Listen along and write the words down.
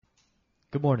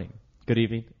Good morning, good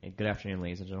evening, and good afternoon,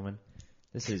 ladies and gentlemen.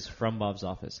 This is From Bob's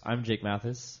Office. I'm Jake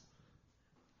Mathis.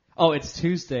 Oh, it's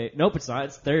Tuesday. Nope, it's not.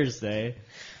 It's Thursday,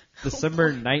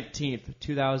 December 19th,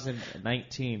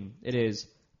 2019. It is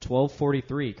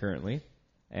 12:43 currently,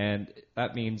 and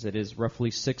that means it is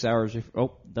roughly 6 hours.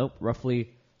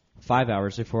 Roughly 5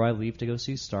 hours before I leave to go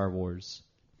see Star Wars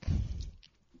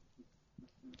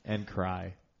and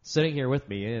cry. Sitting here with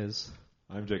me is...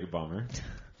 I'm Jacob Balmer,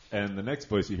 and the next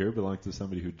voice you hear belongs to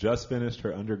somebody who just finished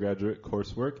her undergraduate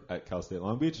coursework at Cal State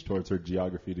Long Beach towards her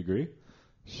geography degree.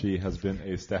 She has been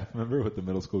a staff member with the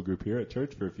middle school group here at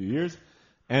church for a few years,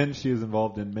 and she is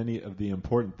involved in many of the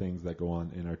important things that go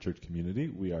on in our church community.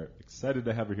 We are excited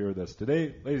to have her here with us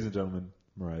today. Ladies and gentlemen,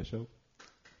 Mariah Show.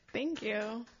 Thank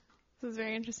you. This is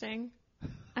very interesting.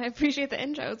 I appreciate the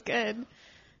intro. It's good.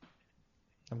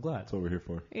 I'm glad. That's what we're here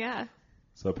for. Yeah.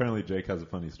 So apparently Jake has a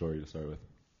funny story to start with.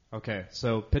 Okay,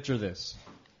 so picture this.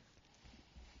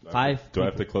 Do I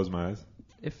have to close my eyes?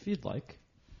 If you'd like.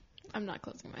 I'm not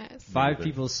closing my eyes. Five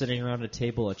people sitting around a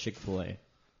table at Chick-fil-A,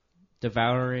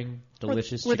 devouring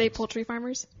delicious Were they chicken- poultry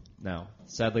farmers? No.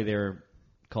 Sadly, they're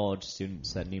college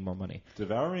students that need more money.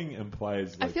 Devouring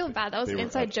implies I feel bad. That was they an were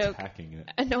inside joke. attacking it.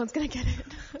 And no one's going to get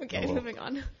it. Okay, Oh, well. moving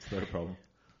on. Is that a problem?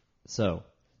 So,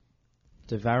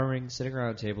 devouring, sitting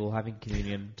around a table, having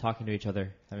communion, talking to each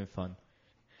other, having fun.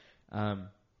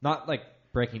 Not like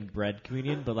breaking bread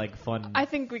communion, but like fun. I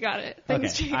think we got it.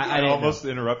 Thanks, Okay. Jake. I I didn't almost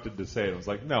interrupted to say it. I was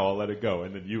like, no, I'll let it go.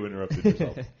 And then you interrupted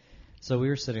yourself. So we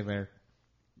were sitting there,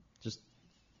 just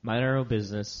minding our own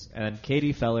business, and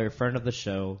Katie Feller, friend of the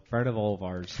show, friend of all of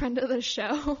ours, Friend of the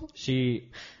show.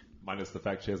 Minus the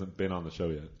fact she hasn't been on the show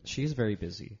yet. She's very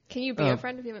busy. Can you be a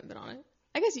friend if you haven't been on it?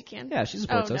 I guess you can. Yeah, she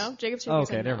supports oh, us. no? Jacob Oh, Chapek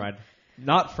okay, said never no. mind.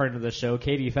 Not friend of the show,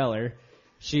 Katie Feller.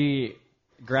 She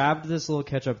grabbed this little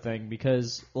ketchup thing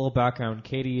because, a little background,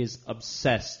 Katie is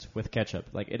obsessed with ketchup.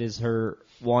 Like, it is her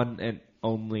one and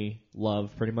only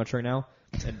love pretty much right now.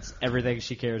 It's everything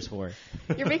she cares for.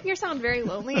 You're making her sound very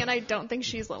lonely, and I don't think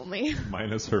she's lonely.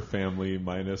 Minus her family,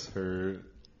 minus her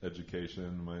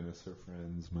education, minus her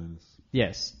friends, minus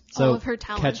Yes. So, All of her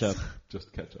talents. ketchup.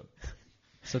 just ketchup.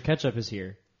 So ketchup is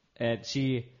here, and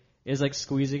she is like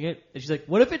squeezing it, and she's like,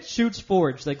 "What if it shoots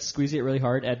forward?" She's like squeezing it really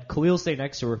hard, and Khalil staying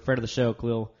next to her, friend of the show,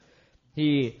 Khalil.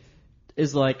 He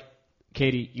is like,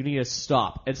 "Katie, you need to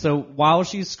stop." And so while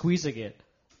she's squeezing it,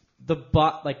 the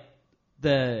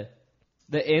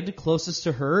end closest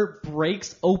to her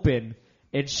breaks open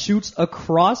and shoots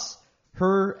across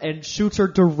her and shoots her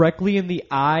directly in the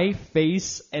eye,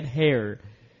 face, and hair.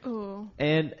 Ooh.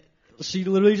 And she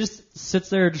literally just sits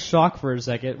there in shock for a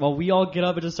second while we all get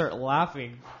up and just start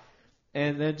laughing.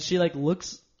 And then she like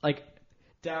looks like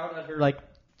down at her, like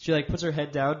she like puts her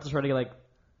head down to try to like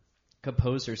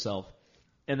compose herself.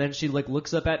 And then she like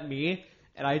looks up at me,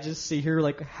 and I just see her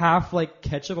like half like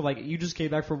ketchup. I'm like, you just came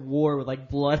back from war with like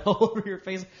blood all over your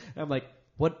face. And I'm like,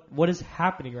 what is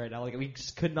happening right now? Like, we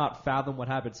just could not fathom what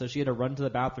happened. So she had to run to the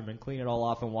bathroom and clean it all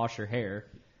off and wash her hair.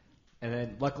 And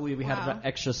then luckily we had Wow. an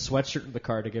extra sweatshirt in the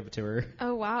car to give it to her.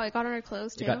 Oh, wow. It got on her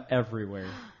clothes, too. It got everywhere.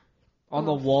 On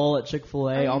the wall at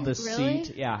Chick-fil-A, on the really?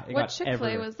 seat. Yeah, it What got Chick-fil-A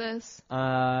everywhere. was this?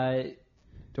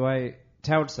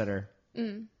 Town Center.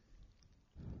 Mm.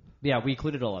 Yeah, we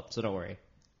cleaned it all up, so don't worry.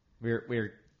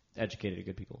 We're educated,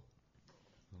 good people.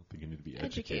 I don't think you need to be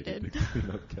Educated. educated to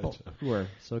clean up ketchup. Who are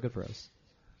so good for us.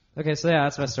 Okay, so yeah,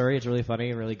 that's my story. It's really funny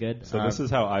and really good. So this is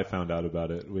how I found out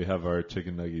about it. We have our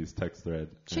Chicken Nuggies text thread.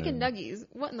 Chicken and nuggies.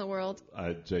 What in the world?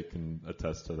 Jake can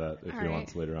attest to that if All he right.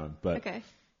 wants later on. But Okay.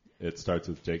 it starts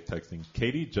with Jake texting,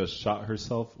 Katie just shot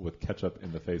herself with ketchup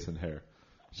in the face and hair.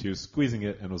 She was squeezing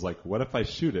it and was like, what if I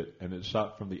shoot it? And it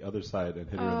shot from the other side and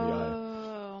hit her in the eye.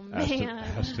 Oh, man.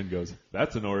 Ashton goes,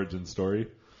 that's an origin story.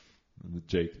 And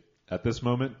Jake, at this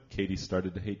moment, Katie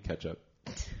started to hate ketchup.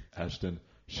 Ashton,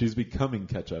 she's becoming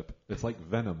ketchup. It's like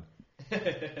venom.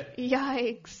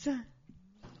 Yikes.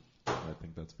 I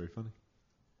think that's very funny.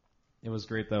 It was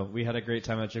great, though. We had a great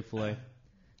time at Chick-fil-A.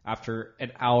 After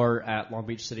an hour at Long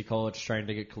Beach City College trying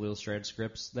to get Khalil's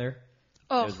transcripts there,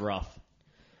 Oh, it was rough.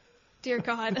 dear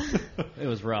God. It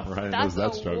was rough. Ryan knows That's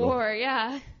that a struggle. war,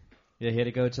 yeah. Yeah, he had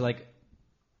to go to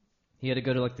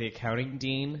the accounting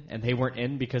dean, and they weren't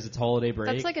in because it's holiday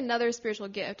break. That's like another spiritual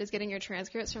gift, is getting your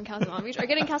transcripts from Cal State Long Beach. Or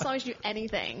getting Cal State Long Beach to do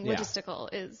anything Yeah. logistical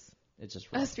is It's just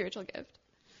a rough. spiritual gift.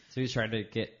 So he's trying to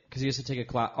get, because he used to take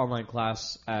a online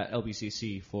class at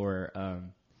LBCC for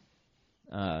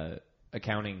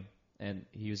accounting, and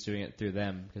he was doing it through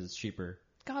them because it's cheaper.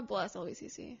 God bless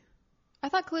LBCC. I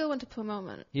thought Khalil went to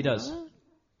Pomona. He does.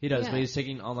 He does, Yeah. but he's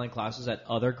taking online classes at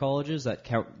other colleges that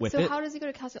count with So it. how does he go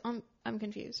to Cal State? I'm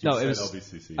confused. No, You it said was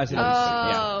LBCC. I said Oh,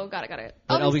 LBCC, got it.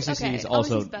 But LBC LBCC okay, is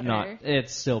also LBC's better. not.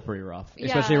 It's still pretty rough, Yeah.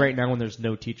 especially right now when there's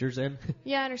no teachers in.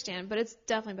 Yeah, I understand, but it's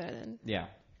definitely better than. Yeah,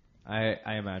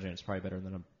 I imagine it's probably better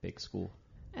than a big school,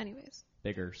 Anyways.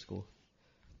 bigger school.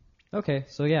 Okay,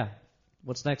 so yeah,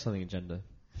 what's next on the agenda?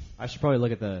 I should probably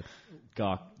look at the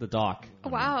doc.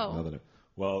 Wow. Now that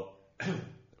well,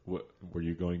 were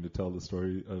you going to tell the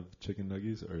story of chicken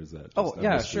nuggies, or is that just Oh, a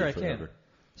yeah, mystery sure, I can. forever?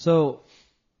 So,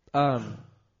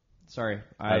 sorry,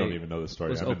 I don't even know the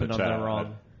story. was I'm in open the on chat. the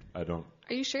wrong. I don't.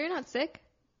 Are you sure you're not sick?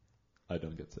 I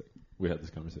don't get sick. We had this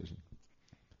conversation.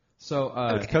 So,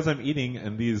 It's because I'm eating,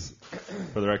 and these,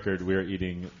 for the record, we are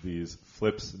eating these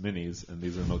Flips minis, and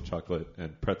these are milk chocolate,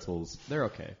 and pretzels they're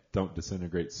okay. don't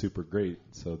disintegrate super great,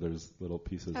 so there's little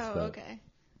pieces Oh, that okay.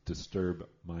 disturb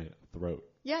my throat.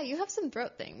 Yeah, you have some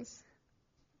throat things.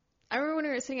 I remember when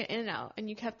we were sitting at In-N-Out and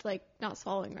you kept like not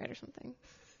swallowing right or something.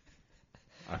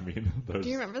 I mean, there's,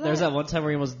 Do you remember that? There's that one time where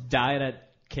he almost died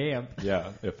at camp.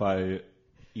 yeah, if I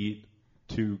eat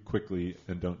too quickly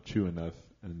and don't chew enough,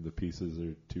 and the pieces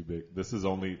are too big.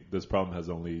 This problem has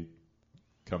only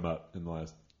come up in the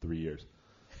last 3 years.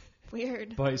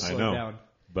 Weird. But he I slowed know, down.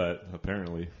 but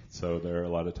apparently, so there are a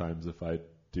lot of times if I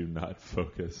do not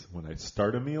focus when I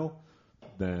start a meal,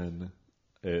 then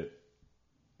it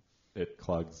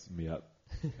clogs me up,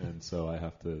 and so I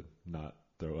have to not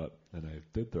throw up. And I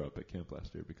did throw up at camp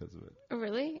last year because of it. Oh,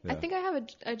 really? I Yeah. think I have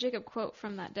a Jacob quote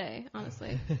from that day,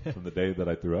 honestly. From the day that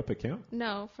I threw up at camp.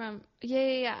 No, from,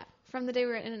 yeah. From the day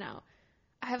we were at In-N-Out.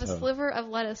 I have a sliver of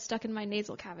lettuce stuck in my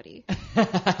nasal cavity.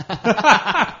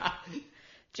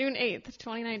 June 8th,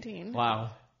 2019. Wow.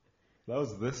 That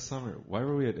was this summer. Why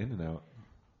were we at In-N-Out?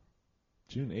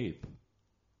 June 8th.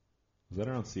 Was that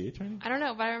around CA training? I don't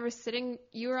know, but I remember sitting,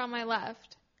 you were on my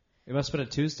left. It must have been a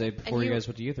Tuesday before you you- guys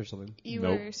went to youth or something. You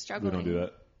Nope, were struggling. We don't do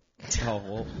that. Oh,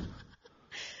 well.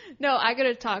 No, I go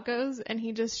to tacos and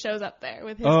he just shows up there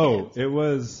with his Oh, hands. it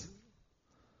was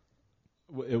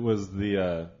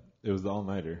the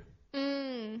all-nighter.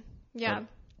 Yeah.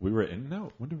 We were at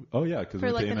In-N-Out? When did oh, yeah, because we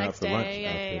For went like to the In-N-Out next for day. lunch Yeah.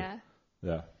 after.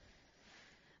 Yeah.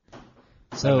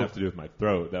 That So, didn't have to do with my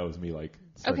throat. That was me, like,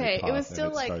 starting to Okay, it cough, was and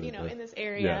still like, started you know, to- in this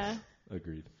area. Yes,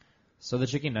 agreed. so the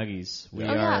chicken nuggies. We Oh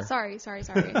are. yeah, sorry. It's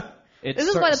This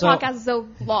is why the podcast is so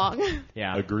long.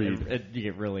 Yeah, Agreed. You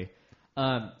get really.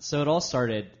 So it all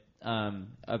started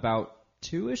about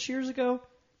 2-ish years ago,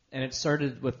 and it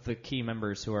started with the key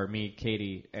members who are me,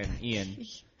 Katie, and Ian.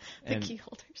 The And key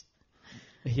holders.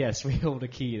 yes, we hold a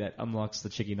key that unlocks the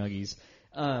chicken nuggies.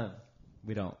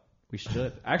 We don't. We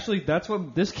should. Actually, that's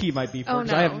what this key might be for. Oh,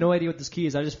 'cause I have no. no idea what this key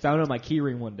is. I just found it on my key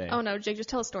ring one day. Oh no, Jake, just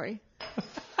tell a story.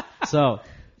 So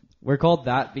we're called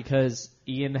that because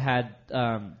Ian had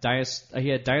he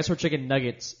had dinosaur chicken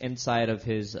nuggets inside of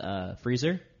his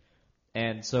freezer,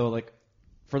 and so like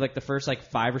for like the first like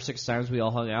 5 or 6 times we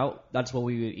all hung out, that's what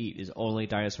we would eat is only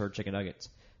dinosaur chicken nuggets.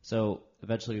 So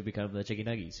eventually we become the chicken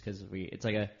nuggies because it's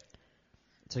like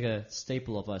a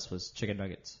staple of us was chicken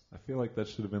nuggets. I feel like that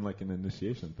should have been like an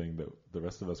initiation thing that the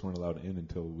rest of us weren't allowed in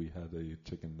until we had a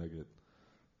chicken nugget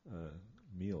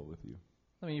meal with you.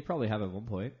 I mean, you probably have at one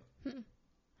point.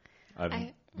 I've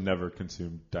I- never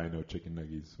consumed dino chicken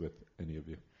nuggies with any of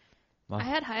you. I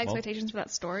had high expectations for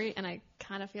that story, and I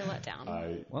kind of feel let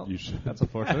down. You should. That's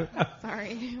unfortunate.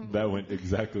 Sorry. That went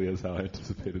exactly as how I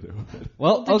anticipated it would.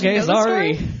 Well, Did you okay, know the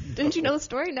sorry. story? Didn't you know the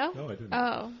story? No. No, I didn't.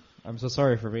 Oh. I'm so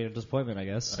sorry for being a disappointment, I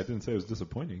guess. I didn't say it was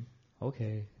disappointing.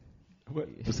 Okay.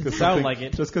 What? Just because Sound like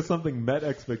it. Just because something met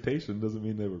expectation doesn't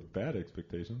mean they were bad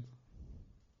expectations.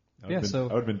 I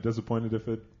would have been disappointed if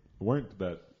it weren't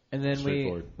that. And then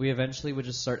straightforward. we eventually would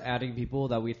just start adding people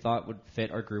that we thought would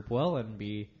fit our group well and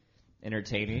be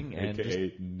entertaining. And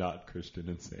AKA not Christian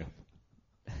and Sam.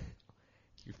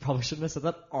 you probably shouldn't have said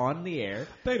that on the air.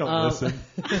 They don't listen.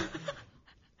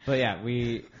 But yeah,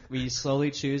 we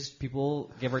slowly choose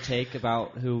people, give or take,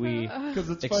 about who we Because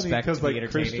it's funny expect because to be like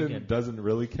entertaining. Christian and- doesn't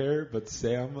really care, but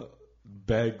Sam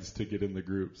begs to get in the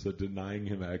group, so denying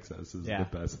him access is Yeah.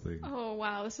 the best thing. Oh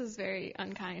wow, this is very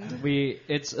unkind.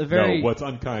 it's a very No, what's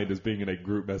unkind is being in a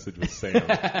group message with Sam.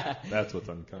 That's what's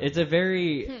unkind. it's a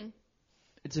very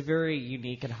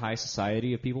unique and high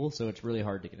society of people, so it's really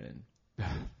hard to get in.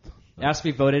 It has to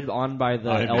be voted on by the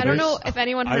I elders. I don't know if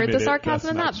anyone I heard admit the it,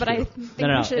 sarcasm in that's that, not but I true. think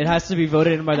No, we should. it has to be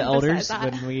voted in by the emphasize elders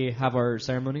that. when we have our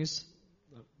ceremonies.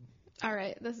 All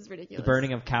right, this is ridiculous. The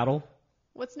burning of cattle.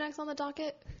 What's next on the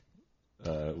docket?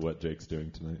 What Jake's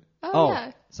doing tonight. Oh,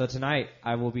 yeah. So tonight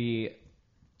I will be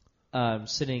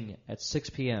sitting at 6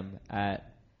 p.m.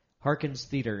 at Harkins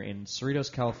Theater in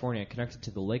Cerritos, California, connected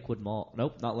to the Lakewood Mall.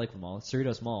 Nope, not Lakewood Mall.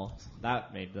 Cerritos Mall.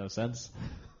 That made no sense.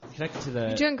 Connected to the...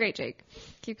 You're doing great, Jake.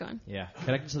 Keep going. Yeah,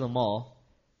 connected to the mall.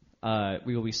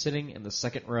 We will be sitting in the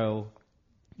second row,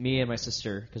 me and my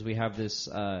sister, because we have this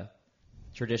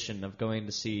tradition of going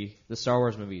to see the Star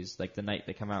Wars movies like the night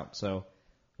they come out. So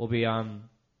we'll be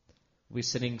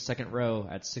sitting second row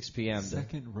at 6 p.m.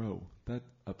 Second row. That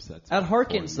upsets me. At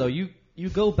Harkins, though, you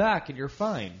go back and you're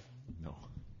fine. No.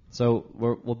 So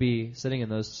we'll be sitting in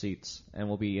those seats and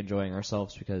we'll be enjoying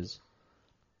ourselves because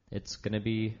it's going to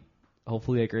be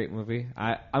hopefully a great movie.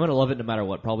 I'm going to love it no matter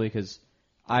what, probably because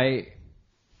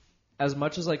as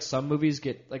much as like some movies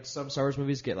get, like some Star Wars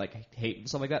movies get like hate and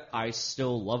stuff like that, I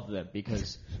still love them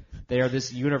because they are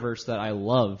this universe that I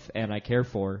love and I care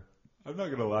for. I'm not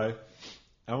going to lie.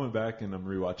 I went back and I'm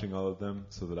rewatching all of them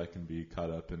so that I can be caught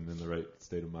up and in the right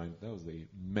state of mind. That was a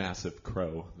massive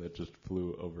crow that just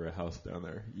flew over a house down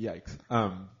there. Yikes.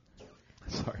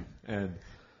 Sorry. And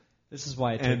this is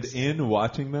why it and takes... in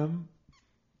watching them,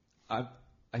 I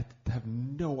have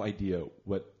no idea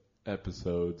what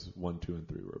episodes 1, 2, and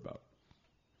 3 were about.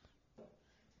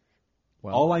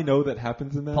 Well, all I know that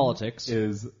happens in them politics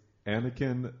is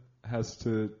Anakin has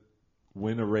to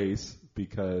win a race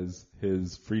because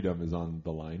his freedom is on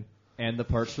the line. And the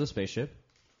parts for the spaceship.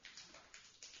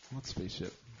 What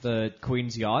spaceship? The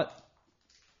Queen's yacht.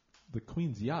 The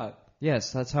Queen's yacht?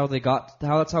 Yes, that's how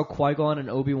Qui-Gon and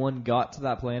Obi-Wan got to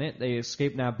that planet. They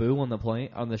escaped Naboo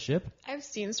on the ship. I've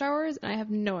seen Star Wars, and I have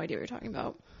no idea what you're talking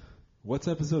about. What's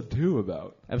episode 2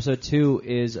 about? Episode 2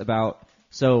 is about...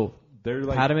 So, they're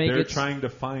trying to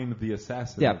find the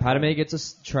assassin. Yeah, Padme gets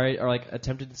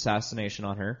attempted assassination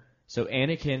on her. So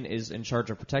Anakin is in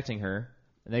charge of protecting her,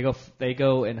 and they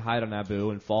go and hide on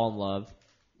Naboo and fall in love,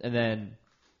 and then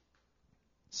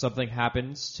something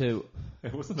happens to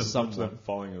it wasn't as much them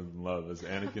falling in love as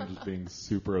Anakin just being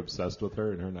super obsessed with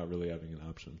her and her not really having an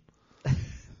option.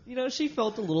 You know, she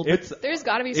felt a little bit... There's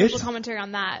got to be social commentary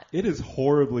on that. It is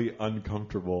horribly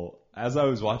uncomfortable. As I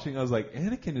was watching, I was like,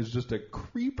 Anakin is just a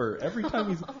creeper. Every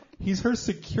time he's her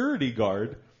security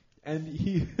guard, and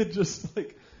he just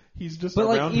like... He's just but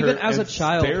around like, even her as and a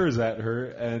child, stares at her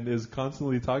and is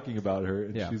constantly talking about her.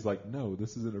 And yeah. She's like, no,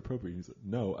 this is inappropriate. He's like,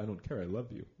 no, I don't care. I love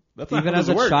you. That's even as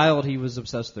a child, he was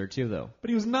obsessed with her too, though. But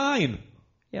he was 9.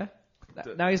 Yeah.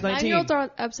 Now he's 19. 9-year-olds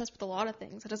are obsessed with a lot of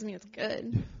things. That doesn't mean it's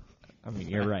good. I mean,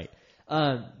 you're right.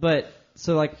 But,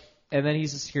 so like, and then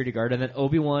he's a security guard, and then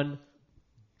Obi-Wan...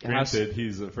 Granted,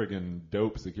 he's a friggin'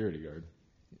 dope security guard.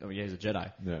 Oh, yeah, he's a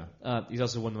Jedi. Yeah. He's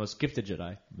also one of the most gifted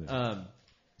Jedi. Yeah.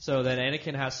 So then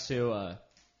Anakin has to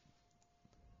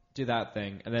do that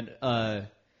thing, and then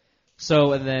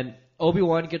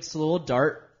Obi-Wan gets a little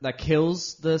dart that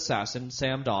kills the assassin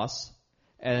Sam Doss,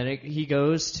 and then he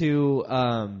goes to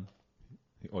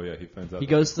he finds out. He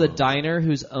goes to the diner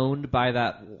who's owned by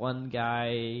that one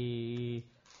guy,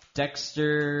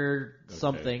 Dexter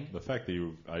something. The fact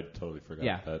that I totally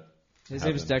forgot that. His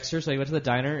name is Dexter, so he went to the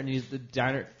diner, and the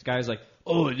diner guy's like,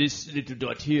 "Oh, this little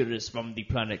dot here is from the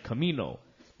planet Camino.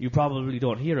 You probably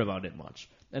don't hear about it much."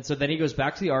 And so then he goes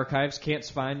back to the archives,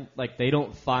 they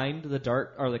don't find the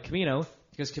dart or the Camino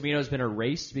because Camino's been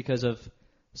erased because of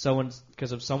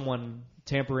someone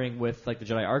tampering with like the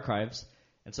Jedi archives.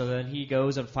 And so then he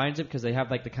goes and finds it because they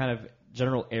have like the kind of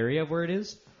general area of where it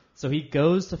is. So he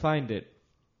goes to find it.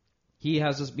 He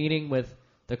has this meeting with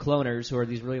the cloners who are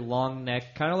these really long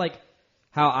neck, kind of like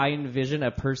how I envision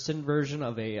a person version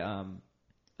of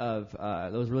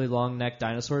those really long neck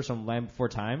dinosaurs from Land Before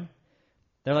Time.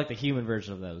 They're like the human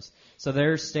version of those. So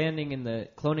they're standing in the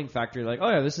cloning factory like, "Oh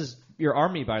yeah, this is your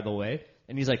army, by the way."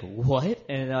 And he's like, "What?"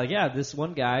 And they're like, "Yeah, this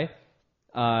one guy,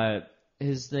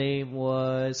 his name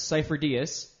was Cypher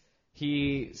Diaz.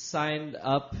 He signed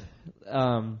up,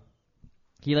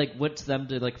 he like went to them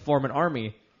to like form an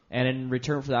army. And in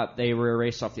return for that, they were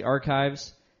erased off the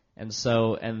archives. And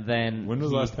then... When was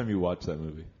the last time you watched that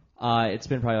movie? It's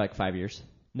been probably like 5 years.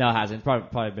 No, it hasn't. It's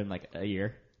probably been like a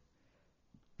year.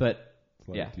 But,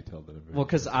 yeah. Well,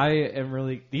 because I am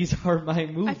really... These are my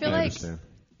movies. I feel like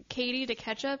Katie to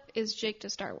Ketchup is Jake to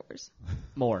Star Wars.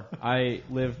 More. I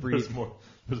live, breathe There's more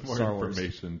Star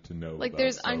information Wars. to know like, about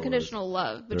there's Star unconditional Wars.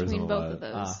 love between both of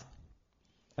those.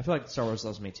 I feel like Star Wars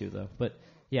loves me too, though. But,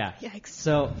 yeah. Yikes.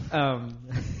 So,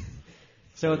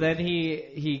 so then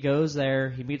he goes there.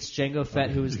 He meets Jango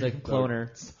Fett, who is the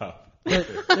cloner. Stop. But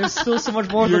there's still so much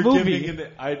more in the movie.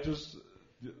 I just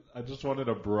wanted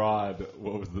a broad.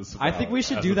 What was this about? I think we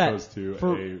should do that to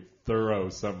for a thorough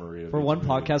summary. For one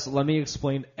podcast, let me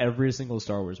explain every single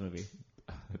Star Wars movie.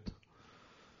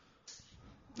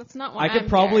 That's not what I could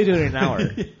probably do it in an hour.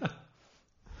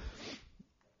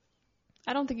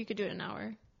 I don't think you could do it in an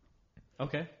hour.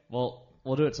 Okay. Well,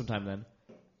 we'll do it sometime then.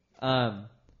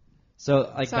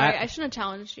 So like Sorry, that. I shouldn't have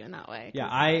challenged you in that way. Yeah,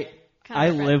 'cause I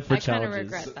kinda live for I kind of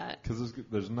challenges. regret that. Because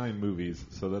there's 9 movies,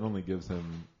 so that only gives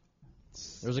him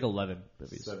There's like 11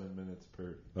 movies. 7 minutes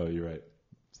per. Oh, you're right.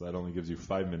 So that only gives you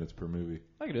 5 minutes per movie.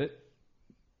 I can do it.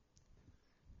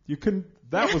 You couldn't.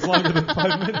 That was longer than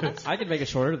 5 minutes. I can make it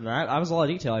shorter than that. That was a lot of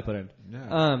detail I put in.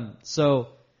 Yeah. So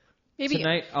Maybe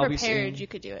tonight I'll be prepared, seeing. you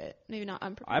could do it. Maybe not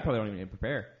unprepared. I probably don't even need to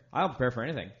prepare. I don't prepare for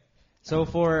anything. So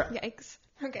for Yikes.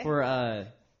 Okay.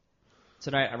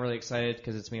 tonight, I'm really excited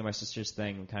because it's me and my sister's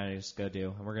thing. We kind of just go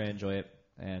do, and we're gonna enjoy it.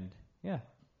 And yeah,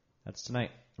 that's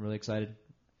tonight. I'm really excited.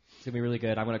 It's gonna be really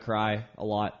good. I'm gonna cry a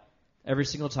lot every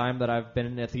single time that I've been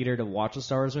in a theater to watch a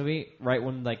Star Wars movie. Right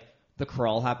when like the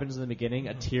crawl happens in the beginning,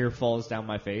 a tear falls down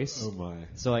my face. Oh my.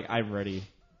 So like I'm ready.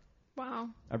 Wow.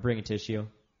 I'm bringing tissue.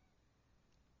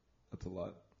 That's a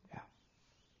lot. Yeah.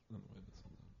 Oh, wait, that's a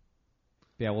lot.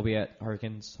 Yeah, we'll be at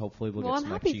Harkins. Hopefully, we'll Well, get I'm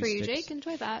some happy cheese for you, sticks. Jake.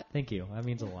 Enjoy that. Thank you. That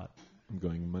means a lot. I'm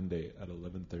going Monday at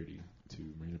 11:30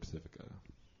 to Marina Pacifica.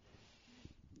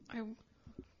 I'm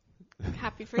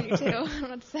happy for you too. I don't know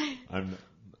what to say.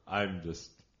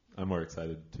 I'm more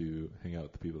excited to hang out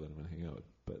with the people that I'm going to hang out with.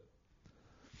 But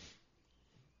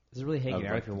Is it really hanging I'd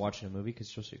out like if you're to- watching a movie? Because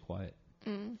it's supposed to be quiet.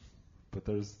 but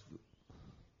there's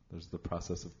the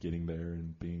process of getting there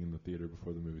and being in the theater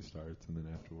before the movie starts, and then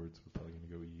afterwards we're probably going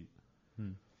to go eat.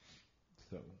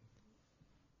 So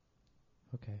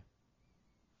Okay.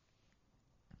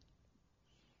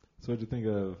 what'd you think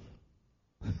of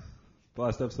the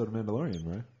last episode of Mandalorian,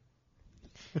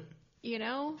 right? You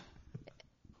know,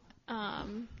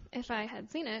 if I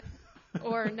had seen it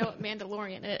or know what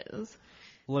Mandalorian is,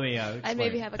 Let me I'd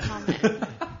maybe have a comment.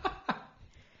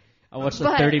 I watched a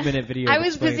But 30-minute video. I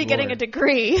was busy getting a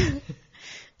degree.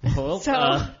 Well,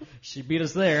 so- she beat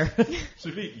us there.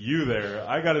 Should beat you there.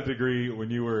 I got a degree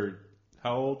when you were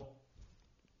how old?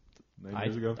 9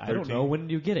 years ago? I don't 13? know. When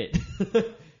did you get it?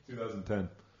 2010.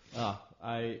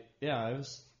 I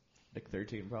was like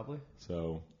 13 probably.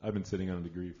 So I've been sitting on a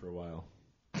degree for a while.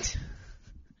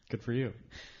 Good for you.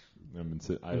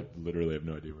 I literally have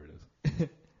no idea where it is.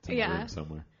 It's in the Yeah. room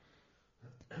somewhere.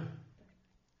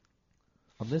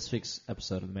 On this week's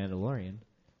episode of The Mandalorian,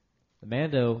 the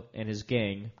Mando and his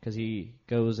gang, because he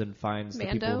goes and finds the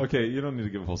Mando? people. Okay, you don't need to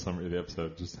give a whole summary of the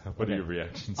episode. Just what are Okay. your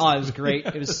reactions? Oh, it was great.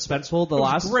 It was suspenseful. The It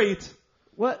was last great.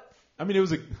 What? I mean, it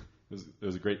was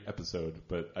a great episode,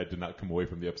 but I did not come away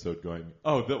from the episode going,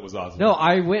 "Oh, that was awesome." No,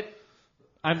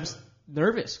 I'm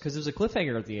nervous because there's a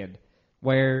cliffhanger at the end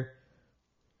where,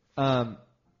 Oh,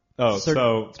 certain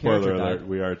so spoiler character alert: died.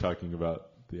 we are talking about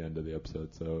the end of the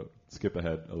episode. So skip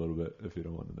ahead a little bit if you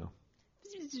don't want to know.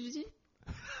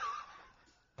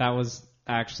 that was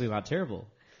actually not terrible.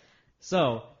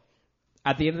 So,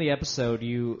 at the end of the episode,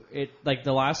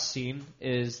 the last scene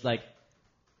is like,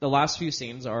 the last few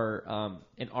scenes are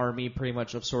an army pretty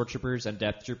much of sword troopers and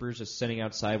death troopers just sitting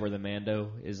outside where the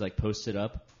Mando is like posted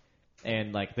up,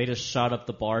 and like they just shot up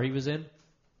the bar he was in,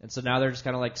 and so now they're just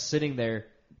kind of like sitting there,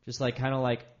 just like kind of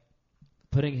like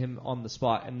putting him on the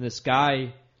spot, and this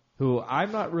guy who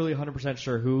I'm not really 100%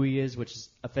 sure who he is, which is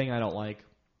a thing I don't like,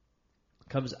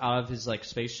 comes out of his like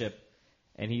spaceship,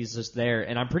 and he's just there,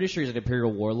 and I'm pretty sure he's an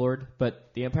Imperial warlord,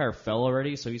 but the Empire fell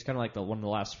already, so he's kind of like one of the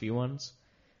last few ones.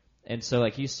 And so,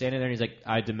 like, he's standing there and he's like,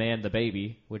 I demand the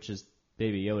baby, which is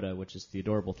Baby Yoda, which is the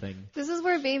adorable thing. This is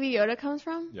where Baby Yoda comes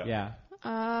from? Yeah.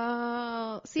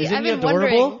 Oh. See, Isn't I've he been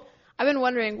adorable?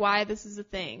 wondering why this is a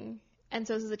thing. And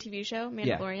so this is a TV show,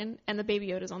 Mandalorian, and the Baby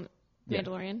Yoda's on Yeah.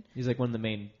 Mandalorian. He's like one of the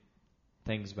main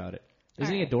things about it.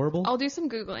 Isn't All he right. adorable? I'll do some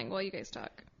Googling while you guys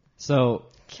talk. So,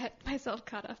 Get myself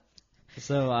caught up.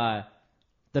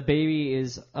 the baby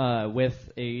is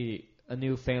with a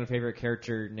new fan favorite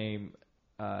character named,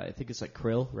 I think it's like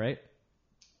Krill, right?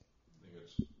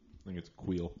 I think it's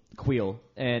Queel. Queel,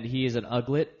 and he is an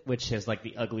uglet, which has like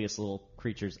the ugliest little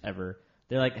creatures ever.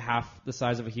 They're like half the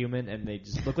size of a human, and they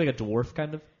just look like a dwarf,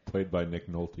 kind of. Played by Nick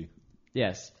Nolte.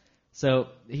 Yes. So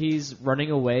he's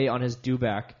running away on his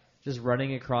dewback, just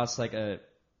running across like a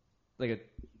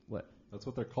what? That's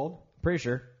what they're called? Pretty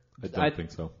sure. I don't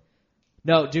think so.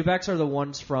 No, dewbacks are the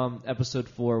ones from episode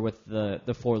 4 with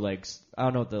the 4 legs. I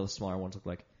don't know what the smaller ones look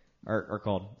like are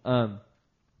called. So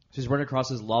he's running across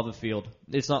his lava field.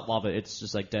 It's not lava, it's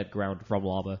just like dead ground from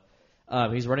lava.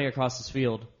 He's running across this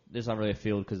field. It's not really a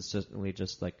field because it's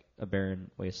just like a barren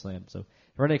wasteland. So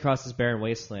running across this barren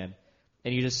wasteland,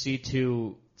 and you just see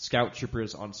 2 scout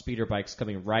troopers on speeder bikes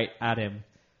coming right at him.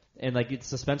 And like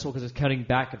it's suspenseful because it's cutting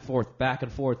back and forth, back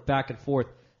and forth, back and forth.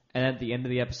 And at the end of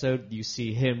the episode, you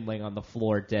see him laying on the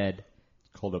floor dead.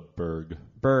 Called a Berg.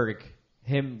 Berg.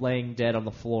 him laying dead on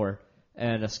the floor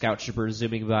and a scout trooper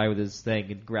zooming by with his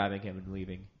thing and grabbing him and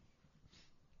leaving.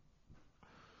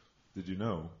 Did you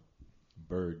know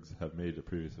Bergs have made a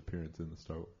previous appearance in the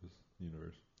Star Wars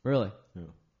universe? Really? Yeah.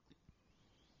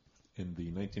 In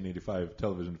the 1985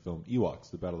 television film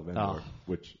Ewoks: The Battle of Endor,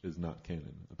 which is not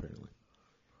canon, apparently.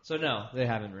 So no, they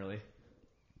haven't really.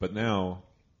 But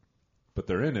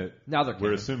they're in it. Now they're We're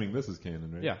canon. assuming this is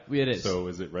canon, right? Yeah, it is. So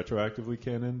is it retroactively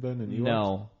canon then in Ewoks?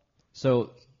 No.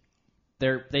 So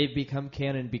they've become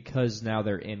canon because now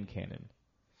they're in canon.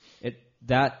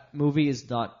 That movie is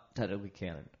not technically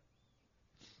canon.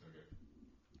 Okay.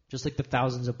 Just like the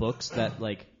thousands of books that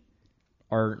like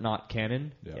are not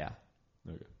canon. Yeah.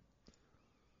 Okay.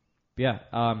 But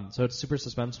yeah. So it's super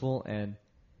suspenseful, and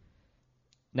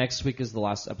next week is the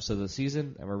last episode of the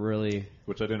season, and we're really.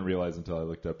 Which I didn't realize until I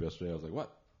looked up yesterday. I was like,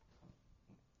 what?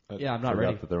 Yeah, I'm not forgot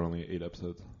ready. that there are only 8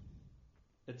 episodes.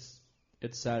 It's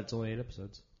sad. It's only 8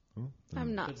 episodes.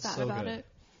 I'm not It's sad so about good. it.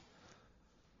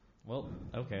 Well,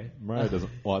 okay. Mariah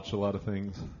doesn't watch a lot of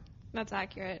things. That's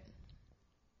accurate.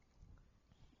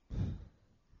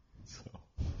 So,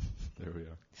 there we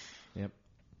are. Yep.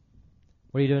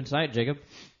 What are you doing tonight, Jacob?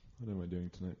 What am I doing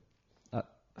tonight?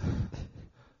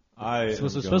 It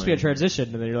was supposed to be a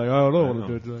transition, and then you're like, oh, I don't know what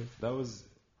I'm doing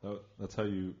tonight. That's how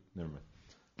you. Never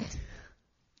mind.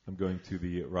 I'm going to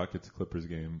the Rockets Clippers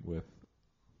game with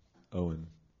Owen.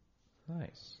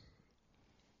 Nice.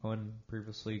 Owen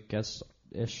previously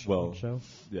guest-ish Well, on the show.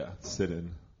 Yeah, sit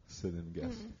in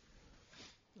guest.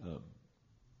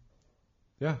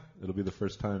 Yeah, it'll be the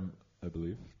first time, I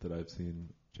believe, that I've seen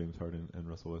James Harden and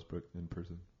Russell Westbrook in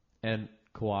person. And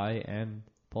Kawhi and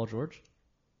Paul George.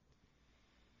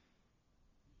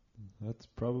 That's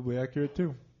probably accurate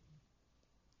too.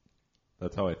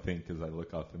 That's how I think as I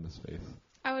look off into space.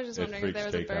 I was just It wondering if freaks there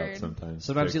was a Jake out bird. sometimes.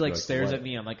 Sometimes he Jake's like stares "What?" at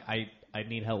me. I'm like, I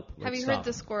need help. Like, Have you stop. heard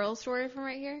the squirrel story from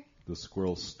right here? The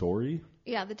squirrel story?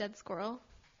 Yeah, the dead squirrel.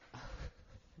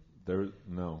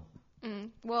 No.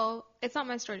 Well, it's not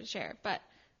my story to share, but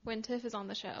when Tiff is on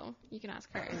the show, you can ask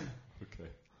her. Okay.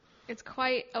 It's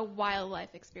quite a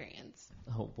wildlife experience.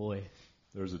 Oh boy.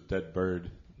 There was a dead bird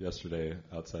yesterday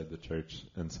outside the church,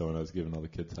 and so when I was giving all the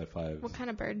kids high fives, What kind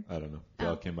of bird? I don't know. They Oh.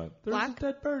 all came out. There was Black? a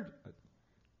dead bird.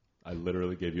 I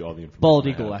literally gave you all the information. Bald I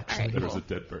eagle, had. actually. Alright, There was cool.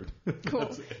 a dead bird. Cool.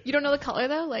 You don't know the color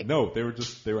though? Like No, they were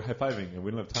high fiving, and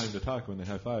we didn't have time to talk when they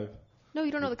high five. No,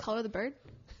 you don't know the color of the bird?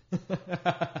 You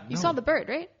No. saw the bird,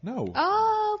 right? No.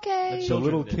 Oh, okay. That's The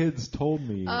little did. kids told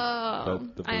me Oh,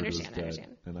 that the bird I understand, was dead, I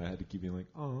understand. and I had to keep being like,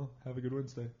 "Oh, have a good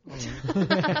Wednesday."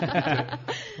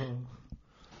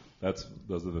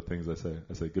 Those are the things I say.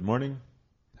 I say, "Good morning,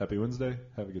 happy Wednesday,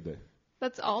 have a good day."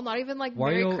 That's all. Not even like Why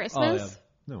are Merry you- Christmas. oh, yeah.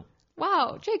 No,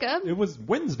 Wow, Jacob. it was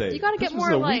Wednesday. You gotta get Christmas more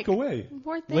is a like week away.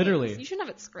 more things. Literally. You shouldn't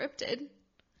have it scripted.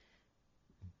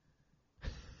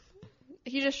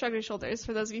 He just shrugged his shoulders.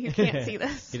 For those of you who can't see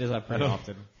this. He does that pretty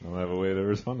often. I don't have a way to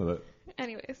respond to that.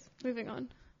 Anyways, moving on.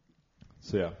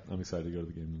 So yeah, I'm excited to go to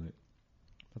the game tonight.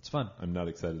 That's fun. I'm not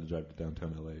excited to drive to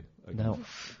downtown LA. again. No.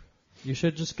 You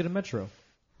should just get a metro.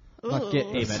 Not get a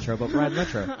Ooh. metro, but ride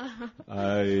metro.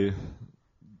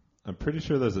 I'm pretty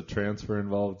sure there's a transfer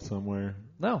involved somewhere.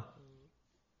 No.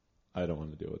 I don't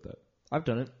want to deal with that. I've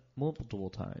done it multiple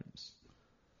times.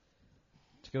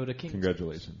 To go to Kings.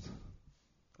 Congratulations.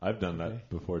 I've done Okay. that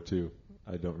before too.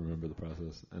 I don't remember the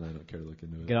process, and I don't care to look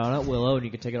into it. Get on at Willow, and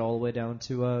you can take it all the way down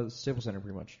to Staples Center,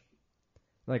 pretty much.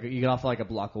 Like you get off like a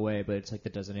block away, but it's like the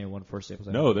designated one for Staples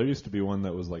Center. No, there used to be one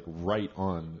that was like right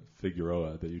on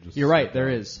Figueroa that you just. You're right. slip There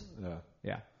down. is. Yeah,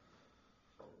 Yeah.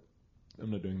 I'm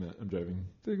not doing that. I'm driving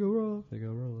Figueroa.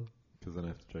 because then I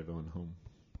have to drive Owen home,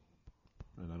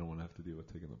 and I don't want to have to deal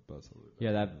with taking the bus all the way back.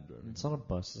 Yeah, that and then driving. it's not a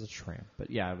bus, it's a tram.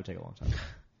 But yeah, it would take a long time.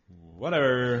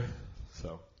 Whatever.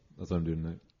 So that's what I'm doing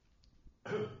tonight.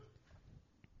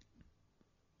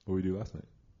 What did we do last night?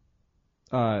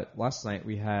 Last night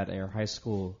we had our high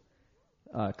school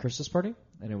Christmas party,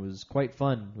 and it was quite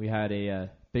fun. We had a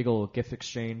big old gift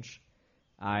exchange.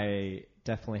 I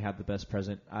definitely had the best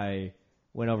present. I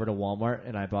went over to Walmart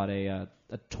and I bought a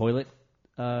toilet.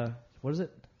 What is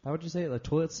it? How would you say it? A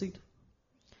toilet seat?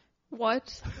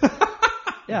 What?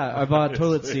 Yeah, I bought a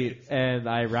toilet seat and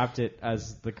I wrapped it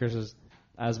as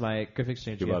my gift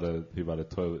exchange He gift. bought a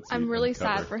toilet seat. I'm really and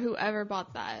cover. sad for whoever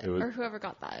bought that It was- or whoever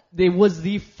got that. It was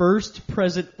the first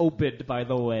present opened, by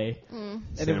the way, and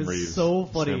it Sam was Reeves, so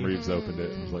funny. Sam Reeves opened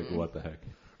it and was like, "What the heck?"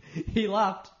 He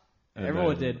laughed. And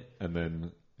Everyone then- did. And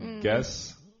then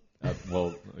guess,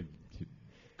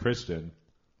 Christian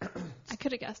I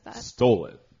could have guessed that. stole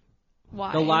it.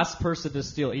 Why? The last person to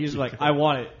steal it. He was like, I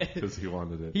want it. Because he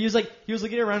wanted it. He was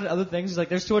looking around at other things. He's like,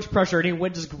 there's too much pressure, and he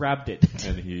went and just grabbed it.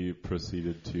 And he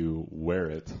proceeded to wear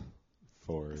it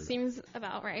for Seems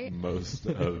about right. most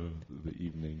of the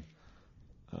evening.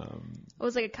 It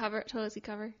was like a cover, toilet seat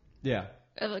cover. Yeah.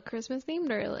 Like Christmas themed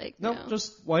or like Nope, no?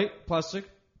 just white plastic.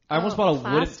 I Oh, almost bought a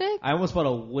plastic? wooden. I almost bought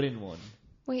a wooden one.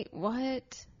 Wait,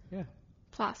 what? Yeah.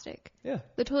 Plastic. Yeah.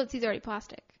 The toilet seat's already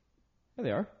plastic. Yeah,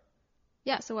 they are.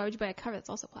 Yeah, so why would you buy a cover that's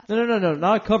also plastic? No,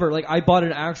 not a cover. Like I bought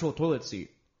an actual toilet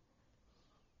seat.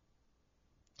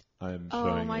 I'm Oh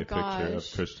showing my a picture of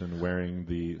gosh. Christian wearing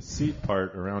the seat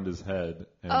part around his head.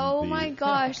 And Oh the my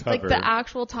gosh, like cover the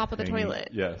actual top of the hanging- toilet.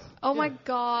 Yes. Oh my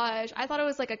gosh, I thought it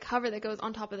was like a cover that goes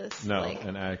on top of this. No, like,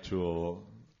 an actual.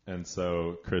 And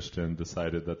so Christian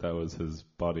decided that was his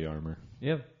body armor.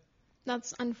 Yeah.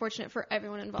 that's unfortunate for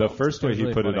everyone The involved. first way That's he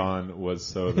really put it funny. on was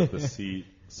so that the seat,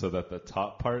 so that the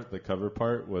top part, the cover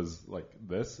part, was like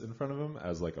this in front of him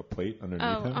as like a plate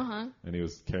underneath him. And he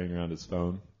was carrying around his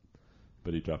phone,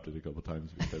 but he dropped it a couple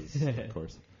times because, of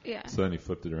course. Yeah. So then he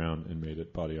flipped it around and made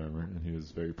it body armor, and he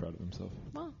was very proud of himself.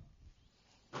 Well,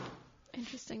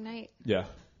 interesting night. Yeah,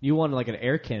 You wanted like an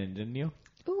air cannon, didn't you?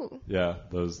 Ooh. yeah,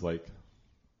 those like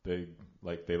big,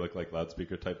 like they look like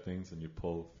loudspeaker type things, and you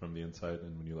pull from the inside,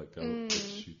 and when you let go, it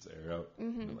shoots air out,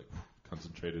 like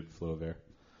concentrated flow of air.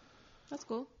 That's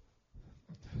cool.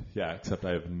 Yeah, except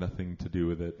I have nothing to do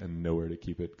with it and nowhere to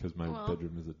keep it because my Well,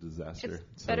 bedroom is a disaster.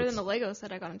 It's So better it's- than the Lego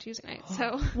set I got on Tuesday night.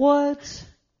 So, What?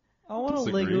 I want a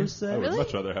Disagree. Lego I set. would Really?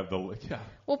 much rather have yeah.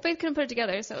 well, Faith couldn't put it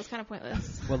together, so it was kind of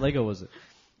pointless. What Lego was it?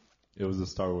 It was a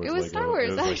Star Wars. It was Lego. Star Wars, It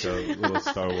was like actually. a little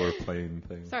Star Wars plane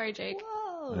thing. Sorry, Jake.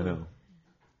 Whoa. I know.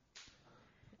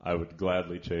 I would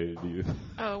gladly trade you.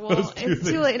 Oh, well, Those two it's too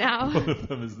things. late now. One of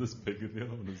them is this big and the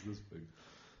other one is this big.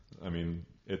 I mean,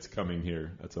 it's coming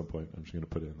here at some point. I'm just going to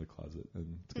put it in the closet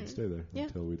and it's going to stay there Yeah.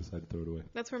 until we decide to throw it away.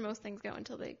 That's where most things go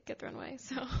until they get thrown away.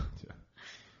 So, Yeah.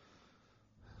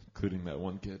 Including that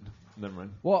one kid. Never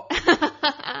mind. Well,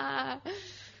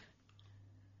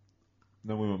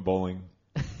 Then we went bowling.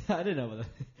 I didn't know about that.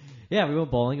 Yeah, we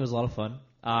went bowling. It was a lot of fun.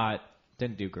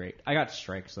 Didn't do great. I got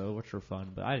strikes though, which were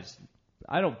fun, but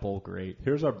I don't bowl great.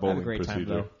 Here's our I had a bowling great time,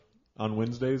 procedure. though. On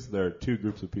Wednesdays, there are two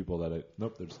groups of people that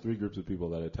there's three groups of people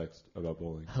that I text about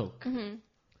bowling. Oh,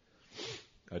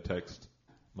 I text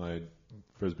my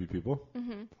Frisbee people.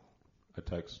 I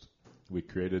text,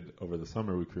 over the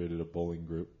summer, we created a bowling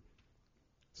group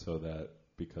so that,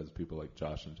 because people like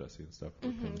Josh and Jesse and stuff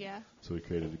were coming. yeah. So we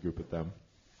created a group with them.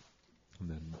 And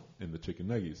then in the chicken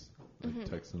nuggies, I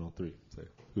text in all three, say,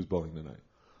 who's bowling tonight?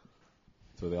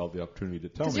 So they all have the opportunity to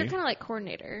tell Because me. you're kind of like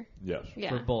coordinator. Yes. Yeah.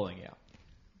 for bowling, yeah.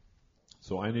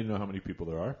 So I need to know how many people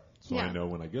there are. So Yeah. I know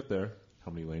when I get there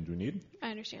how many lanes we need I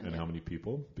understand. and yeah. how many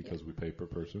people because we pay per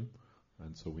person.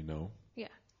 And so we know. Yeah.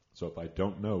 So if I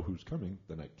don't know who's coming,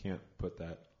 then I can't put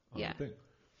that on Yeah. the thing.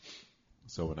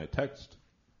 So when I text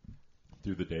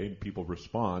through the day and people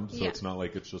respond, so Yeah. it's not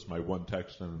like it's just my one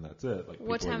text and then that's it. Like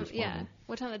What people are time? Yeah. responding.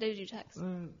 What time of the day did you text?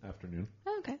 Afternoon.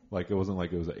 Oh, okay. Like it wasn't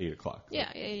like it was at 8 o'clock. Like,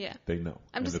 Yeah. Yeah. They know.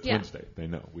 I'm and just- it's yeah. Wednesday. They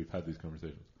know. We've had these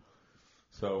conversations.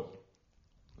 So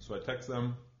I text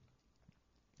them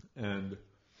and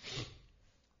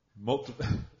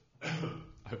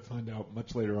I find out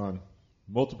much later on,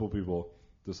 multiple people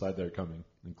decide they're coming,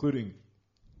 including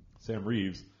Sam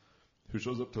Reeves, who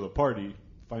shows up to the party,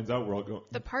 finds out we're all going.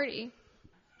 The party.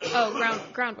 Oh,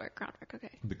 groundwork. Okay.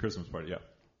 The Christmas party, yeah.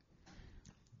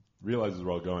 Realizes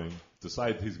we're all going,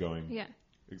 decides he's going, Yeah.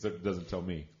 except he doesn't tell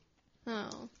me.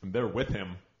 Oh. I'm there with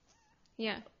him,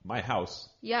 Yeah. my house.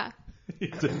 Yeah. He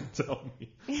didn't tell me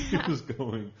he was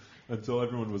going until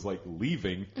everyone was like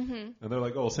leaving. And they're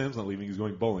like, oh, Sam's not leaving. He's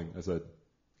going bowling. I said,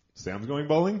 Sam's going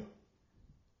bowling?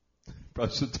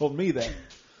 Probably should have told me that.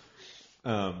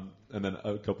 And then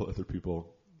a couple other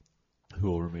people who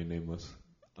will remain nameless.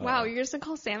 Wow, you're just going to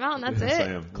call Sam out and that's yes, it?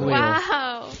 I am.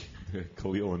 Wow.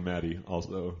 Khalil and Maddie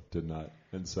also did not.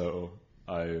 And so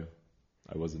I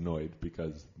was annoyed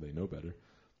because they know better.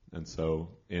 And so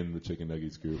in the Chicken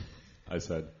Nuggies group, I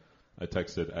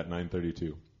texted at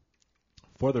 9:32.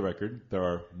 For the record, there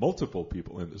are multiple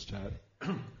people in this chat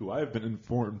who I have been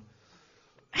informed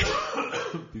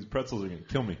these pretzels are going to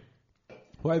kill me.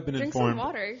 Who I have been Drink some informed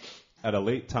water. at a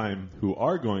late time who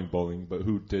are going bowling, but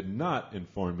who did not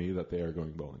inform me that they are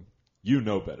going bowling. You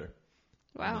know better.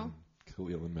 Wow.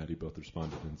 Khalil and Maddie both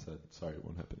responded and said, sorry, it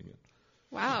won't happen again.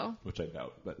 Wow. Which I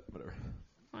doubt, but whatever.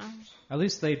 Wow. At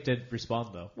least they did respond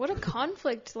though. What a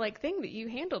conflict-like thing that you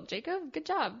handled, Jacob. Good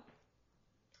job.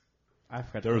 I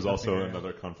forgot. There was to put also that figure out.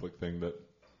 another conflict thing that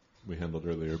we handled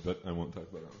earlier, but I won't talk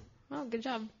about that one. Well, good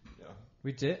job. Yeah.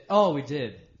 We did. Oh, we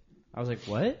did. I was like,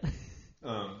 what?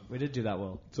 We did do that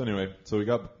well. So anyway, so we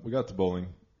got to bowling,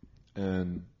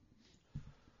 and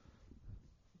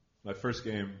my first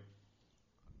game,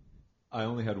 I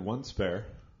only had one spare,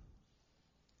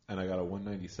 and I got a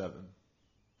 197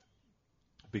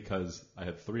 because I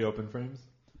had 3 open frames,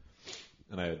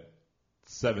 and I had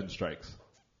 7 strikes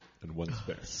and 1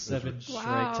 spare. 7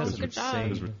 Wow, strikes. That's good job. It insane.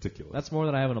 was ridiculous. That's more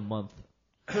than I have in a month.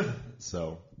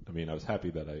 So, I mean, I was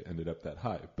happy that I ended up that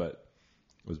high, but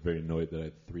I was very annoyed that I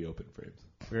had 3 open frames.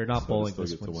 We are not So bowling to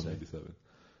this still get to Wednesday. 197.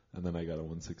 And then I got a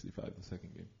 165 the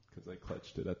second game because I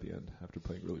clutched it at the end after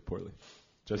playing really poorly.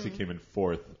 Jesse came in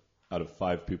 4th out of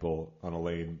 5 people on a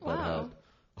lane Wow.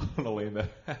 that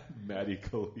had Maddie,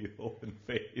 Khalil, and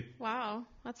Faith. Wow,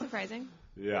 that's surprising.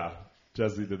 Yeah.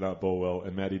 Jesse did not bowl well,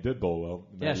 and Maddie did bowl well.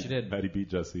 Yeah, she did. Maddie beat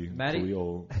Jesse. Maddie-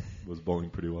 Khalil was bowling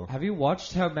pretty well. Have you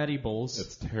watched how Maddie bowls?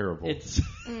 It's terrible. It's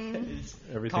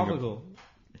everything comical.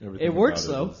 everything It works,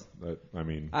 about though. is that, I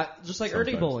mean, Just like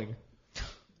Ernie Sometimes. bowling.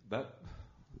 that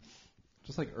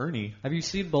just like Ernie. Have you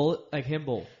seen him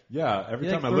bowl? Yeah, every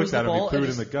He, time like, I throws looked at the him, he ball threw and it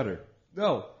in just- the gutter.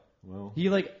 No. Well, He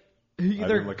either didn't look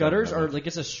at him gutters that or much.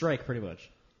 gets a strike, pretty much.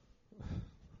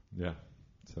 yeah.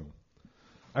 So,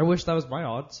 I wish that was my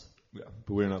odds. yeah,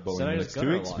 but we're not bowling Said I the just next 2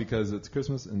 gutter a weeks lot. because it's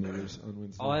Christmas and New Year's on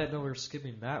Wednesday. Oh, I didn't know we were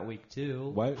skipping that week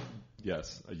too. Why?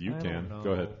 Yes, you I can. don't know.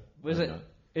 Go ahead. Was Why it? not?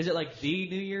 Is it like the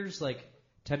New Year's, like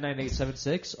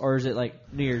 10-9-8-7-6, or is it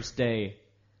like New Year's Day?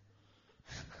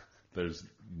 There's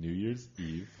New Year's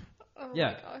Eve Oh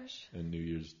Yeah. my gosh. and New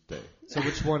Year's Day. So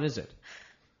which one is it?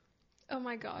 Oh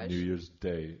my gosh. New Year's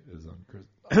Day is on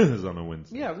is on a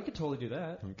Wednesday. Yeah, we could totally do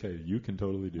that. Okay, you can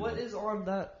totally do What that. is on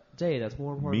that day that's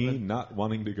more important? Me Than... not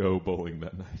wanting to go bowling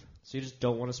that night. So you just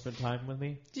don't want to spend time with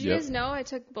me? Did you Yep. guys know I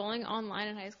took bowling online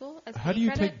in high school? As How PE do you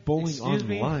credit? take bowling Excuse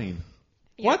me? online?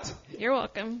 Yeah. What? You're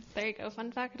welcome. There you go.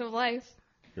 Fun fact of life.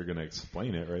 You're gonna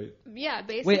explain it, right? Yeah,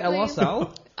 basically. Wait, at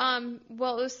LaSalle?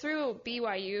 Well, it was through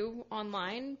BYU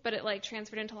online, but it like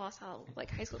transferred into LaSalle like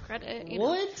high school credit. You know?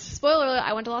 What? Spoiler alert!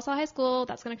 I went to LaSalle High School.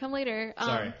 That's gonna come later.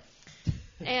 Sorry.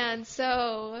 And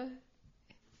so,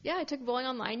 yeah, I took bowling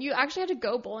online. You actually had to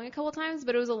go bowling a couple times,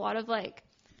 but it was a lot of like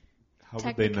How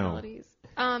would they know? technicalities.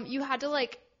 You had to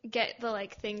like get the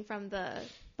like thing from the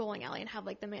bowling alley and have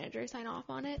like the manager sign off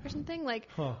on it or something like,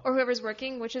 Huh. or whoever's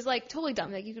working, which is like totally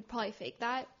dumb. Like you could probably fake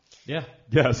that, Yeah.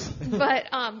 Yes. but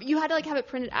you had to like have it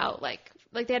printed out, like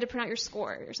they had to print out your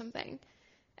score or something,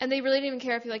 and they really didn't even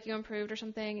care if you improved or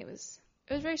something. It was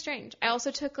very strange. I also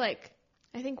took like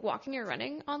I think walking or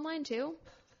running online too,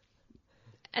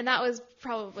 and that was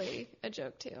probably a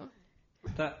joke too.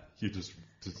 That You just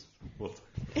well,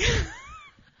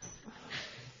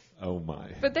 oh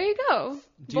my. But there you go.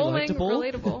 Do you Bowling, like to bowl?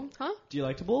 relatable, huh? Do you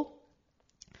like to bowl?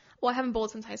 Well, I haven't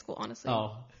bowled since high school, honestly.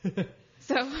 Oh.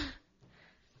 So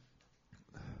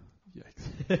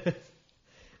Yikes.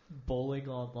 Bowling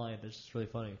online. That's just really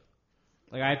funny.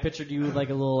 Like I pictured you like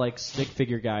a little like stick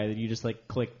figure guy that you just like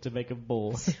click to make him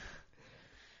bowl.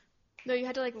 no, you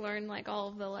had to learn all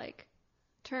of the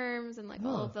terms and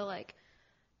all of the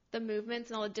the movements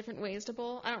and all the different ways to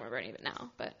bowl. I don't remember any of it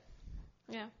now, but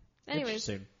yeah. Anyways,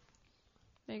 Interesting.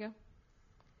 there you go.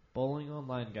 Bowling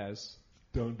online, guys.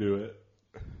 Don't do it.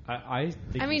 I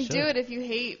think I mean, you should. do it if you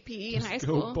hate PE in high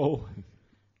Go school. bowling.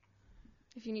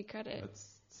 If you need credit. That's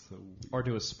so weird. Or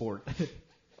do a sport.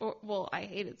 Or, well, I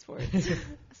hated sports.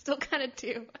 Still kind of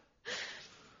do.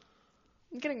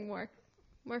 I'm getting more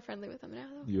friendly with them now,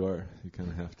 though. You are. You kind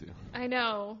of have to. I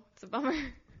know. It's a bummer.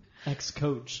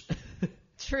 Ex-coach.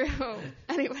 True.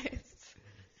 Anyways.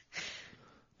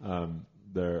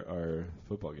 There are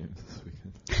football games this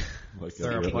weekend. There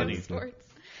are every other plenty. weekend. Sports.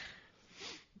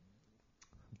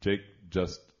 Jake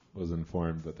just was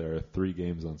informed that there are 3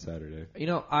 games on Saturday. You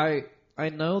know, I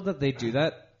know that they do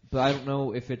that, but I don't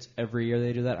know if it's every year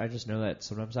they do that. I just know that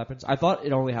sometimes happens. I thought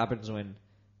it only happens when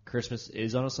Christmas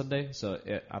is on a Sunday, so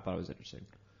I thought it was interesting.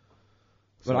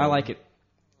 But So, I like it.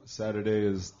 Saturday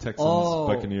is Texans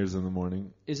Buccaneers in the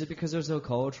morning. Is it because there's no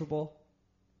college football?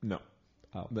 No.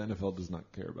 Oh. The NFL does not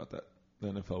care about that. The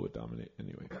NFL would dominate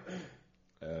anyway.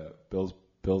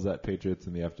 Bills at Patriots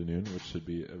in the afternoon, which should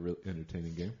be a real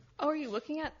entertaining game. Oh, are you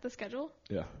looking at the schedule?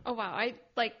 Yeah. Oh, wow. I,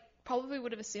 probably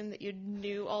would have assumed that you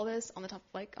knew all this on the top,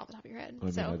 off the top of your head. I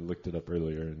mean, so, I looked it up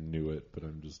earlier and knew it, but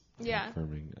I'm just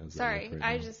confirming as sorry. I look I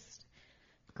right now. just,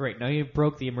 Great. Now you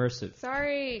broke the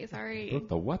sorry. What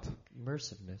the what?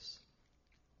 immersiveness.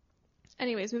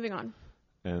 Anyways, moving on.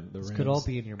 And the This Rams, could all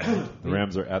be in your mind. the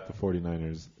Rams are at the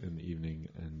 49ers in the evening,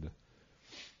 and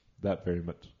that very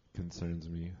much concerns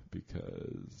me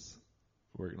because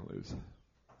we're going to lose.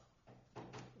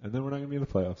 And then we're not going to be in the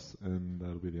playoffs, and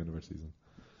that'll be the end of our season.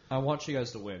 I want you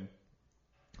guys to win.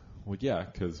 Well, yeah,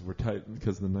 because we're tied.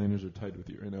 Because the Niners are tied with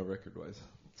you right now, record-wise.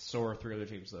 So are 3 other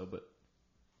teams, though. But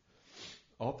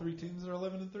All 3 teams are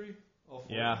 11-3. All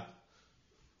 4. yeah,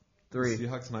 3.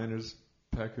 Seahawks, Niners,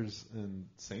 Packers, and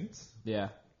Saints. Yeah,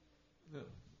 Yeah.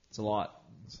 it's a lot.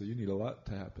 So you need a lot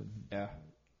to happen. Yeah,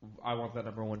 I want that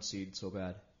number 1 seed so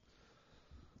bad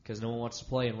because no one wants to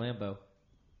play in Lambeau.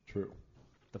 True.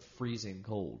 The freezing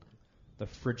cold, the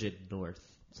frigid north.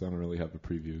 So I don't really have a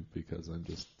preview because I'm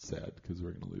just sad because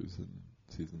we're going to lose and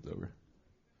season's over.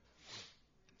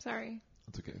 Sorry.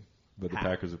 That's okay. But the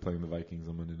Packers are playing the Vikings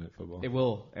on Monday Night Football. It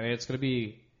will, and it's gonna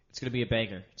be a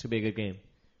banger. It's gonna be a good game.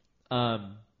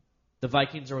 The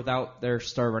Vikings are without their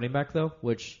star running back though,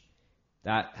 which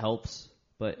that helps,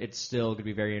 but it's still gonna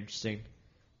be very interesting.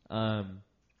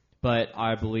 But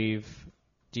I believe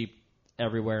deep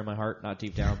everywhere in my heart, not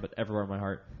deep down, but everywhere in my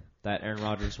heart, that Aaron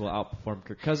Rodgers will outperform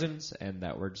Kirk Cousins, and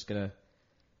that it's gonna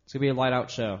be a light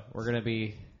out show. We're gonna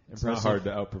be It's impressive. not hard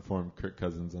to outperform Kirk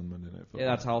Cousins on Monday Night Football. Yeah,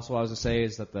 that's also what I was going to say,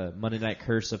 is that the Monday night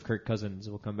curse of Kirk Cousins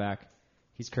will come back.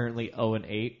 He's currently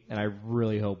 0-8, and I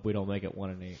really hope we don't make it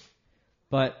 1-8.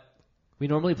 But we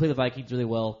normally play the Vikings really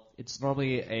well. It's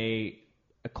normally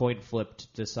a coin flip to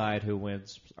decide who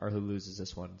wins or who loses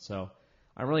this one. So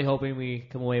I'm really hoping we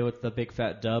come away with the big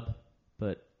fat dub.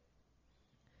 But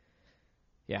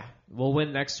yeah, we'll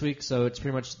win next week. So it's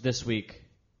pretty much this week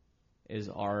is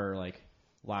our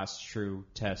last true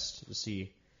test to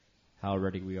see how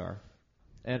ready we are.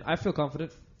 And I feel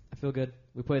confident. I feel good.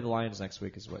 We play the Lions next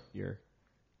week is what you're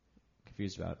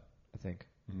confused about, I think.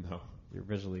 No. You're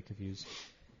visually confused.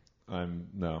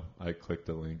 No. I clicked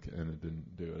a link and it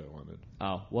didn't do what I wanted.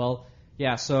 Oh, well,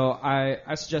 yeah, so I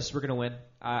suggest we're going to win.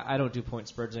 I don't do point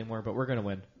spreads anymore, but we're going to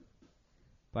win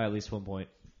by at least 1 point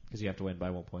because you have to win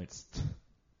by 1 point.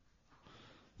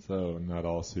 So not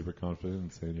all super confident in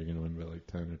saying you're going to win by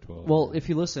 10 or 12. Well, if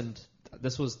you listened,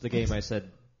 this was the game I said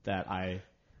that I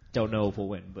don't know if we'll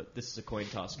win, but this is a coin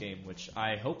toss game, which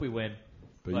I hope we win.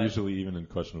 But usually, even in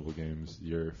questionable games,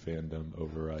 your fandom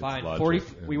overrides Fine, logic.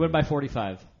 we win by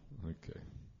 45. Okay,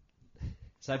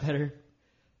 Is that better?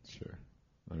 sure.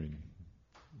 I mean,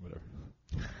 whatever.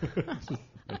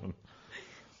 I don't know.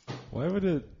 Why would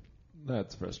it?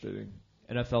 That's frustrating.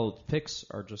 NFL picks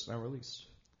are just now released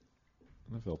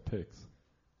NFL picks.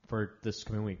 for this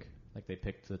coming week. They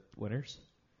picked the winners.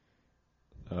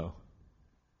 Oh.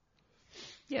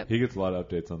 Yep. He gets a lot of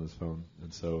updates on his phone,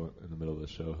 and so in the middle of the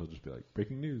show, he'll just be like,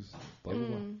 breaking news, blah, blah,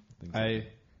 blah. Things like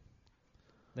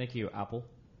Thank you, Apple,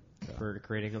 for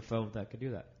creating a phone that could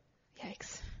do that.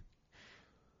 Yikes.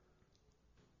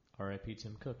 R.I.P.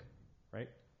 Tim Cook, right?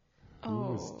 that. Who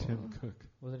was Tim Cook?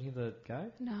 Wasn't he the guy?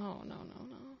 No.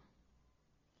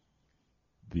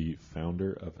 The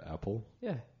founder of Apple,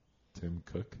 Yeah. Tim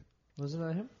Cook? Wasn't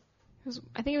that him?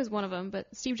 I think it was one of them, but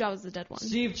Steve Jobs is the dead one.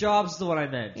 Steve Jobs is the one I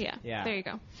meant. Yeah. There you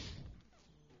go.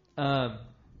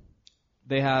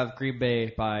 They have Green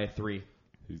Bay by 3.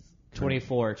 He's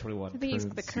 24-21. I think he's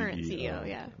the current CEO, CEO,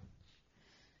 yeah.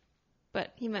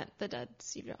 But he meant the dead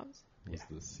Steve Jobs. was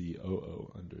the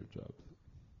COO under Jobs.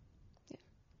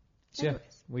 So yeah,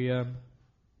 Anyways. we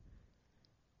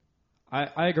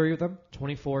I agree with them.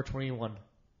 24-21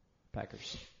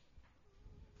 Packers.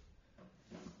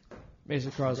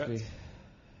 Mason Crosby Congrats.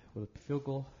 with a field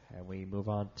goal, and we move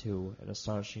on to an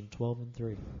astonishing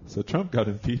 12-3. So Trump got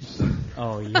impeached.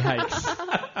 Oh,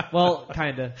 yikes. Well,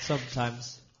 kinda,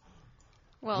 sometimes.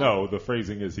 Well, No, the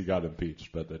phrasing is he got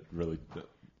impeached, but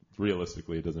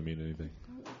realistically, it doesn't mean anything.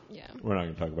 yeah. We're not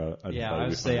going to talk about it. I just Yeah, thought I it'd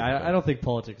would be say funny to I don't think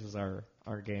politics is our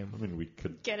game. I mean, we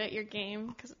could Get it, your game,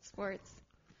 because it's sports.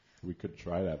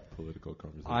 try that political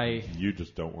conversation. You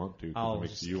just don't want to because I'll it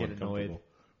makes just you get uncomfortable. annoyed.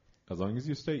 As long as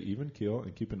you stay even keel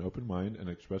and keep an open mind and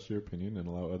express your opinion and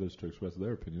allow others to express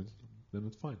their opinions, then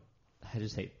it's fine. I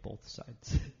just hate both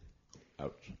sides.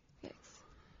 Ouch. Yes.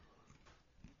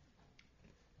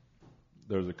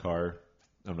 There was a car.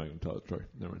 I'm not going to tell the story.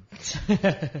 Never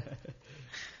mind.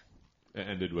 It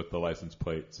ended with the license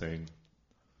plate saying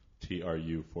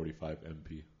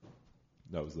TRU45MP.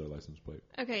 That was their license plate.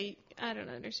 Okay, I don't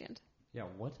understand. Yeah,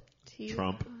 what?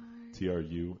 Trump,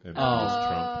 TRU, and it Oh. was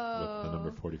Trump with the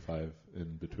number 45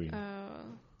 in between Oh.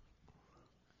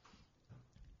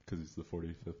 because he's the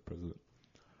 45th president.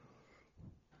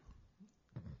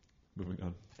 Moving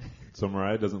on. So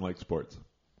Mariah doesn't like sports.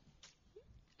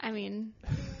 I mean,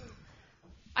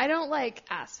 I don't like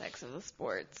aspects of the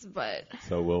sports, but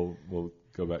So we'll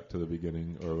go back to the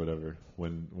beginning or whatever.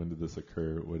 When did this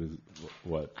occur?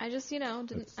 What? I just,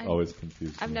 didn't. It's always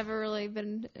confused. I've me. never really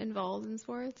been involved in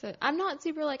sports. I'm not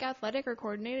super athletic or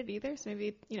coordinated either, so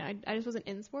maybe I just wasn't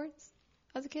in sports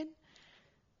as a kid.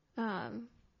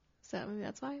 So so maybe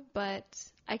that's why. But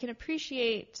I can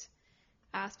appreciate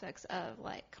aspects of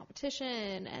like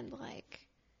competition and like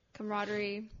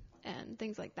camaraderie and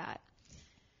things like that.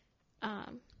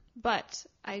 But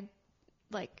I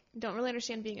like don't really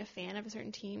understand being a fan of a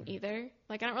certain team either.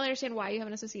 Like I don't really understand why you have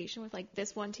an association with like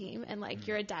this one team and like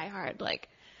you're a diehard like,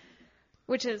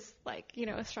 which is like, you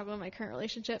know, a struggle in my current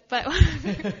relationship. But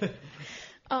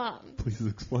Please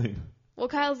explain. well,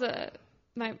 Kyle's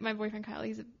my boyfriend Kyle.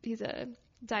 He's a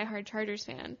diehard Chargers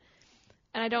fan,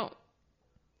 and I don't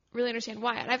really understand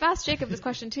why. And I've asked Jacob this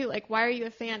question too. Like, why are you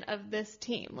a fan of this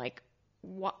team? Like,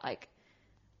 what? Like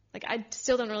I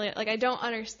still don't really like. I don't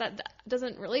understand. That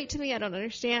doesn't relate to me. I don't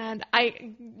understand.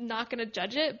 I'm not gonna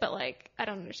judge it, but like I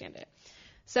don't understand it.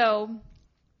 So,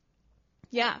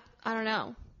 yeah, I don't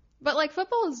know. But like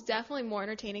football is definitely more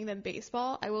entertaining than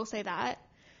baseball. I will say that.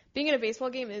 Being at a baseball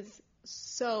game is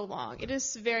so long. It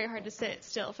is very hard to sit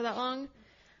still for that long.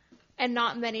 And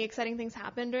not many exciting things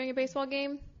happen during a baseball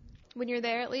game when you're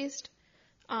there at least.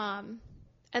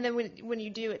 And then when you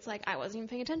do, it's like, I wasn't even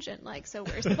paying attention. Like, so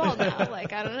where's the ball now?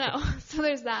 Like, I don't know. So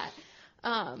there's that.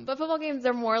 But football games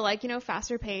are more like, you know,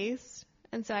 faster paced.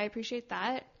 And so I appreciate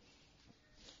that.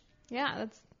 Yeah,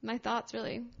 that's my thoughts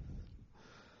really.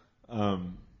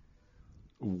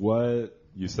 What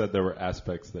you said there were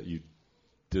aspects that you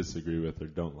disagree with or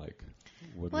don't like.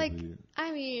 What Like,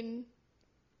 I mean,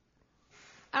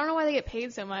 I don't know why they get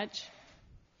paid so much.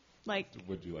 Like,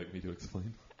 would you like me to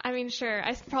explain? I mean, sure.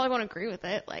 I probably won't agree with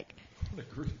it. Like, I don't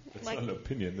agree. It's Like- not an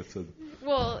opinion. It's a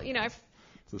well, you know,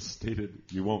 it's a stated.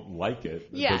 You won't like it.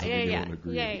 It yeah. doesn't mean you won't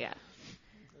agree.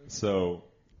 So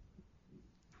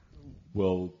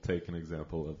we'll take an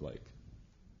example of like,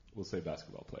 we'll say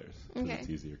basketball players because Okay. it's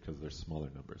easier because they're smaller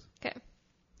numbers. Okay.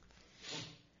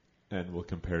 And we'll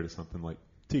compare to something like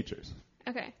teachers.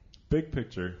 Okay. Big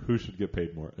picture, who should get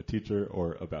paid more, a teacher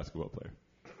or a basketball player?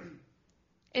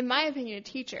 In my opinion, a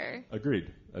teacher.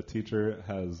 Agreed. A teacher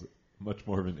has much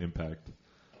more of an impact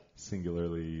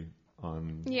singularly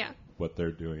on Yeah. what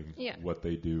they're doing. Yeah. What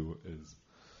they do is.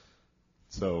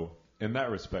 So, in that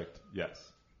respect,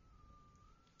 yes.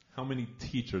 How many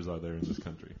teachers are there in this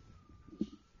country?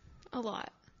 A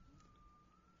lot.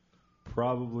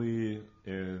 Probably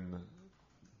in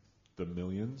the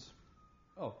millions.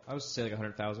 Oh, I was say like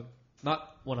 100,000.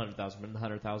 Not 100,000, but in the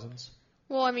 100,000s.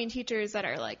 Well, I mean, teachers that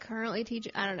are like currently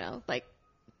teaching, I don't know, like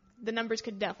the numbers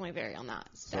could definitely vary on that.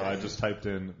 So I just typed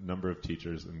in number of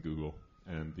teachers in Google,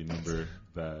 and the number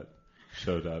that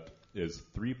showed up is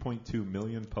 3.2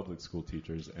 million public school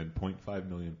teachers and 0.5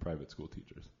 million private school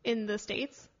teachers. In the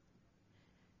States?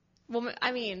 Well,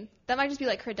 I mean, that might just be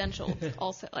like credentialed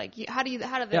also. Like, how do they?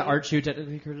 Yeah, aren't you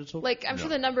technically credentialed? Like, I'm sure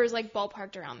No. the number is like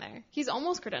ballparked around there. He's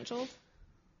almost credentialed.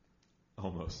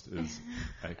 Almost is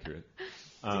accurate.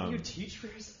 Did you teach for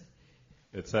yourself?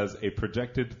 It says a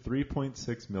projected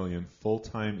 3.6 million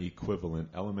full-time equivalent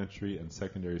elementary and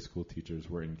secondary school teachers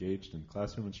were engaged in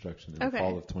classroom instruction in the Okay.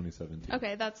 fall of 2017.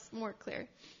 Okay, that's more clear.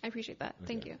 I appreciate that.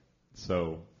 Thank Okay. you.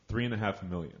 So 3.5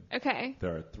 million. Okay.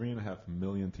 There are 3.5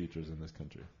 million teachers in this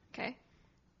country. Okay.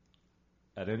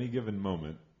 At any given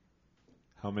moment,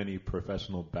 how many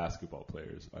professional basketball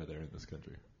players are there in this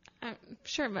country? I'm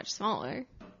sure much smaller.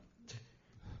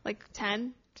 Like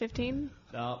 10, 15,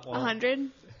 No, well,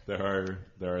 100? There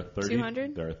are 30.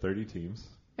 200? There are 30 teams.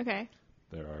 Okay.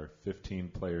 There are 15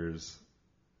 players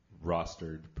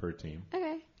rostered per team.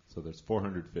 Okay. So there's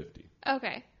 450.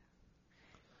 Okay.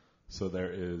 So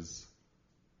there is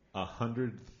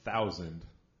 100,000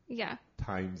 Yeah.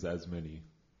 times as many.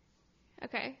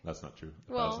 Okay. That's not true.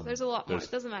 Well, 1,000. there's a lot more.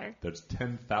 It doesn't matter. There's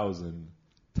 10,000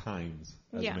 times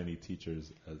as Yeah. many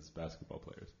teachers as basketball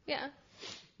players. Yeah.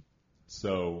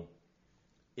 So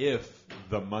if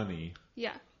the money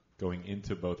Yeah. going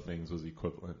into both things was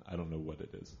equivalent, I don't know what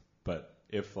it is. But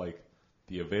if like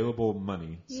the available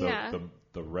money, so Yeah.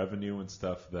 the revenue and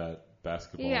stuff that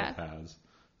basketball Yeah. has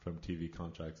from TV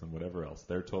contracts and whatever else,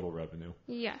 their total revenue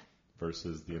Yeah.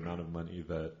 versus the amount of money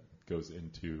that goes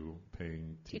into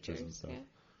paying teachers and stuff. Yeah.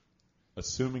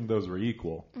 Assuming those were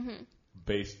equal, Mm-hmm.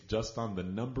 based just on the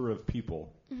number of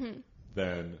people,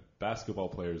 then basketball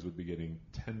players would be getting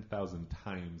 10,000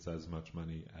 times as much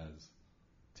money as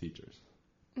teachers.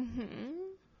 Mm-hmm.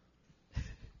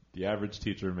 The average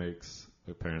teacher makes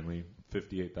apparently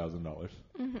 $58,000.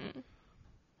 Mm-hmm.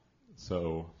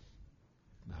 So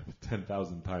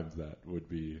 10,000 times that would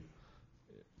be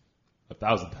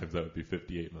 1,000 times that would be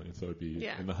 58 million. So it would be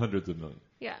Yeah. in the hundreds of millions.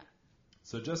 Yeah.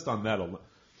 So just on that alone,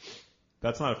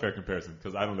 that's not a fair comparison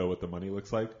because I don't know what the money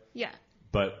looks like. Yeah.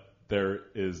 But there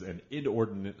is an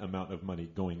inordinate amount of money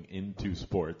going into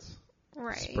sports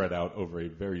Right. spread out over a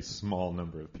very small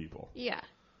number of people. Yeah.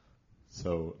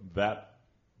 So that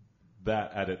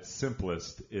at its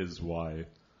simplest is why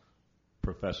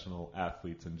professional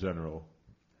athletes in general,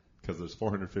 because there's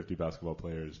 450 basketball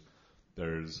players,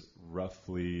 there's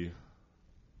roughly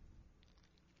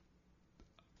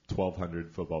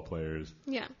 1,200 football players,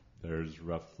 Yeah. there's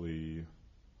roughly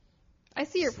I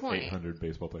see your point. 800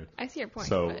 baseball players. I see your point.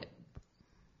 So, but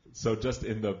so just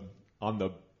on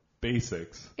the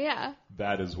basics, yeah.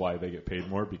 that is why they get paid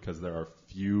more, because there are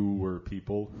fewer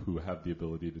people who have the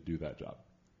ability to do that job.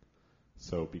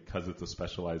 So because it's a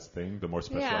specialized thing, the more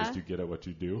specialized you get at what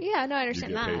you do, Yeah, no, I you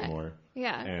understand get that. paid more.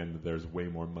 Yeah. And there's way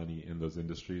more money in those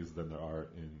industries than there are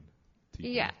in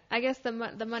TV. Yeah, I guess the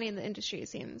money in the industry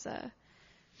seems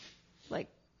like,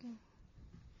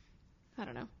 I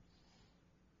don't know.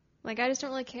 Like, I just don't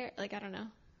really care. Like, I don't know.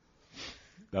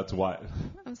 That's why.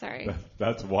 I'm sorry.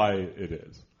 That's why it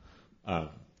is.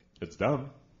 It's dumb.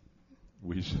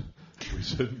 We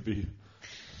shouldn't be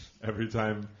every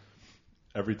time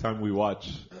we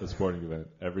watch a sporting event,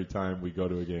 every time we go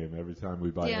to a game, every time we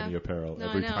buy any apparel, No,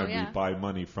 every I know, time yeah. we buy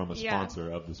money from a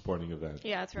sponsor of the sporting event,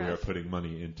 Yeah, that's we right. are putting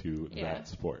money into that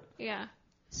sport. Yeah.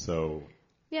 So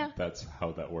Yeah. that's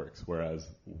how that works. Whereas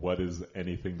what is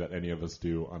anything that any of us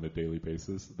do on a daily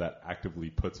basis that actively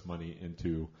puts money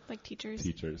into Like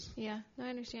teachers. Yeah, no, I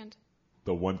understand.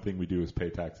 The one thing we do is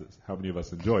pay taxes. How many of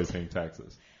us enjoy paying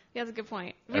taxes? Yeah, that's a good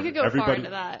point. We could go far into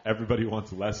that. Everybody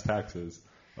wants less taxes.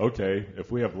 Okay,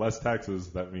 if we have less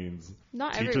taxes, that means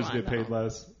Not teachers everyone, get paid though.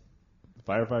 less,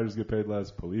 firefighters get paid less,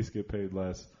 police get paid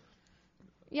less,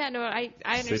 Yeah, no, I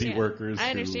understand. city workers I who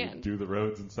understand. do the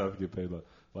roads and stuff get paid less.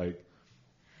 Like,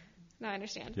 No, I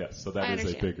understand. yes, so I that is a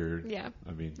understand. bigger. Yeah.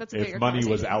 I mean, That's a if bigger money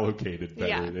was conversation. allocated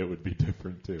better, Yeah. it would be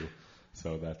different too.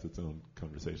 So that's its own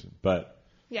conversation. But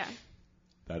Yeah.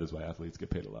 that is why athletes get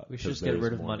paid a lot. We should 'Cause just get there's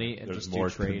rid of more- money and there's just do more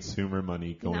trade. consumer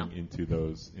money going No. into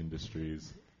those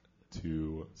industries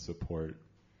to support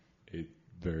a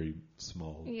very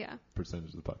small Yeah. percentage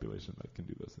of the population that can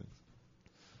do those things.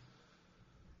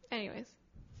 Anyways.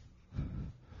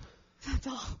 That's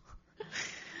all.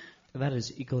 And that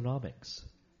is economics.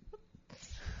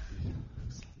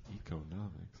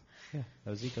 Economics. Yeah, that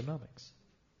was economics.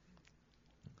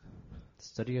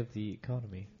 Study of the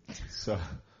economy.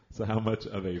 So how much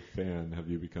of a fan have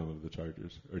you become of the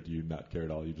Chargers? Or do you not care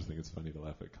at all? You just think it's funny to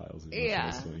laugh at Kyle's emotional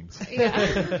Yeah. swings?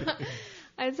 Yeah.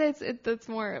 I'd say it's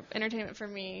more entertainment for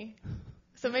me.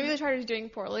 So maybe the Chargers doing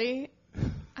poorly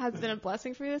has been a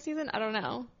blessing for me this season. I don't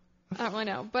know. I don't really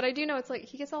know. But I do know it's like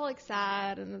he gets all like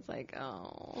sad and it's like,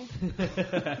 oh.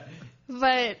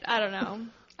 But I don't know.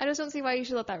 I just don't see why you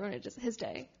should let that ruin his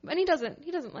day. And he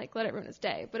doesn't like let it ruin his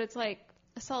day. But it's like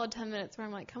a solid 10 minutes where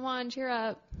I'm like, come on, cheer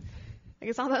up. Like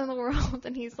it's not that in the world.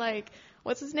 And he's like,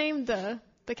 what's his name? The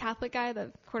Catholic guy,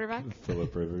 the quarterback?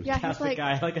 Phillip Rivers. Yeah, he's Catholic like,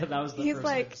 guy, like that was the he's first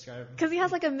way like, to describe him. because he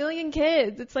has like 1 million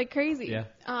kids. It's like crazy.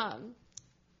 Yeah.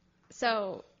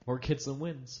 So More kids than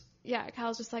wins. yeah,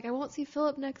 Kyle's just like, I won't see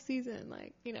Philip next season.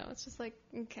 Like, you know, it's just like,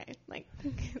 okay, like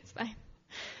it's fine.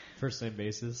 First name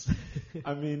basis.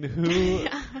 I mean, who?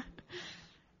 Yeah.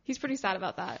 He's pretty sad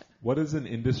about that. What is an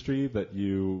industry that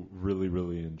you really,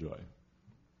 really enjoy?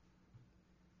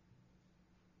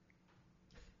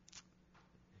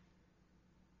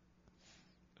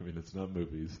 I mean, it's not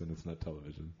movies and it's not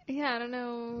television. Yeah, I don't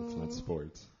know. It's not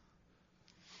sports.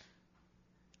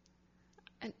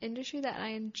 An industry that I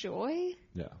enjoy?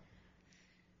 Yeah.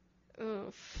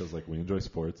 Oof. Because, like, we enjoy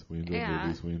sports, we enjoy Yeah.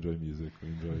 movies, we enjoy music, we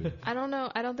enjoy... I don't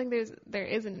know. I don't think there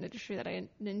is an industry that I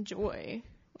enjoy.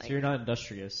 Like, So you're not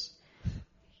industrious.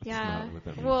 yeah. not what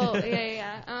that means. Well,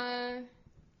 yeah.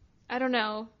 I don't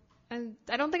know. And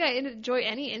I don't think I enjoy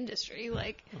any industry.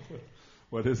 Like,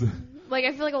 What is it? like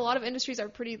I feel like a lot of industries are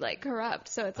pretty like corrupt.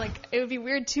 So it's like it would be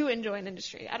weird to enjoy an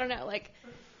industry. I don't know. Like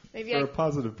maybe For a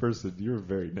positive person, you're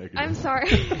very negative. I'm sorry.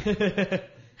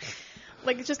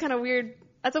 Like it's just kind of weird.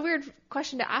 That's a weird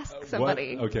question to ask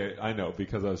somebody. Okay, I know,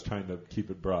 because I was trying to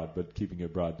keep it broad, but keeping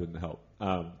it broad didn't help.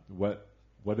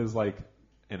 What is, like,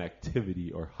 an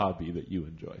activity or hobby that you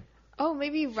enjoy? Oh,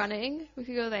 maybe running. We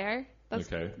could go there.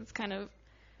 Okay. That's kind of.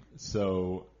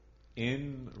 So,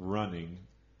 in running,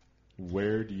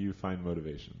 where do you find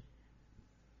motivation?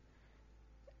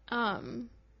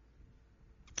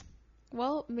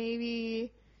 Well,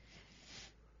 maybe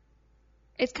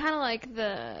it's kind of like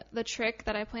the trick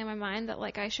that I play in my mind that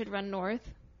like I should run North,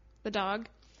 the dog.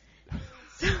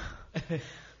 So,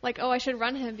 like, oh, I should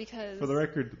run him because. For the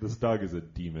record, this dog is a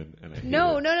demon, and I hate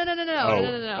No, it. no.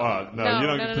 Oh, no, you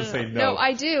don't get to say no. No,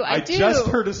 I do. I do. just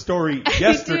heard a story I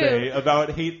yesterday do.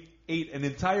 about ate an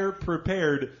entire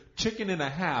prepared chicken and a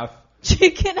half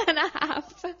Chicken and a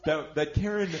half. that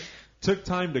Karen took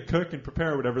time to cook and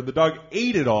prepare whatever. The dog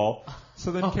ate it all.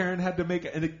 So then Karen had to make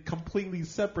a completely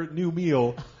separate new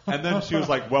meal. And then she was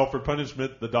like, well, for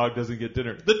punishment, the dog doesn't get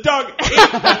dinner. The dog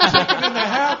ate that chicken and a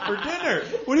half for dinner.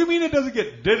 What do you mean it doesn't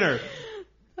get dinner?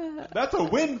 That's a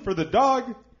win for the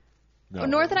dog. No.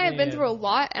 North and I have been Man. through a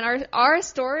lot, and our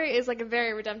story is like a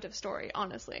very redemptive story,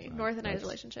 honestly. North and I's that's-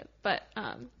 relationship. But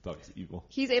Dog's evil.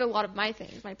 he's ate a lot of my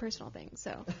things, my personal things.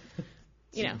 So,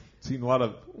 Seen a lot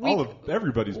of all of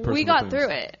everybody's personal we got things. through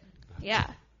it. Yeah.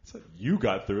 It's like you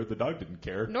got through it. The dog didn't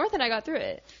care. North and I got through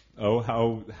it. Oh,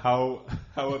 how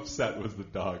upset was the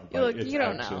dog by Look, its you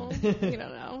don't action? know. You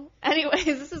don't know. Anyways,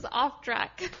 this is off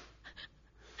track.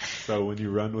 So when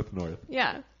you run with North,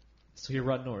 Yeah. So you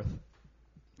run north,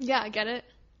 Yeah, get it?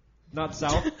 not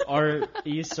south, or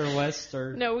east or west,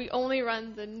 or No, we only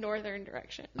run the northern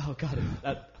direction. oh god,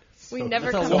 that We So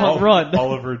never that's a come long back. run.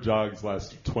 all of her jogs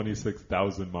last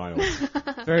 26,000 miles.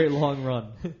 very long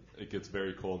run It gets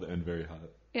very cold and very hot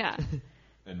Yeah.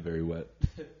 and very wet.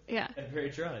 Yeah. and very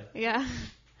dry. Yeah.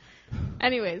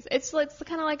 Anyways, it's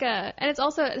kind of like and it's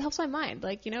also, it helps my mind.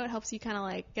 Like, it helps you kind of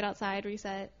like get outside,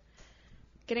 reset.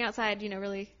 Getting outside,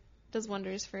 really does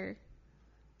wonders for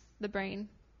the brain.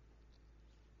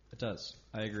 It does.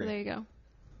 I So agree. there you go.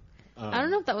 I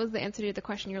don't know if that was the answer to the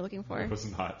question you're looking for. It was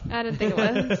not. I didn't think it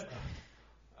was.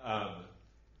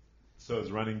 So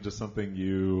is running just something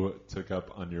you took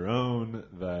up on your own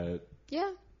that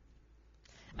Yeah.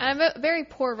 And I'm a very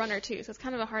poor runner too, so it's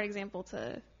kind of a hard example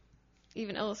to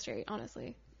even illustrate,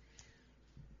 honestly.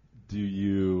 do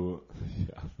you...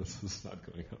 Yeah, this is not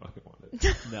going how I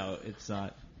wanted. No, it's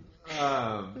not.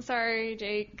 I'm sorry,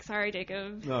 Jake. Sorry,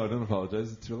 Jacob. No, don't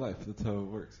apologize. It's your life. That's how it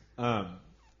works.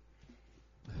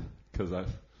 Because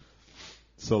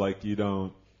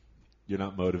you're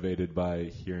not motivated by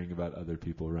hearing about other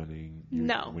people running.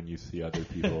 No. When you see other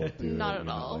people do Not it, at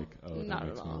you're all. like, oh, that Not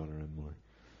makes at me all. want to run more.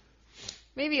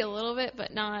 Maybe a little bit,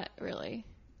 but not really.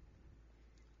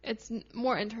 It's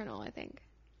more internal, I think.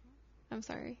 I'm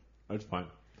sorry. That's fine.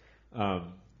 I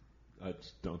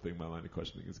just don't think my line of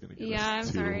questioning is going to get Yeah, I'm us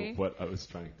to sorry. what I was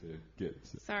trying to get.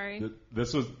 Sorry.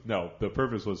 The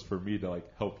purpose was for me to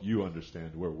help you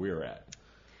understand where we're at.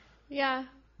 Yeah.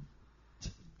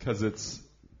 Because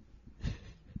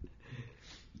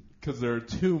there are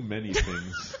too many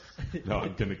things. No,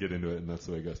 I'm going to get into it, and that's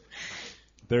the way it goes.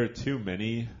 There are too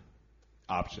many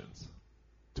options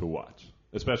to watch,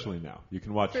 especially now. You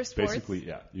can watch For sports?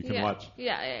 basically, you can Yeah. watch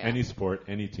Yeah. any sport,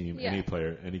 any team, Yeah. any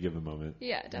player, any given moment.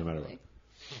 Yeah, No matter definitely.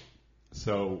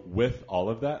 So with all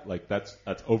of that, that's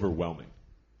overwhelming.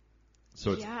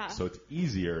 So it's Yeah. so it's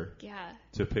easier Yeah.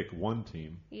 to pick one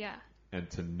team Yeah. and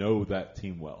to know that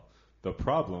team well. The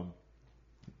problem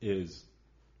is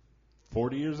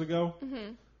 40 years ago,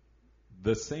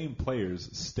 the same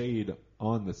players stayed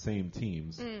on the same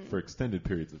teams for extended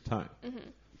periods of time.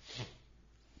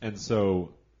 And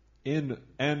so and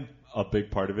a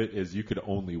big part of it is you could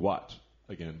only watch.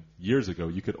 Again, years ago,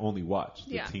 you could only watch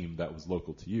the Yeah. team that was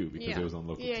local to you because Yeah. it was on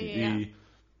local Yeah, TV. yeah, yeah.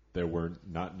 There were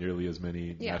not nearly as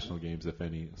many Yeah. national games, if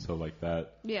any. So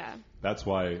that. Yeah. That's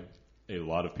why a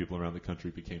lot of people around the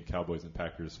country became Cowboys and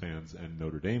Packers fans and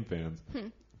Notre Dame fans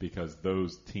because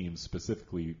those teams,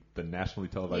 specifically the nationally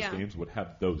televised Yeah. games, would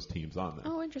have those teams on them.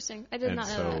 Oh, interesting. I did and not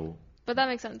know so that. But that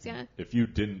makes sense, yeah. if you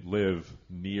didn't live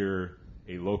near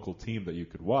a local team that you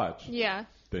could watch, Yeah.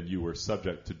 then you were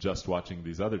subject to just watching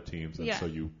these other teams, and Yeah. so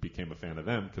you became a fan of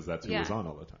them because that's who Yeah. was on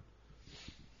all the time.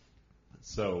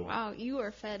 So, Wow, you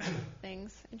were fed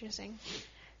things. Interesting.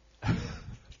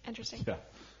 Interesting. yeah.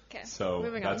 Okay. So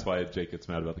moving that's on. why Jake gets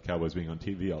mad about the Cowboys being on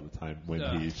TV all the time when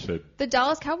Yeah. he should. The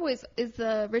Dallas Cowboys is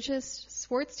the richest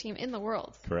sports team in the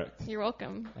world. Correct. You're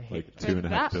welcome. I hate Like it. $2.5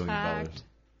 that billion. fact.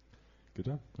 Good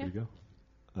job. There you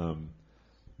go.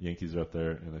 Yankees are up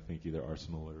there, and I think either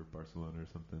Arsenal or Barcelona or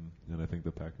something, and I think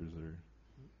the Packers are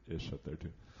ish up there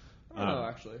too. I don't know,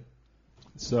 actually.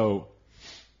 So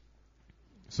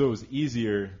it was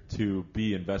easier to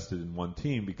be invested in one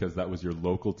team because that was your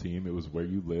local team. It was where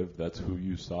you lived. That's who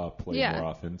you saw play Yeah. more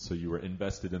often. So you were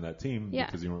invested in that team Yeah.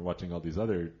 because you weren't watching all these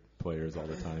other players all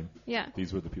the time. Yeah.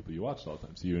 These were the people you watched all the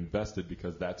time. So you invested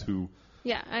because that's who.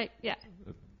 Yeah.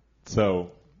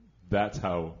 So that's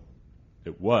how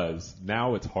it was.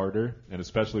 Now it's harder, and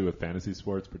especially with fantasy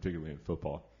sports, particularly in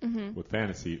football. Mm-hmm. With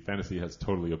fantasy has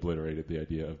totally obliterated the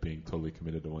idea of being totally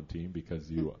committed to one team because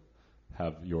you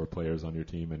have your players on your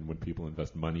team, and when people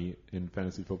invest money in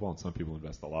fantasy football, and some people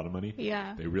invest a lot of money,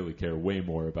 Yeah. they really care way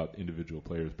more about individual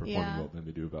players performing Yeah. well than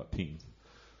they do about teams.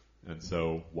 And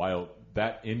so while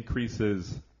that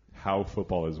increases how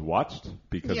football is watched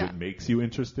because Yeah. it makes you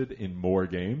interested in more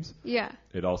games. Yeah.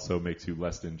 It also makes you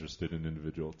less interested in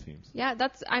individual teams. Yeah,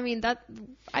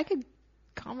 I could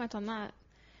comment on that.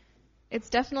 It's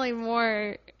definitely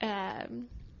more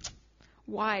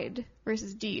wide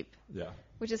versus deep, Yeah.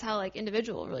 which is how like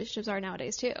individual relationships are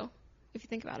nowadays too, if you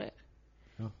think about it.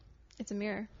 Yeah. It's a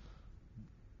mirror.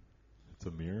 It's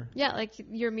a mirror. Yeah, like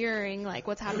you're mirroring like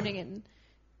what's happening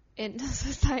in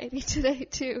society today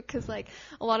too, because like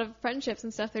a lot of friendships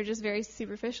and stuff, they're just very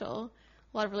superficial.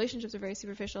 A lot of relationships are very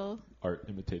superficial. Art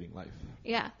imitating life.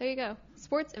 Yeah, there you go.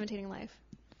 Sports imitating life.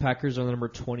 Packers are the number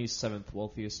 27th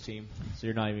wealthiest team, so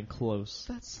you're not even close.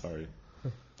 Sorry.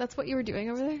 That's what you were doing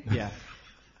over there? Yeah.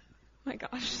 My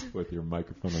gosh. With your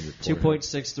microphone on your forehead.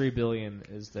 2.63 billion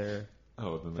is their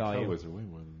Oh, then the value. Cowboys are way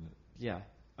more than yeah.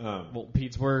 that. Well,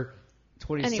 Pete's were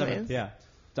 27th. Anyways. Yeah.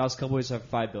 Dallas Cowboys have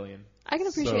 5 billion. I can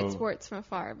appreciate So- sports from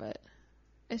afar, but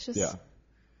it's just Yeah.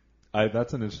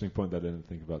 That's an interesting point that I didn't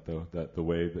think about, though, that the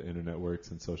way the internet works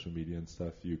and social media and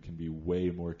stuff, you can be way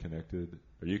more connected,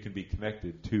 or you can be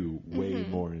connected to way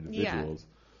more individuals,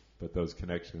 but those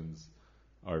connections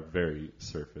are very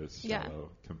surface,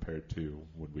 shallow, compared to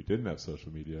when we didn't have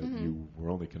social media. You were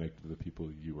only connected to the people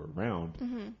you were around,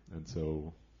 and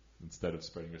so instead of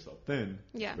spreading yourself thin,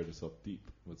 spread yourself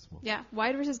deep with small. Yeah,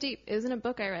 wide versus deep isn't a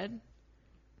book I read.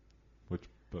 Which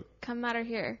book? Come Matter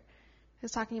Here. It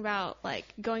was talking about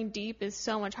like going deep is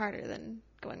so much harder than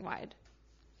going wide.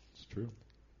 It's true.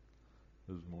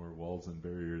 There's more walls and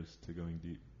barriers to going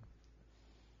deep.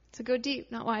 So go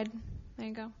deep, not wide. There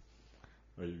you go.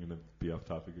 Are you going to be off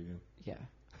topic again? Yeah.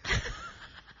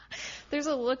 There's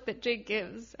a look that Jake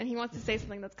gives, and he wants to say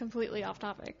something that's completely off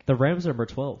topic. The Rams are number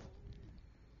 12.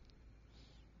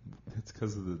 It's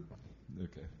because of the...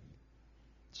 Okay.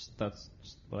 That's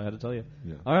just what I had to tell you.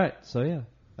 Yeah. All right. So, yeah.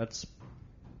 That's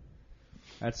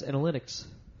analytics.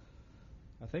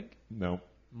 I think. No.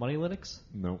 Money Linux?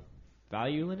 No.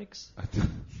 Value Linux?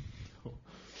 No.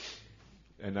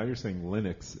 And now you're saying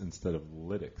Linux instead of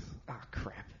Lytics. Ah,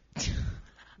 crap.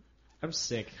 I'm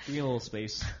sick. Give me a little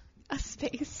space. A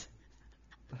space.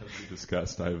 As we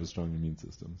discussed, I have a strong immune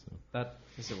system, so. That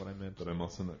isn't what I meant. But I'm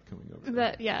also not coming over.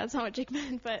 That's not what Jake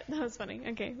meant, but that was funny.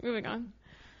 Okay, moving on.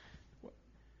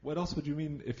 What else would you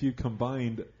mean if you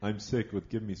combined "I'm sick" with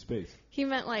 "give me space"? He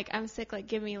meant like I'm sick, like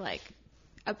give me like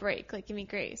a break, like give me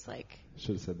grace, like.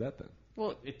 Should have said that then.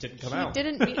 Well, It didn't come he out.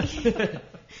 didn't mean.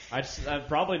 I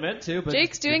probably meant to, but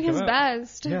Jake's it didn't doing his come out.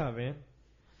 best. Yeah, man.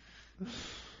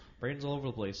 Brain's all over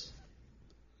the place.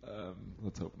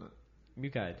 Let's hope not. You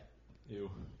guide. Ew.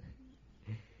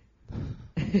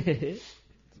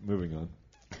 Moving on.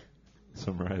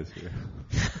 Summarize here.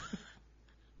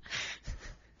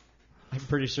 I'm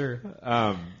pretty sure.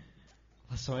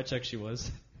 Last time I checked, she was.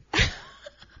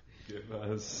 Give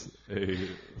us a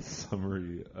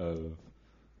summary of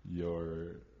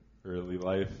your early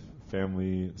life,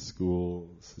 family, school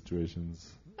situations.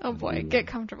 Oh boy, get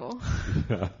comfortable.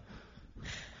 Yeah.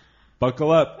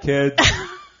 Buckle up, kids.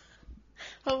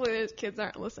 Hopefully those kids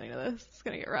aren't listening to this. It's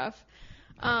gonna get rough.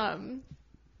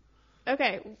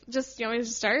 Okay, just you want me to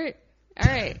start? All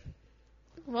right.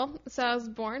 Well, so I was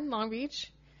born in Long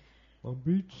Beach. Long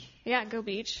Beach. Yeah, go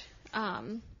Beach.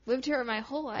 Lived here my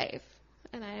whole life,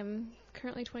 and I'm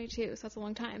currently 22, so that's a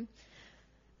long time.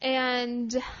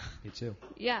 And Me too.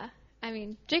 yeah, I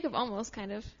mean Jacob almost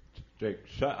kind of. Jake,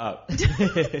 shut up.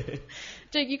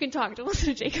 Jake, you can talk. Don't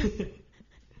listen to Jacob.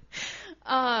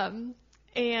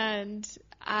 And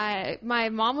my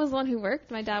mom was the one who worked.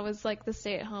 My dad was like the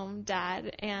stay-at-home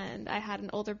dad, and I had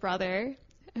an older brother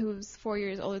who was 4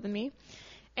 years older than me.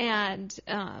 And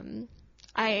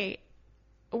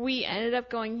we ended up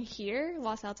going here,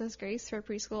 Los Altos Grace, for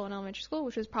preschool and elementary school,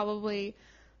 which was probably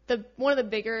one of the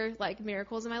bigger like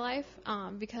miracles in my life.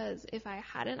 Because if I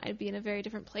hadn't, I'd be in a very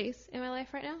different place in my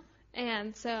life right now.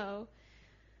 And so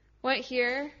went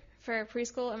here for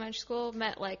preschool, elementary school,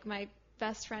 met like my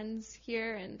best friends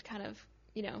here, and kind of,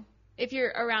 you know, if you're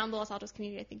around the Los Altos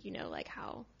community, I think you know like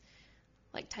how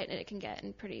like tight knit it can get,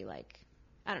 and pretty like,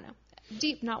 I don't know,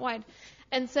 deep, not wide.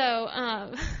 And so,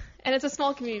 and it's a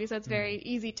small community, so it's very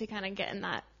easy to kind of get in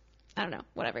that, I don't know,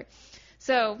 whatever.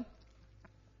 So,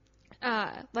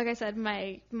 like I said,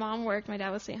 my mom worked, my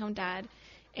dad was stay-at-home dad,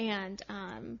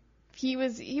 and he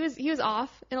was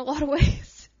off in a lot of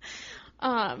ways.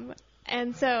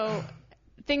 And so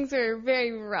things were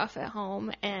very rough at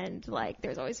home, and like there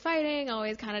was always fighting,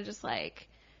 always kind of just like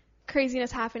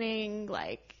craziness happening,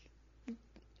 like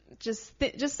just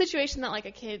situation that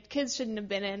like kids shouldn't have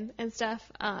been in and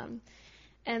stuff.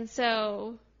 And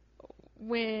so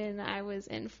when I was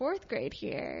in 4th grade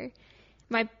here,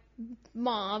 my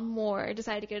mom, Moore,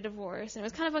 decided to get a divorce, and it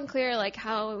was kind of unclear like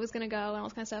how it was gonna go and all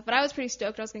this kind of stuff. But I was pretty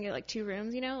stoked I was gonna get like 2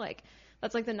 rooms, you know, like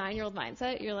that's like the 9-year-old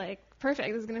mindset. You're like,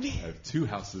 perfect, this is gonna be. I have 2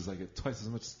 houses, I get twice as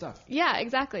much stuff. Yeah,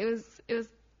 exactly. It was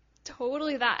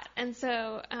totally that. And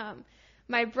so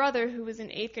my brother, who was in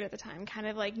 8th grade at the time, kind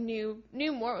of like knew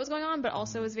more what was going on, but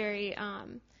also was very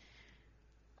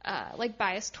like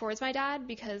biased towards my dad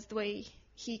because the way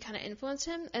he kind of influenced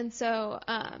him. And so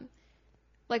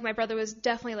like my brother was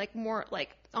definitely like more like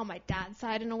on my dad's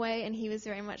side in a way, and he was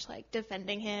very much like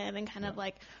defending him and kind of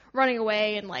like running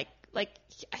away, and like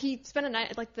he spent a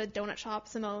night at like the donut shop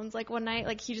Simone's like one night,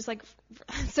 like he just like,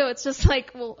 so it's just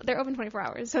like, well, they're open 24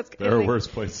 hours, so it's there are like, worse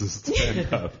places to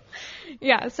end up.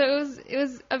 Yeah, so it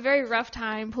was a very rough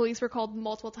time. Police were called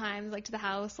multiple times, like to the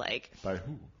house, like By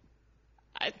who?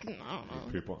 I don't know.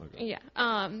 People. Okay.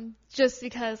 Yeah, just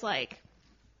because like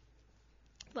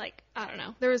I don't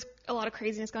know, there was a lot of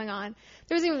craziness going on.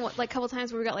 There was even like a couple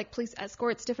times where we got like police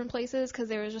escorts different places because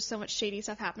there was just so much shady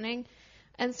stuff happening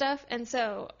and stuff. And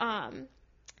so and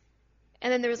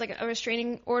then there was like a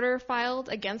restraining order filed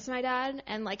against my dad,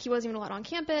 and like he wasn't even allowed on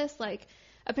campus. Like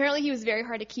apparently he was very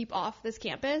hard to keep off this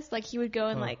campus. Like he would go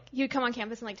and like he would come on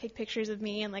campus and like take pictures of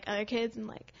me and like other kids and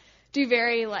like do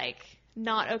very like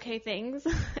not okay things.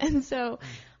 And so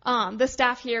the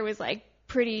staff here was like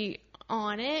pretty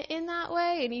on it in that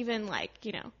way, and even like,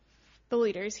 you know, the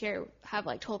leaders here have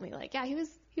like told me like, yeah, he was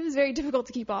very difficult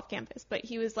to keep off campus, but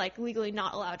he was like legally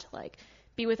not allowed to like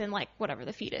be within like whatever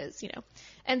the feet is, you know.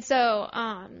 And so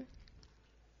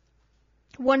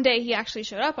one day he actually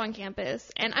showed up on campus,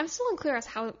 and I'm still unclear as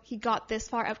how he got this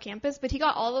far up campus, but he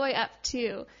got all the way up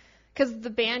to, because the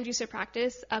band used to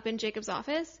practice up in Jacob's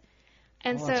office,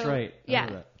 and so that's right.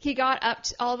 Yeah, he got up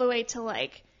all the way to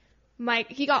like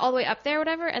he got all the way up there,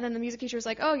 whatever, and then the music teacher was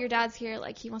like, oh, your dad's here,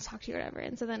 like, he wants to talk to you, whatever.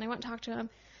 And so then I went and talked to him.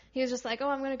 He was just like, oh,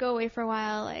 I'm going to go away for a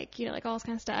while, like, you know, like, all this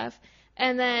kind of stuff.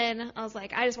 And then I was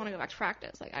like, I just want to go back to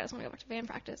practice. Like, I just want to go back to band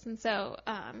practice. And so,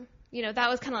 you know, that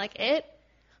was kind of like it.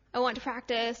 I went to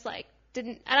practice, like,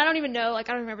 and I don't even know, like,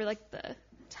 I don't remember, like, the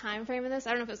time frame of this.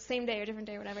 I don't know if it was the same day or different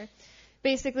day or whatever.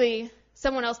 Basically,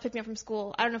 someone else picked me up from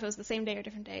school. I don't know if it was the same day or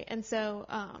different day. And so,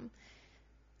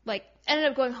 like, ended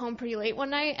up going home pretty late one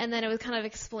night, and then it was kind of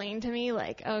explained to me,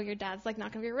 like, oh, your dad's, like,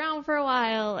 not going to be around for a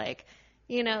while, like,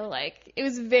 you know, like, it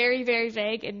was very, very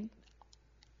vague,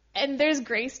 and there's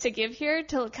grace to give here,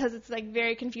 because it's, like,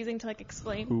 very confusing to, like,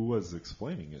 explain. Who was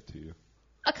explaining it to you?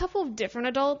 A couple of different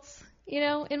adults, you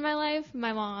know, in my life,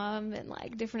 my mom and,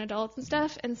 like, different adults and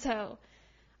stuff, and so,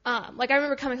 like, I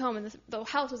remember coming home, and the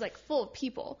house was, like, full of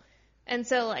people. And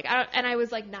so, like, I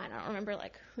was, like, 9. I don't remember,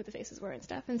 like, who the faces were and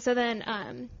stuff. And so then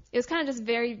it was kind of just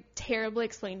very terribly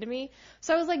explained to me.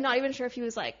 So I was, like, not even sure if he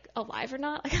was, like, alive or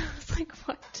not. Like, I was like,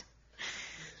 what?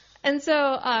 And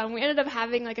so we ended up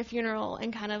having, like, a funeral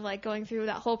and kind of, like, going through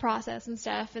that whole process and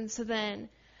stuff. And so then,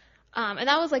 and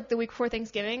that was, like, the week before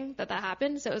Thanksgiving that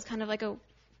happened. So it was kind of, like, a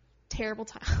terrible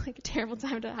time, like, a terrible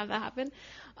time to have that happen,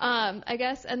 I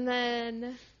guess. And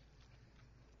then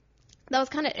that was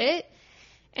kind of it.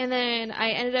 And then I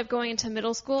ended up going into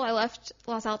middle school. I left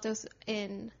Los Altos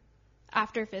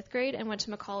after 5th grade and went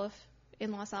to McAuliffe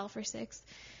in Los Al for 6th,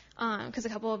 because a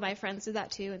couple of my friends did that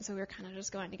too, and so we were kind of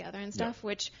just going together and stuff,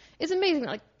 which is amazing that,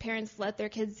 like, parents let their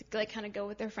kids, like, kind of go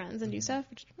with their friends and do stuff,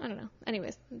 which, I don't know.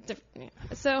 Anyways, yeah.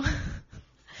 So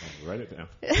I'll write it down.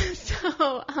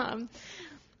 So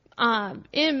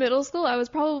in middle school, I was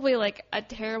probably, like, a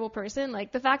terrible person.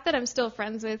 Like, the fact that I'm still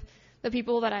friends with the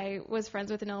people that I was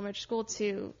friends with in elementary school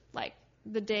to, like,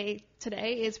 the day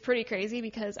today is pretty crazy,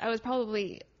 because I was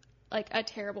probably, like, a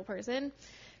terrible person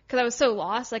because I was so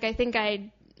lost. Like, I think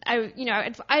I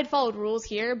had followed rules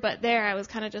here, but there I was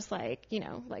kind of just, like, you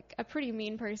know, like, a pretty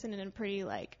mean person and a pretty,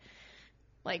 like,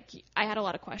 I had a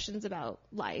lot of questions about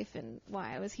life and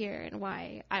why I was here and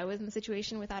why I was in the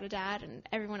situation without a dad, and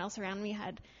everyone else around me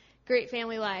had great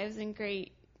family lives and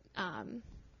great,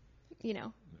 you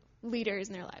know, leaders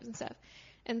in their lives and stuff.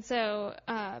 And so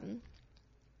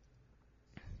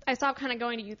I stopped kind of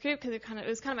going to youth group because it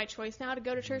was kind of my choice now to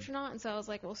go to church or not. And so I was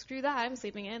like, well, screw that, I'm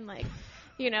sleeping in, like,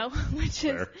 you know, which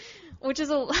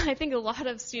is I think a lot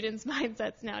of students'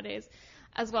 mindsets nowadays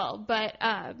as well. But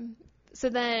so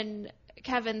then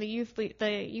Kevin, the youth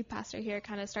pastor here,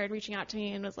 kind of started reaching out to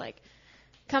me and was like,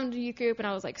 come to youth group, and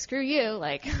I was like, screw you,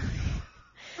 like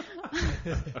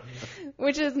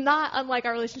which is not unlike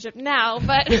our relationship now,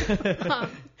 but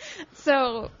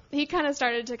so he kind of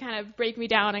started to kind of break me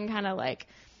down and kind of like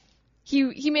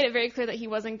he made it very clear that he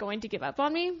wasn't going to give up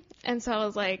on me, and so I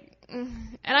was like,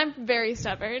 and I'm very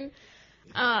stubborn,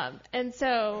 and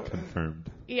so confirmed.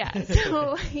 Yeah,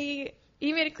 so he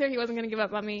made it clear he wasn't going to give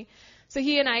up on me. So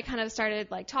he and I kind of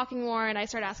started like talking more, and I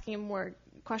started asking him more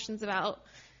questions about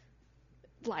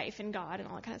life and God and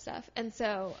all that kind of stuff. And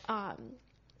so,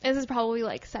 this is probably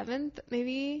like 7th,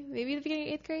 maybe the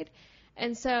beginning of 8th grade.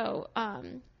 And so,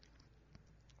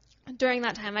 during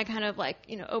that time, I kind of like,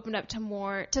 opened up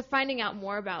to finding out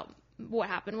more about what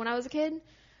happened when I was a kid.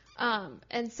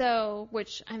 And so,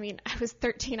 which, I mean, I was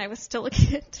 13, I was still a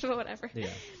kid, but whatever. Yeah.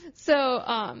 So,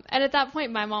 and at that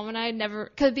point, my mom and I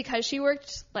because she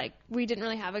worked, like, we didn't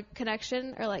really have a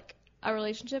connection or like a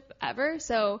relationship ever.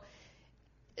 So,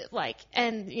 like,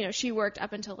 and, she worked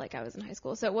up until like I was in high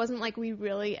school. So it wasn't like we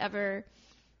really ever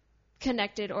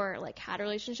connected or like had a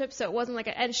relationship. So it wasn't like,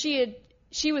 and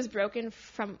she was broken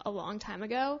from a long time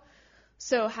ago.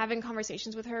 So having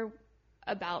conversations with her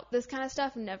about this kind of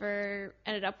stuff never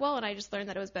ended up well, and I just learned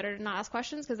that it was better to not ask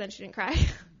questions because then she didn't cry.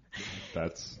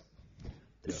 That's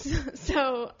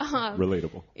so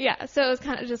relatable. Yeah, so it was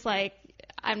kind of just like,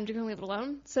 I'm just gonna leave it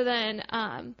alone. So then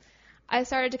I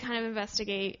started to kind of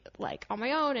investigate like on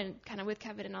my own and kind of with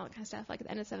Kevin and all that kind of stuff, like at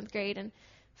the end of 7th grade, and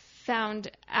found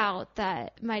out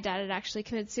that my dad had actually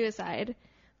committed suicide.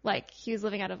 Like, he was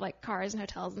living out of like cars and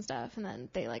hotels and stuff, and then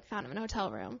they like found him in a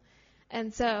hotel room.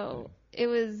 And so it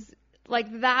was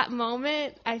like that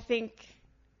moment, I think,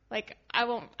 like, I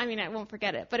won't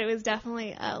forget it, but it was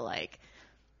definitely like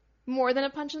more than a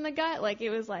punch in the gut. Like,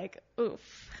 it was like, oof,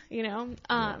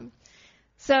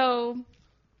 So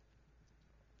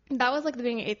that was like the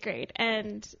beginning of 8th grade.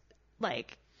 And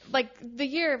like the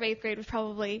year of 8th grade was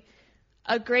probably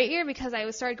a great year because I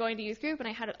started going to youth group, and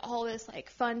I had all this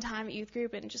like fun time at youth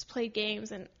group and just played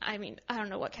games. And I mean, I don't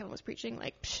know what Kevin was preaching,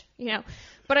 like,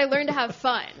 but I learned to have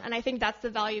fun. And I think that's the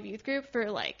value of youth group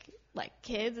for like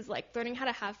kids, is like learning how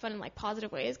to have fun in like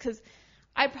positive ways. Cause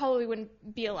I probably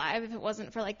wouldn't be alive if it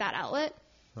wasn't for like that outlet.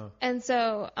 Huh. And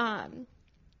so,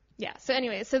 yeah. So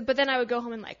anyway, but then I would go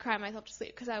home and like cry myself to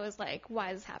sleep because I was like,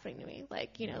 why is this happening to me?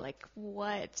 Like, like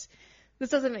what? This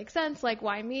doesn't make sense. Like,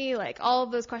 why me? Like, all of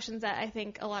those questions that I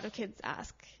think a lot of kids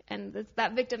ask, and it's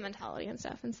that victim mentality and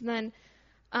stuff. And so then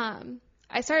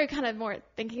I started kind of more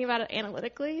thinking about it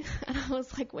analytically, and I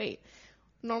was like, wait,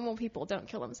 normal people don't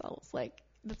kill themselves. Like,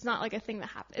 that's not like a thing that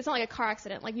happens. It's not like a car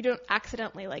accident. Like, you don't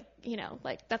accidentally, like,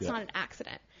 like, that's not an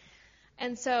accident.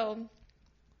 And so,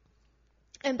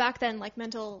 and back then, like,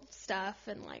 mental stuff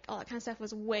and like all that kind of stuff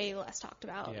was way less talked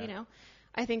about,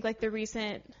 I think like the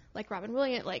recent, like Robin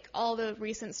Williams, like all the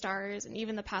recent stars, and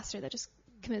even the pastor that just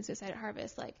committed suicide at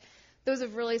Harvest, like those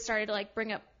have really started to like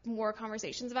bring up more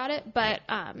conversations about it. But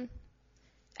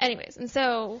anyways, and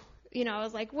so, I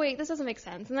was like, wait, this doesn't make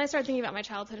sense. And then I started thinking about my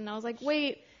childhood, and I was like,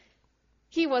 wait,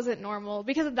 he wasn't normal.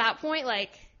 Because at that point,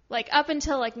 like up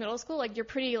until like middle school, like you're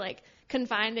pretty like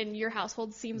confined and your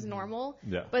household seems normal.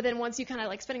 Yeah. But then once you kind of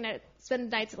like spend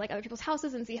nights at like other people's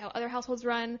houses and see how other households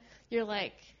run, you're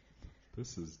like,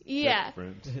 this is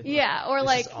different. different. Yeah, or this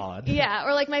like is odd. Yeah,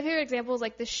 or like my favorite example is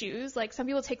like the shoes. Like some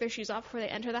people take their shoes off before they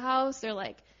enter the house. They're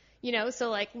like, so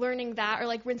like learning that, or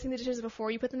like rinsing the dishes before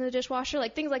you put them in the dishwasher.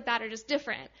 Like things like that are just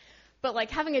different. But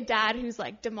like having a dad who's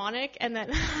like demonic, and then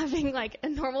having like a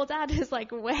normal dad is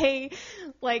like way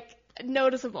like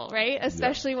noticeable, right?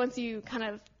 Especially once you kind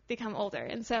of become older.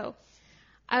 And so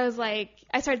I was like,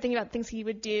 I started thinking about things he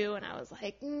would do, and I was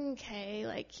like, okay,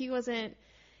 like he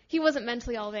wasn't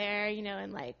mentally all there,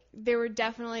 and like there were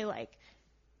definitely like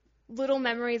little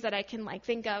memories that I can like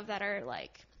think of that are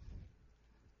like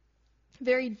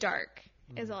very dark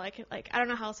is all I can, like, I don't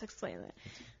know how else to explain it.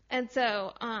 And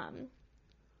so,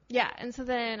 yeah. And so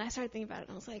then I started thinking about it,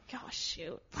 and I was like, gosh,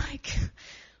 shoot, like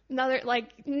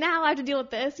now I have to deal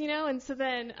with this, And so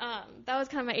then, that was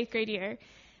kind of my 8th grade year, and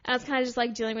I was kind of just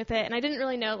like dealing with it. And I didn't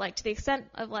really know like to the extent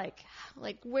of like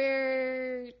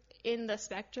where in the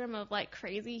spectrum of like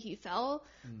crazy he fell,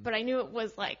 but I knew it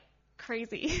was like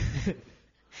crazy.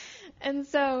 And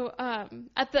so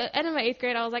at the end of my 8th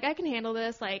grade, I was like, I can handle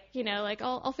this, like, like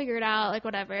I'll figure it out, like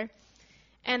whatever.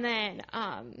 And then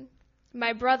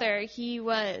my brother, he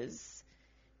was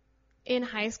in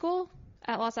high school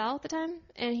at La Salle at the time,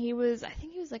 and I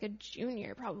think he was like a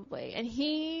junior probably, and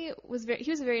he was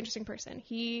a very interesting person.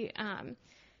 He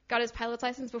got his pilot's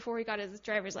license before he got his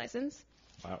driver's license.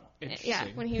 Wow. Yeah,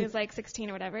 when he was like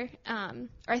 16 or whatever. Or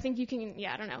I think you can,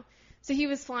 I don't know. So he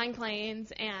was flying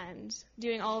planes and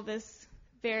doing all of this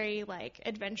very like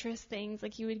adventurous things.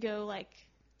 Like he would go like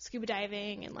scuba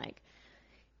diving, and like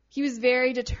he was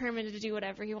very determined to do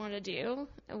whatever he wanted to do.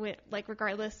 Like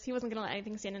regardless, he wasn't going to let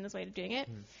anything stand in his way to doing it.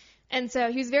 And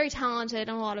so he was very talented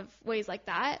in a lot of ways like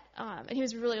that. And he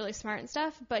was really, really smart and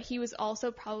stuff. But he was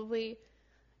also probably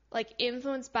like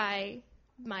influenced by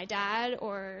my dad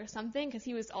or something, because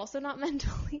he was also not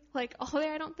mentally like all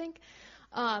there, I don't think.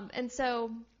 And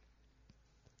so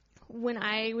when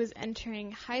I was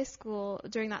entering high school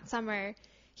during that summer,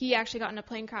 he actually got in a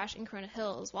plane crash in Corona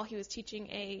Hills while he was teaching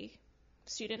a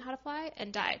student how to fly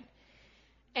and died.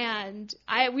 And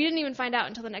we didn't even find out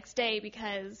until the next day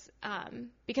because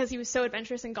he was so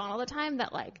adventurous and gone all the time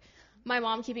that like my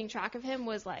mom keeping track of him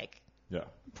was like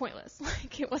pointless.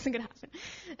 Like it wasn't gonna happen.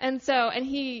 And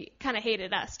he kind of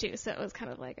hated us too, so it was kind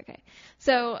of like okay.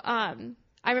 So I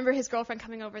remember his girlfriend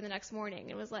coming over the next morning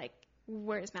and was like,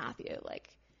 "Where's Matthew?" Like,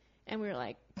 and we were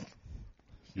like,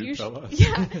 You tell us.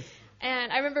 Yeah.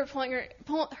 And I remember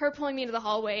pulling me into the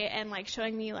hallway and like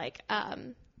showing me like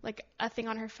a thing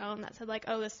on her phone that said like,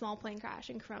 oh, this small plane crash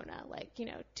in Corona, like,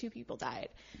 2 people died.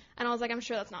 And I was like, I'm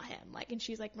sure that's not him. Like, and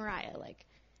she's like, Mariah, like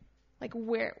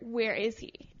where is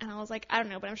he? And I was like, I don't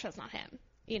know, but I'm sure that's not him,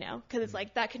 cause it's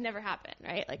like, that could never happen.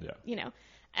 Right. Like,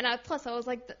 and plus I was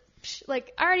like, I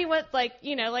already went like,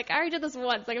 I already did this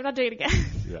once, like I'm not doing it again.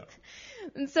 Yeah.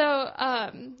 And so,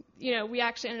 we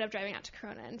actually ended up driving out to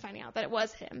Corona and finding out that it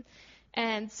was him.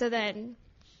 And so then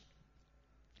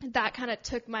that kind of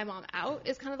took my mom out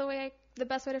is kind of the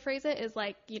best way to phrase it is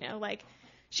like, like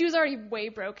she was already way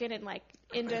broken and like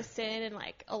into sin and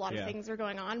like a lot of things were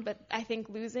going on. But I think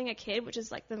losing a kid, which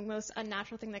is like the most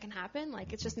unnatural thing that can happen,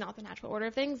 like it's just not the natural order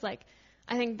of things. Like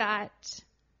I think that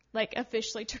like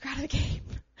officially took her out of the game.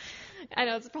 I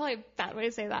know it's probably a bad way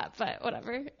to say that, but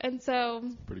whatever. And so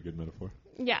pretty good metaphor.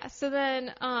 Yeah. So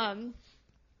then,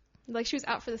 like she was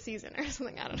out for the season or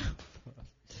something. I don't know.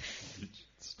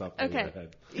 Stop. Okay.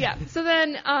 Yeah. So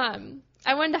then,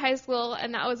 I went to high school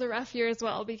and that was a rough year as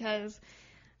well because,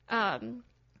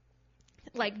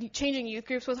 like changing youth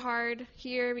groups was hard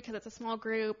here because it's a small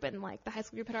group and like the high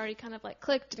school group had already kind of like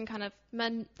clicked and kind of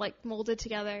molded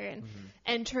together and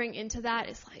entering into that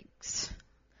is like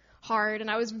hard. And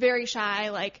I was very shy.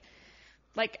 Like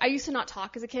I used to not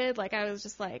talk as a kid. Like I was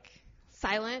just like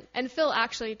silent. And Phil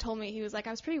actually told me, he was like, I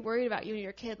was pretty worried about you and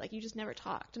your kid. Like you just never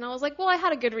talked. And I was like, well, I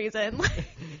had a good reason.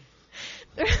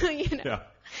 Yeah.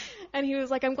 And he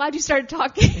was like, I'm glad you started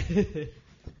talking.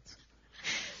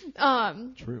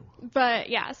 True. But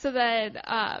yeah, so then,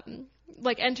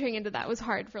 like entering into that was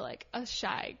hard for like a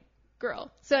shy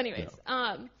girl. So anyways,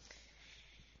 and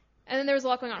then there was a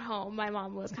lot going on at home. My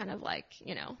mom was kind of like,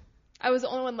 I was the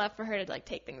only one left for her to like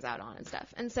take things out on and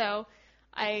stuff. And so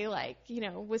I like,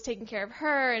 was taking care of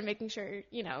her and making sure,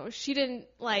 she didn't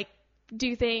like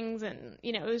do things and,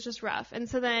 it was just rough. And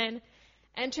so then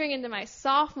entering into my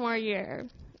sophomore year,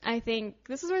 I think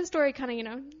this is where the story kind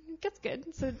of, gets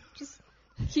good. So just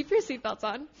keep your seatbelts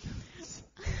on.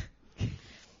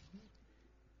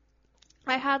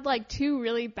 I had like 2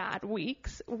 really bad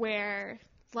weeks where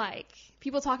like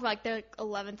people talk about like their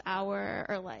 11th hour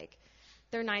or like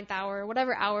their 9th hour,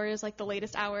 whatever hour is like the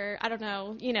latest hour. I don't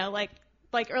know,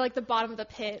 or like the bottom of the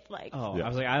pit, like. Oh, yeah. I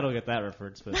was like, I don't get that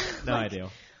reference, but no idea.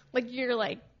 Like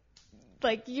you're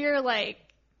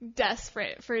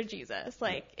desperate for Jesus.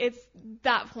 Like it's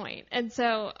that point. And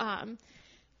so,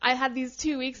 I had these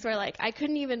 2 weeks where like I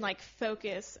couldn't even like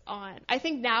focus on, I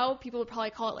think now people would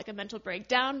probably call it like a mental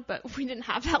breakdown, but we didn't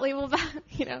have that label back,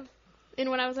 in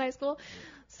when I was in high school.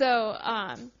 So,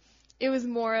 it was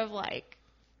more of like,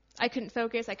 I couldn't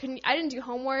focus. I didn't do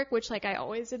homework, which like I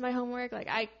always did my homework. Like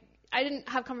I didn't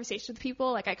have conversations with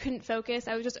people. Like I couldn't focus.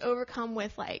 I was just overcome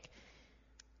with like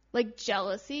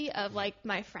jealousy of like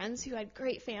my friends who had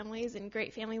great families and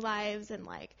great family lives. And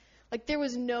like there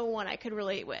was no one I could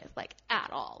relate with like at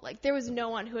all. Like there was no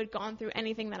one who had gone through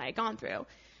anything that I had gone through.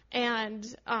 And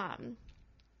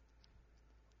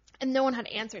no one had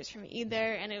answers for me either.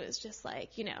 And it was just like,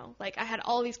 like I had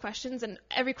all these questions and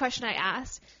every question I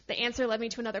asked, the answer led me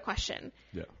to another question.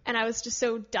 Yeah. And I was just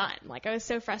so done. Like I was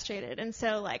so frustrated. And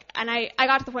so like, and I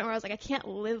got to the point where I was like, I can't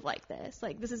live like this.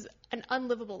 Like this is an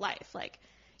unlivable life. Like,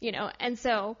 and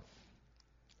so,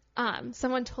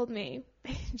 someone told me,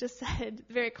 they just said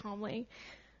very calmly,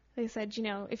 they said,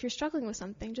 if you're struggling with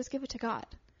something, just give it to God.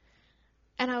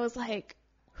 And I was like,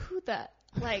 who the,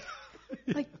 like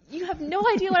you have no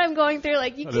idea what I'm going through.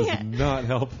 Like you that can't. Is not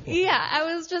helpful. Yeah,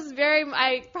 I was just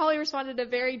I probably responded in a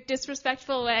very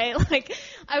disrespectful way. Like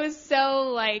I was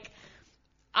so like,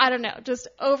 I don't know, just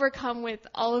overcome with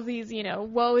all of these,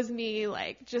 woe is me,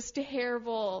 like just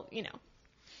terrible,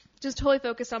 just totally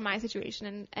focused on my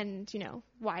situation and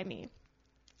why me.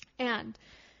 And,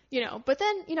 but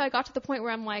then, I got to the point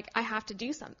where I'm like, I have to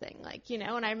do something, like,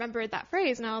 and I remembered that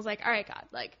phrase and I was like, all right, God,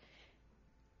 like,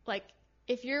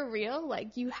 if you're real,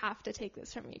 like, you have to take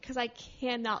this from me because I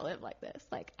cannot live like this.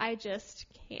 Like, I just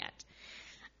can't.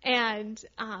 And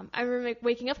I remember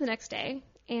waking up the next day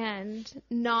and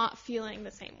not feeling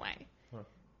the same way. Huh.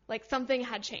 Like something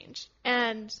had changed.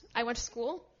 And I went to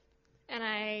school and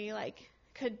I like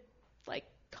could like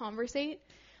conversate,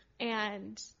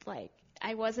 and like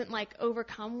I wasn't like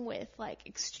overcome with like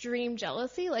extreme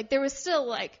jealousy. Like there was still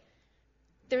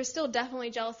definitely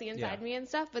jealousy inside me and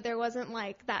stuff, but there wasn't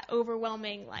like that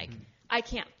overwhelming like I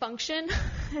can't function.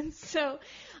 And so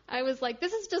I was like,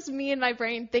 this is just me in my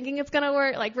brain thinking it's gonna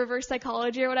work, like reverse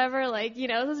psychology or whatever. Like, you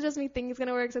know, this is just me thinking it's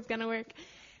gonna work, so it's gonna work.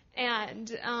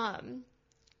 And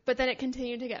but then it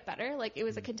continued to get better. Like it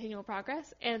was a continual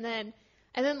progress. And then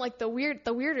like the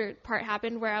weirder part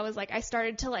happened where I was like, I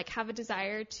started to like have a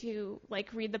desire to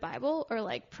like read the Bible or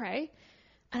like pray.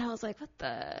 And I was like, what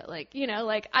the, like, you know,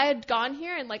 like I had gone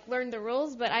here and like learned the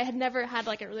rules, but I had never had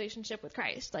like a relationship with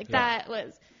Christ. Like that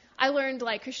was, I learned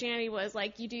like Christianity was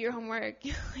like, you do your homework,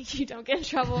 like you don't get in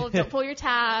trouble, don't pull your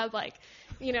tab, like,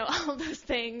 you know, all those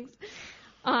things.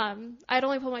 I'd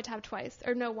only pulled my tab once,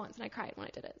 and I cried when I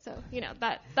did it. So, you know,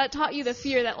 that taught you the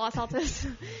fear that Los Altos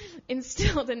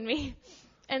instilled in me.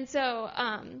 And so,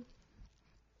 I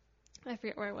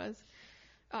forget where I was.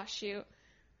 Oh, shoot.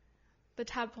 The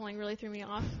tab pulling really threw me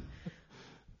off.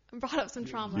 Brought up some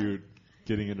trauma. You're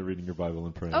getting into reading your Bible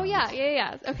and praying. Oh,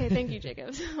 yeah. Okay, thank you,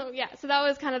 Jacob. So that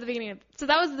was kind of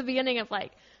the beginning of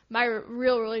like my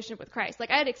real relationship with Christ.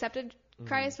 Like I had accepted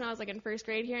Christ when I was like in first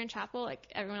grade here in chapel, like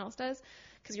everyone else does,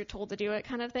 because you're told to do it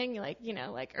kind of thing. You're like, you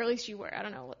know, like, or at least you were. I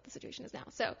don't know what the situation is now.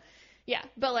 So, yeah,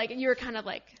 but like you were kind of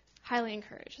like highly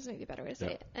encouraged is maybe a better way to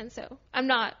say it. And so I'm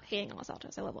not hating on Los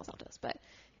Altos. I love Los Altos, but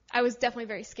I was definitely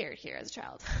very scared here as a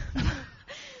child.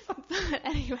 But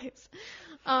anyways,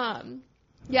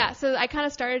 so I kind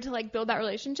of started to like build that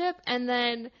relationship, and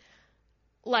then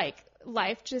like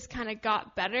life just kind of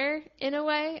got better in a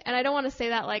way. And I don't want to say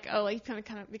that like, oh, like you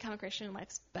kind of become a Christian and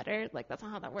life's better. Like that's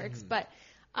not how that works. But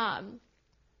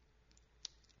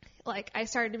like I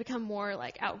started to become more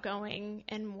like outgoing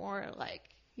and more like,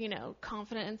 you know,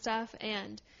 confident and stuff.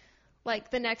 And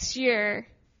like the next year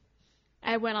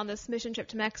I went on this mission trip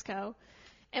to Mexico.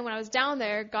 And when I was down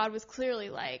there, God was clearly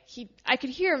like, I could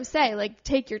hear him say, like,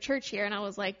 take your church here. And I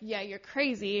was like, yeah, you're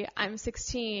crazy. I'm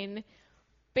 16,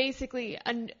 basically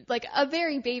a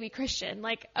very baby Christian,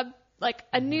 like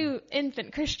a new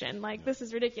infant Christian. Like, this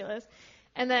is ridiculous.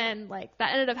 And then, like,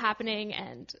 that ended up happening.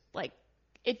 And, like,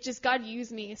 it just, God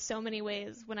used me so many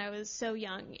ways when I was so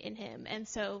young in him. And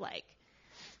so, like,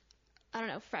 I don't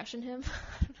know, fresh in him.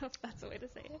 I don't know if that's the way to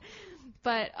say it.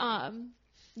 But,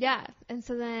 yeah. And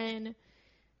so then...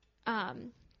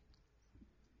 and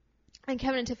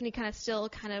Kevin and Tiffany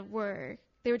they were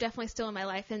definitely still in my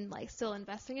life and like still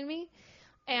investing in me.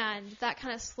 And that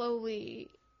kind of slowly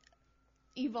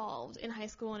evolved in high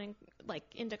school and like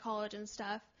into college and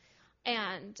stuff.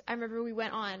 And I remember we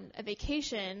went on a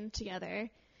vacation together,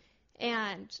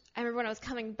 and I remember when I was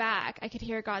coming back, I could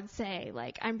hear God say,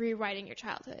 like, I'm rewriting your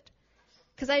childhood.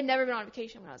 Because I had never been on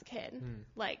vacation when I was a kid.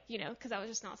 Like, you know, because that was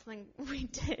just not something we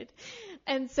did.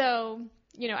 And so,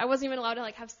 you know, I wasn't even allowed to,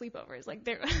 like, have sleepovers. Like,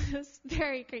 it was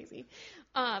very crazy.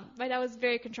 My dad was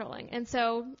very controlling. And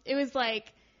so it was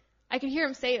like, I could hear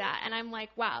him say that. And I'm like,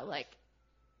 wow, like,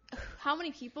 how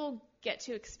many people get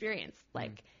to experience,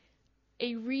 like,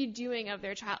 a redoing of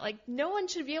their child? Like, no one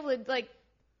should be able to, like,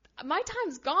 my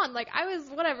time's gone. Like, I was,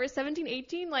 17,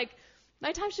 18, like,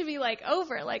 my time should be, like,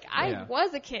 over. Like, I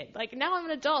was a kid. Like, now I'm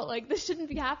an adult. Like, this shouldn't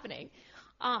be happening.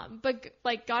 But,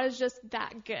 like, God is just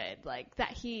that good, like,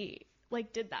 that he,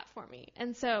 like, did that for me.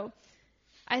 And so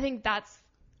I think that's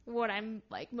what I'm,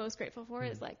 like, most grateful for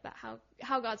is, like, that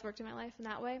how God's worked in my life in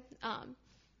that way.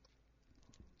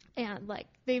 And, like,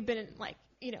 they've been, like,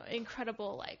 you know,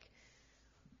 incredible, like,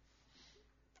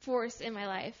 force in my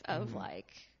life of,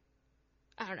 like,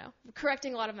 I don't know,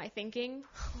 correcting a lot of my thinking,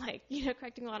 like, you know,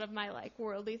 correcting a lot of my, like,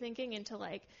 worldly thinking into,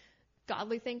 like,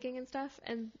 godly thinking and stuff,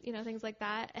 and, you know, things like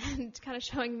that, and kind of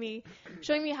showing me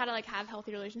how to, like, have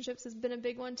healthy relationships has been a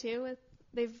big one, too.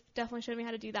 They've definitely showed me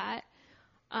how to do that.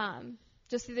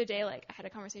 Just the other day, like, I had a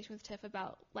conversation with Tiff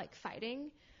about, like, fighting,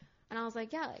 and I was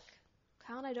like, yeah, like,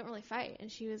 Kyle and I don't really fight,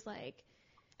 and she was like,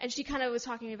 and she kind of was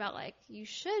talking about, like, you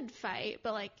should fight,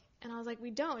 but, like, and I was like, we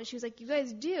don't. And she was like, you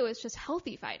guys do. It's just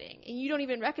healthy fighting. And you don't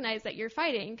even recognize that you're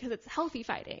fighting because it's healthy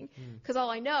fighting. Because all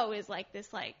I know is, like,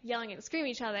 this, like, yelling and screaming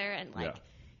at each other and, like,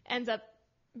 ends up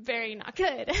very not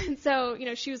good. And so, you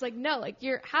know, she was like, no, like,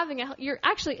 you're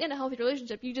actually in a healthy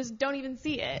relationship. You just don't even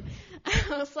see it.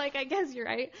 I was like, I guess you're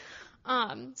right.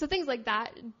 So things like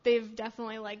that, they've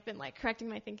definitely, like, been, like, correcting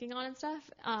my thinking on and stuff.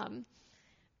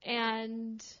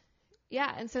 And,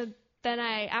 yeah. And so then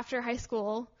after high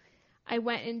school, I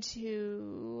went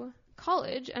into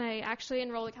college, and I actually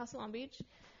enrolled at Cal State Long Beach.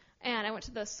 And I went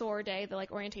to the SOAR day, the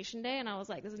like orientation day, and I was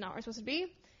like, this is not where I'm supposed to be.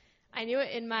 I knew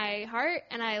it in my heart,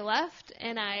 and I left,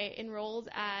 and I enrolled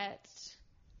at,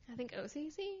 I think,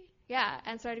 OCC? Yeah,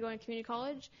 and started going to community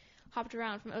college. Hopped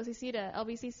around from OCC to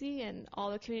LBCC and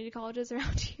all the community colleges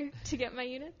around here to get my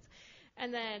units.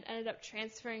 And then ended up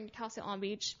transferring to Cal State Long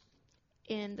Beach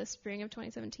in the spring of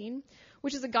 2017,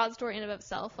 which is a God story in and of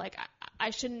itself. Like, I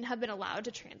shouldn't have been allowed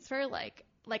to transfer. Like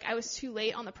I was too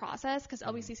late on the process because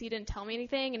LBCC didn't tell me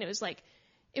anything, and it was like,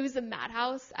 it was the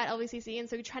madhouse at LBCC, and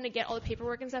so trying to get all the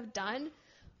paperwork and stuff done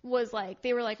was like,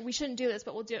 they were like, we shouldn't do this,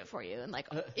 but we'll do it for you. And like,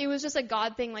 it was just a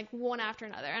God thing, like one after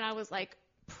another. And I was like,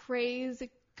 praise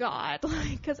God,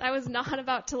 like, because I was not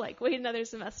about to like wait another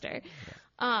semester.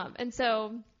 And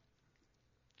so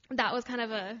that was kind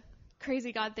of a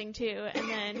crazy God thing too.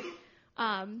 And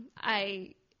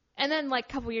then like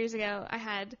a couple years ago, I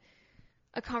had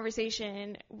a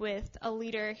conversation with a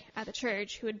leader at the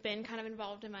church who had been kind of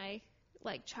involved in my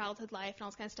like childhood life and all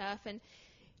this kind of stuff. And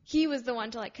he was the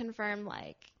one to like confirm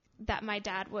like that my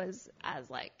dad was as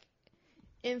like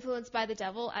influenced by the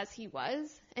devil as he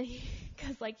was. And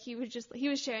cause like he was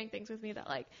sharing things with me that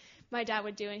like my dad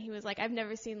would do. And he was like, I've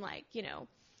never seen like, you know,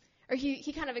 or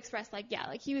he kind of expressed like, yeah,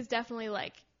 like he was definitely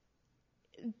like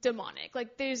demonic.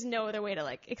 Like there's no other way to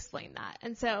like explain that.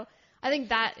 And so I think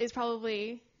that is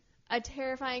probably a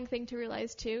terrifying thing to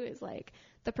realize too, is like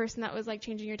the person that was like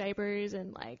changing your diapers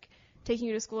and like taking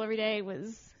you to school every day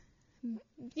was,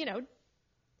 you know,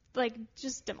 like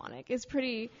just demonic. It's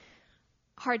pretty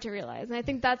hard to realize. And I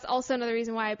think that's also another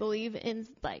reason why I believe in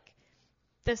like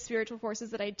the spiritual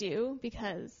forces that I do,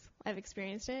 because I've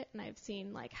experienced it and I've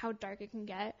seen like how dark it can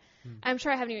get. I'm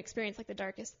sure I haven't even experienced like the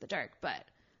darkest of the dark, but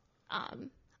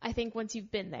I think once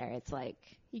you've been there, it's like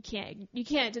you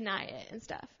can't deny it and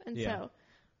stuff. And so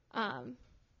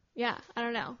yeah, I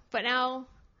don't know. But now,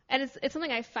 and it's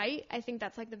something I fight. I think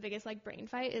that's like the biggest like brain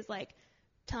fight, is like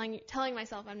telling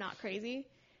myself I'm not crazy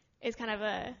is kind of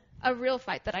a real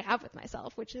fight that I have with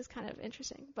myself, which is kind of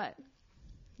interesting. But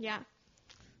yeah,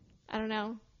 I don't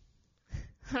know.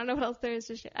 I don't know what else there is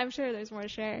to share. I'm sure there's more to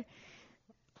share.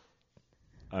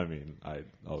 I mean, I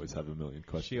always have a million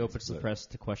questions. She opens the press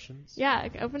to questions. Yeah,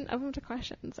 open to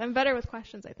questions. I'm better with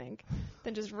questions, I think,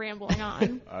 than just rambling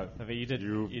on. I mean,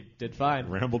 you did fine.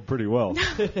 Rambled pretty well.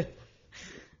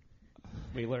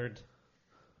 We learned.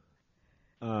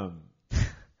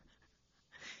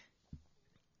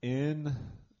 In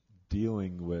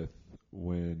dealing with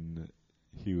when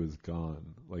he was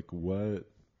gone, like what?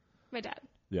 My dad.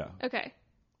 Yeah. Okay.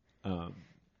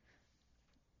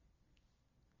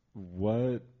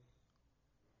 What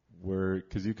were,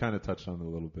 because you kind of touched on it a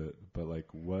little bit, but like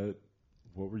what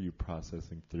were you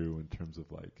processing through in terms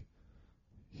of like,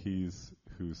 he's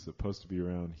who's supposed to be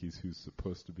around, he's who's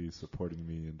supposed to be supporting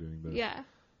me and doing this, Yeah.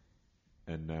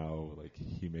 and now like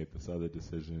he made this other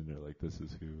decision, or like this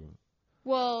is who?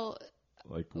 Well,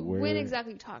 like where? when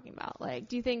exactly are you talking about? Like,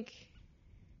 do you think?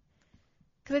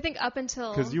 Because I think up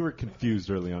until, Because you were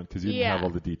confused early on because you didn't have all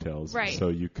the details, Right. So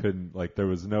you couldn't, like, there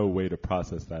was no way to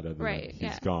process that other Right, than he's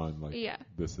yeah. gone. Like, Yeah.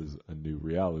 this is a new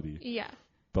reality. Yeah.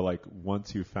 But like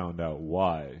once you found out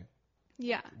why,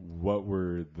 Yeah. what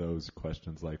were those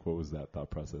questions like? What was that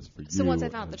thought process for you? So once I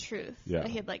found out the truth, Yeah. that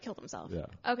he had like killed himself. Yeah.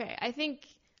 Okay. I think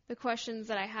the questions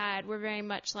that I had were very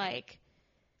much like,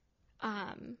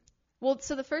 well,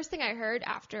 so the first thing I heard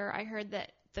after I heard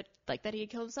that that he had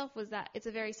killed himself was that it's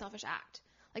a very selfish act.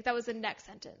 Like that was the next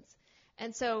sentence.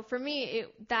 And so for me,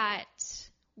 that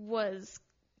was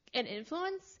an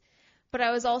influence, but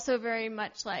I was also very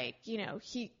much like, you know,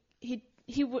 he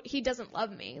doesn't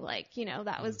love me. Like, you know,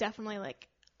 that was definitely like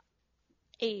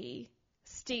a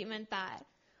statement that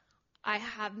I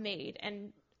have made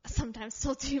and sometimes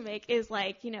still do make, is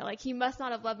like, you know, like he must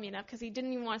not have loved me enough because he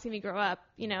didn't even want to see me grow up,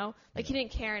 you know, like he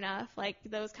didn't care enough, like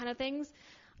those kind of things.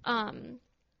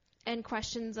 And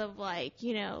questions of like,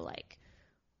 you know, like,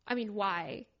 I mean,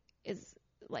 why did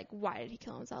he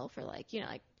kill himself? Or like, you know,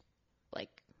 like,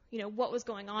 you know, what was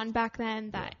going on back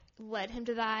then that led him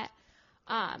to that?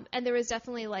 And there was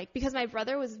definitely like, because my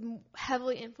brother was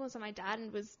heavily influenced on my dad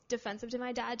and was defensive to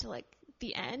my dad to like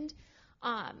the end,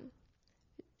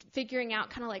 figuring out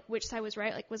kind of like which side was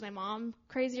right. Like, was my mom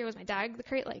crazy or was my dad the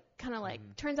crazy? Like, kind of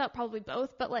like, turns out probably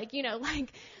both, but like, you know,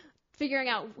 like figuring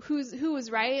out who was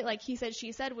right. Like he said,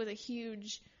 she said was a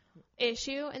huge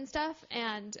issue and stuff.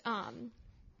 And,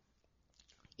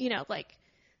 you know, like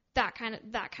that kind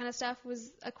of stuff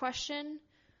was a question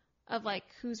of like,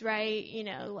 who's right? You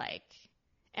know, like,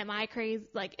 am I crazy?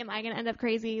 Like, am I going to end up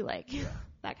crazy? Like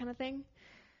that kind of thing.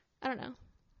 I don't know.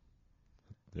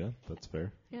 Yeah, that's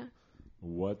fair. Yeah.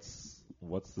 What's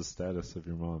the status of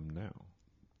your mom now?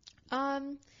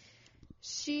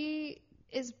 She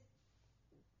is,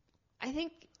 I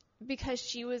think, because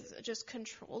she was just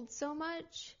controlled so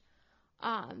much,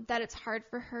 that it's hard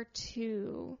for her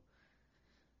to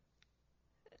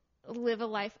live a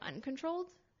life uncontrolled,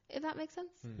 if that makes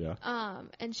sense. Yeah.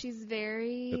 And she's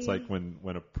very. It's like when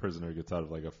a prisoner gets out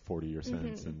of like a 40-year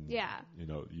sentence and Yeah.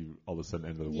 you all of a sudden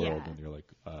enter the world Yeah. and you're like,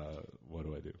 what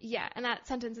do I do? Yeah, and that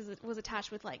sentence was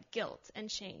attached with like guilt and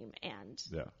shame and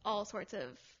Yeah. all sorts of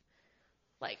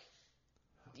like,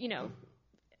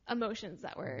 emotions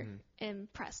that were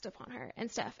impressed upon her and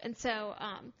stuff. And so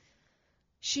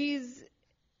she's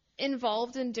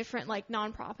involved in different like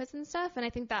nonprofits and stuff. And I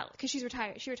think that because she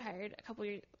retired a couple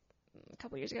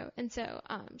years ago, and so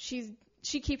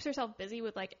she keeps herself busy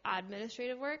with like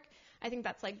administrative work. I think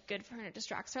that's like good for her and it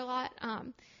distracts her a lot.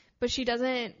 But she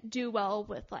doesn't do well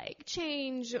with like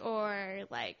change or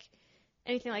like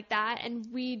anything like that. And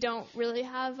we don't really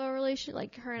have a relation,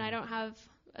 like her and I don't have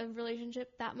a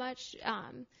relationship that much.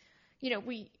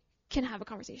 We can have a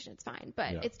conversation. It's fine,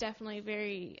 but Yeah. it's definitely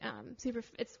very,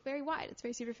 it's very wide. It's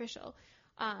very superficial,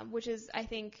 which is, I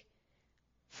think,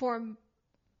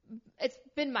 it's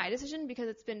been my decision because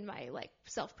it's been my like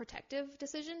self-protective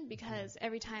decision because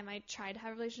every time I tried to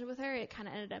have a relationship with her, it kind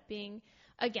of ended up being,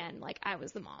 again, like I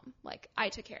was the mom, like I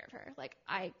took care of her, like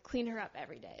I cleaned her up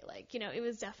every day. Like, it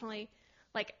was definitely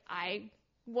like I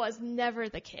was never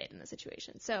the kid in the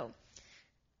situation. So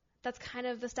that's kind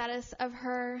of the status of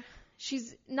her.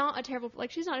 She's not a terrible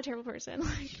person.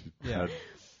 Like, Yeah.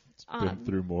 It's been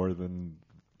through more than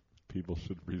people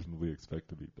should reasonably expect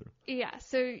to be through. yeah.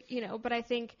 So, but I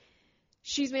think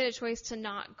she's made a choice to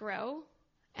not grow.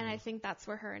 And I think that's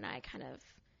where her and I kind of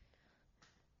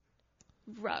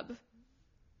rub. If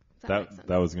that makes sense.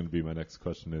 That was going to be my next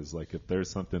question is like if there's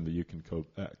something that you can go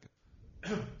back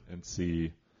and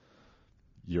see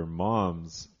your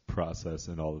mom's process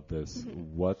in all of this,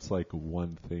 what's like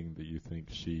one thing that you think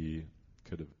she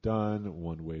could have done,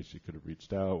 one way she could have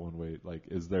reached out, one way, like,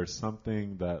 is there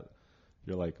something that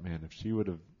you're like, man, if she would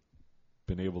have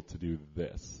been able to do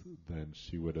this, then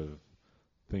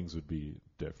things would be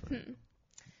different?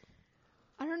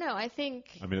 I don't know. I think.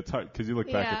 I mean, it's hard because you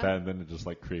look back at that and then it just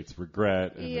like creates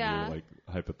regret and then Yeah. you're like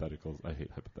hypotheticals. I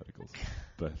hate hypotheticals,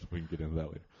 but we can get into that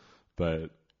later.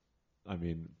 But I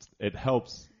mean, it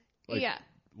helps. Like, Yeah.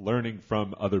 learning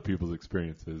from other people's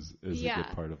experiences is a Yeah.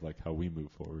 good part of like how we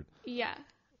move forward. Yeah.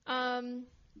 I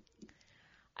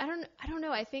don't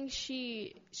know. I think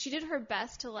she did her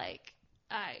best to like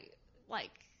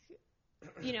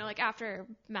after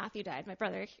Matthew died, my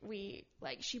brother,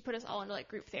 she put us all into like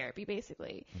group therapy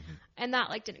basically. And that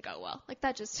like didn't go well. Like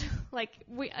that just I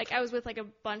was with like a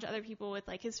bunch of other people with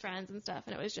like his friends and stuff,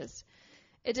 and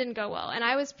it didn't go well. And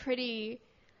I was pretty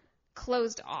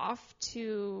closed off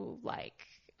to like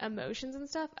emotions and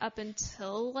stuff up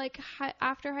until like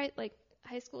after high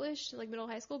school-ish, like middle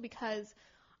high school, because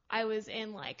I was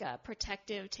in like a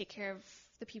protective, take care of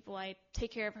the people I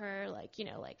take care of her, like,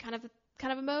 like kind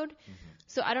of a mode.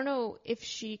 So I don't know if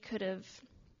she could have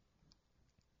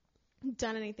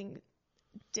done anything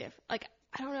different. Like,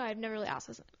 I don't know. I've never really asked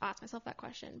myself that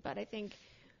question, but I think,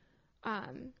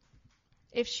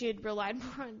 if she had relied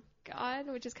more on God,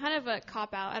 which is kind of a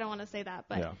cop out. I don't want to say that,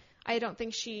 but Yeah. I don't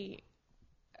think she's,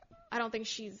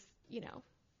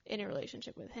 in a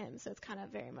relationship with him. So it's kind of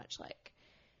very much like,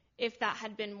 if that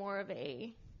had been more of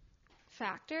a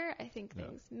factor, I think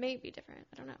things may be different.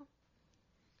 I don't know.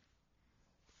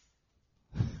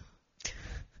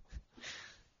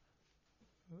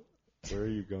 Where are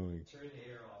you going? Turn the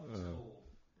air off. It's cold.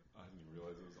 I didn't even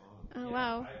realize it was on. Oh,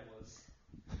 wow. I was.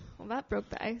 Well, that broke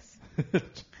the ice.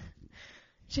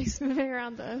 Jake's moving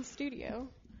around the studio.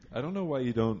 I don't know why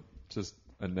you don't just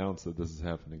announce that this is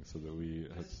happening so that we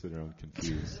have to sit around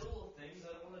confused. Little things,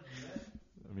 I don't want to do that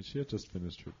I mean, she had just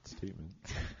finished her statement.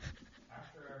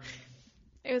 after our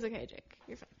meeting. It was okay, Jake.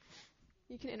 You're fine.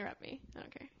 You can interrupt me. I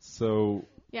don't care. So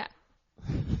Yeah.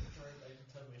 I can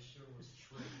tell my shirt was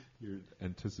straight. your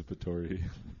anticipatory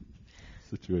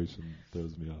situation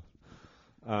throws me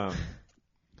off.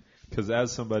 Because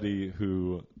as somebody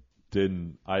who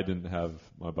I didn't have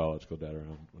my biological dad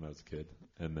around when I was a kid,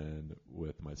 and then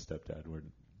with my stepdad, we're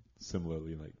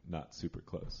similarly like not super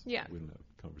close. Yeah. We don't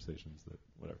have conversations that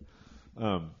whatever.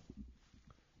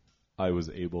 I was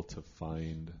able to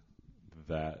find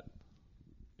that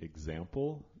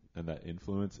example and that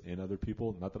influence in other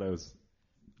people. Not that I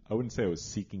wouldn't say I was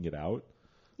seeking it out,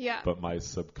 Yeah. but my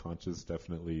subconscious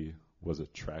definitely was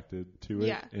attracted to it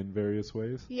Yeah. in various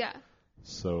ways. Yeah.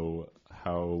 So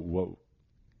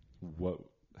what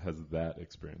has that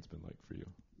experience been like for you?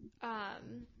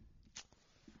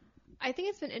 I think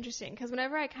it's been interesting because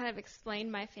whenever I kind of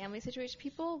explain my family situation to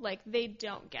people, like, they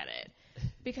don't get it.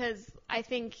 Because I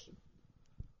think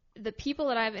the people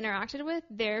that I've interacted with,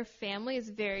 their family is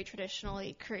very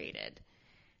traditionally created.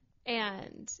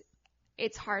 And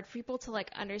it's hard for people to, like,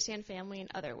 understand family in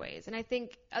other ways. And I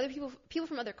think other people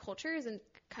from other cultures and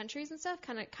countries and stuff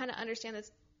kind of understand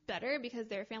this better because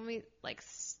their family, like,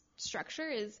 structure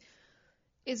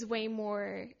is way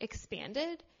more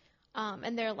expanded.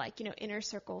 And they're like, you know, inner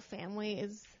circle family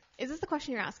is this the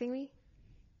question you're asking me?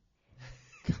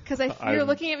 Because you're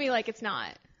looking at me like it's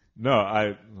not. No,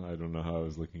 I don't know how I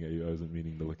was looking at you. I wasn't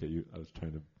meaning to look at you. I was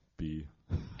trying to be.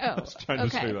 I was trying to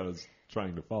show you that I was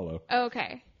trying to follow. Oh,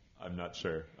 okay. I'm not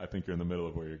sure. I think you're in the middle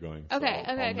of where you're going. Okay.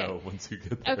 So I'll know once you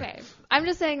get there. Okay. I'm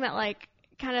just saying that, like,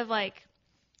 kind of like,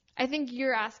 I think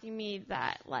you're asking me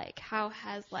that, like, how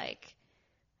has, like,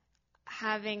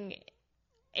 having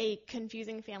a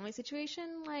confusing family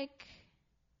situation, like,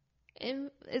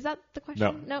 is that the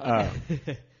question? No.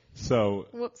 Okay. So.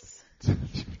 Whoops.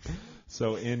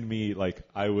 So in me, like,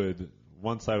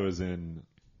 once I was in,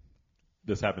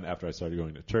 this happened after I started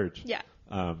going to church. Yeah.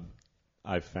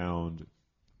 I found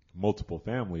multiple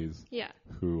families. Yeah.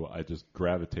 Who I just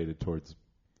gravitated towards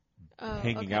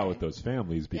hanging out with those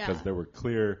families because there were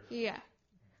clear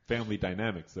family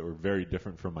dynamics that were very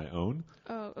different from my own.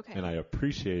 Oh, okay. And I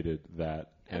appreciated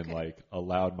that and like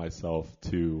allowed myself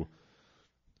to,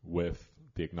 with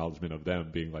the acknowledgement of them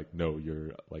being like, no,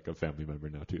 you're like a family member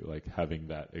now too. Like having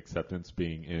that acceptance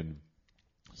being in,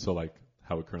 so like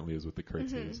how it currently is with the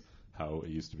Kurtzes, how it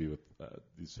used to be with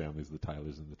these families, the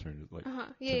Tylers and the Turners. Like,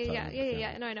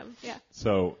 yeah. No, I know. Yeah.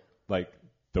 So like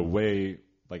the way,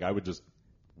 like I would just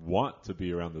want to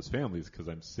be around those families because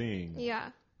I'm seeing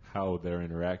how they're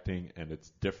interacting and it's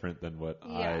different than what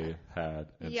I had.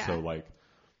 And so like,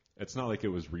 it's not like it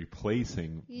was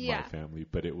replacing my family,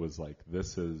 but it was like,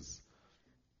 this is,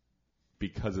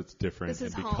 because it's different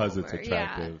and because it's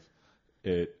attractive,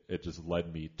 it just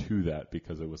led me to that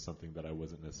because it was something that I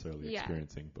wasn't necessarily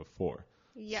experiencing before.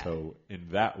 Yeah. So in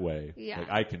that way,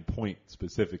 like I can point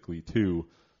specifically to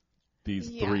these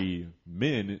three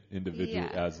men individually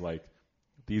as like,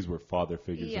 these were father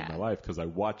figures in my life because I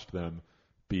watched them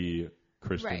be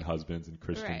Christian husbands and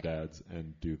Christian dads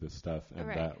and do this stuff. And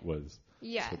that was,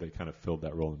 so they kind of filled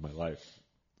that role in my life.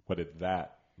 What did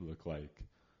that look like?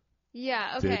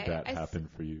 Yeah, okay. Did that happen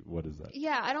for you? What is that?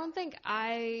 Yeah, I don't think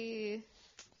I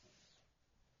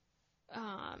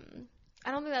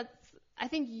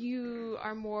think you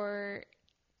are more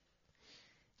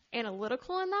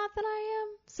analytical in that than I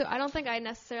am. So I don't think I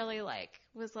necessarily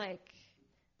was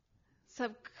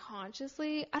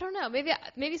subconsciously, I don't know,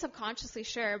 maybe subconsciously,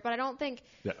 sure, but I don't think.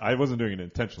 Yeah, I wasn't doing it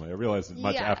intentionally. I realized it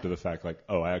much after the fact, like,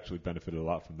 oh, I actually benefited a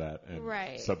lot from that,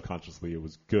 and subconsciously it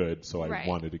was good, so I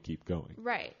wanted to keep going.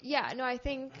 Right. Yeah. No, I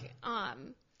think, I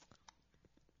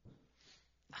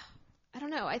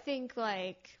don't know. I think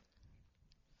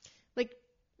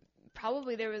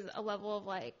probably there was a level of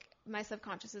my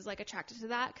subconscious is attracted to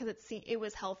that because it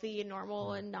was healthy and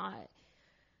normal and not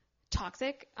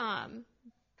toxic.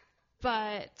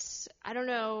 But I don't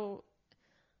know,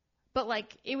 but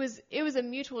it was a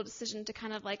mutual decision to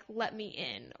kind of let me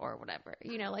in or whatever,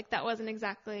 that wasn't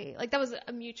exactly, that was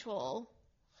a mutual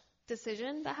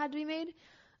decision that had to be made.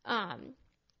 I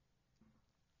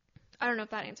don't know if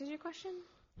that answers your question.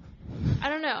 I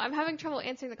don't know. I'm having trouble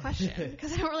answering the question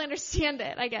because I don't really understand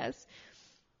it, I guess.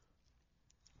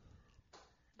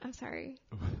 I'm sorry.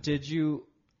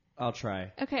 I'll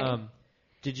try. Okay.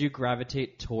 Did you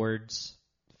gravitate towards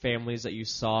families that you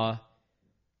saw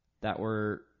that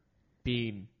were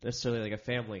being necessarily a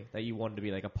family that you wanted to be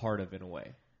a part of in a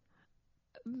way?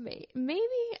 Maybe,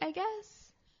 I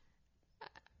guess.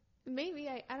 Maybe,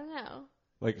 I don't know.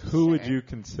 Who would you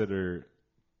consider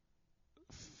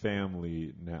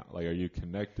family now? Are you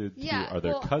connected to, are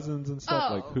there cousins and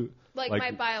stuff? Who?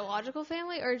 My biological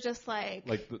family or just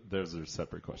those are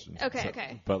separate questions. Okay,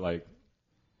 okay. But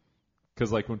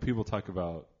because when people talk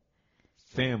about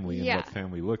family and what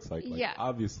family looks like,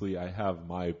 obviously I have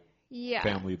my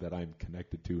family that I'm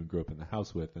connected to and grew up in the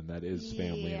house with, and that is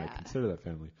family, and I consider that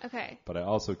family. Okay. But I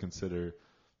also consider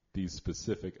these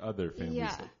specific other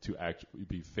families to actually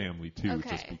be family too,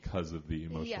 just because of the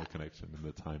emotional connection and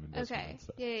the time investment. Okay. And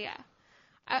stuff.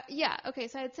 Yeah. Okay.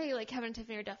 So I'd say Kevin and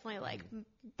Tiffany are definitely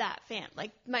that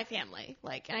my family.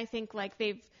 And I think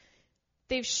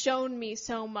they've shown me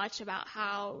so much about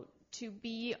how to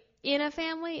be in a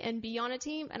family and be on a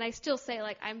team. And I still say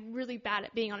I'm really bad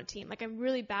at being on a team. I'm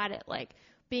really bad at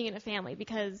being in a family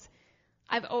because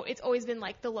it's always been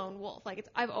the lone wolf.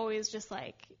 I've always just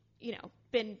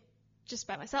been just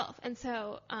by myself. And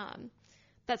so,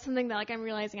 that's something that like I'm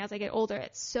realizing as I get older.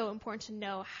 It's so important to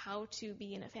know how to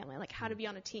be in a family, like how to be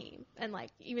on a team, and like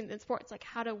even in sports, like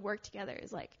how to work together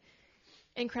is like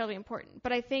incredibly important.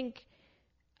 But I think,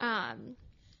 I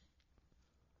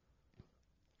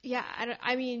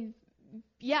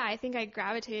think I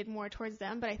gravitated more towards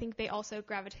them, but I think they also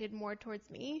gravitated more towards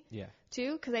me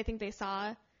too, because I think they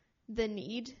saw the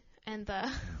need and the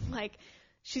like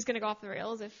she's gonna go off the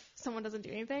rails if someone doesn't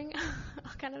do anything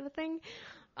kind of a thing.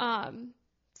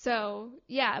 So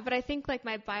yeah, but I think like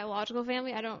my biological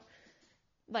family, I don't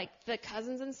like the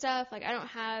cousins and stuff, like I don't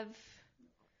have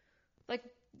like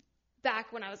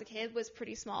back when I was a kid was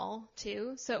pretty small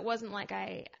too, so it wasn't like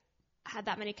I had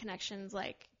that many connections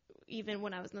like even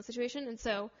when I was in the situation. And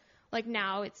so like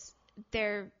now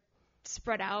they're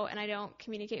spread out and I don't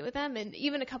communicate with them, and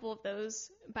even a couple of those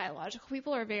biological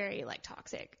people are very like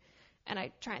toxic, and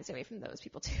I try and stay away from those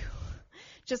people too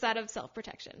just out of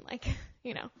self-protection, like,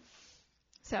 you know.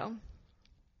 So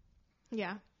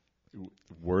yeah.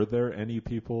 Were there any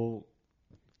people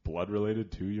blood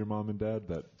related to your mom and dad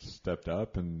that stepped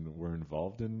up and were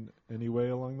involved in any way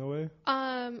along the way?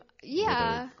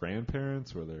 Yeah. Were there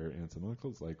grandparents? Were there aunts and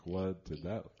uncles? Like, what did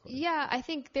that look like? Yeah, I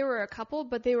think there were a couple,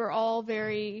 but they were all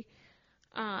very,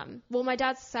 well, my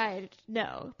dad's side,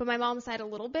 no, but my mom's side a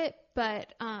little bit,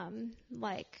 but,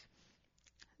 like,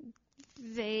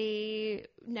 they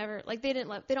never, like, they don't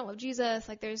love Jesus.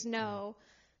 Like,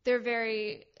 they're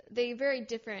very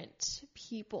different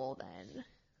people than,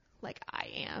 like,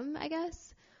 I am, I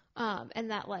guess.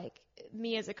 And that, like,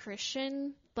 me as a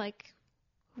Christian, like,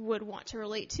 would want to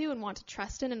relate to and want to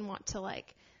trust in and want to,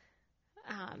 like,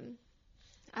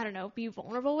 I don't know, be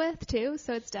vulnerable with too.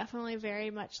 So it's definitely very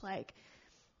much like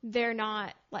they're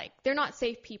not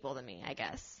safe people to me, I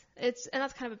guess. And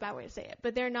that's kind of a bad way to say it,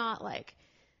 but they're not like,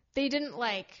 they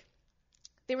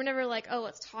were never like, oh,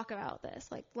 let's talk about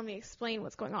this. Like, let me explain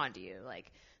what's going on to you.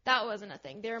 Like, that wasn't a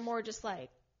thing. They were more just like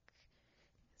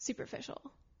superficial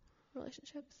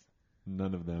relationships.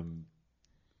 None of them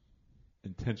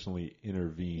intentionally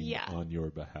intervened on your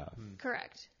behalf.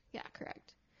 Correct. Yeah,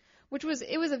 correct.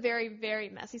 It was a very, very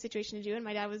messy situation to do, and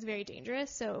my dad was very dangerous,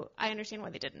 so I understand why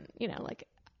they didn't, you know, like.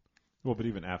 Well, but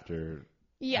even after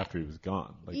he was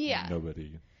gone, like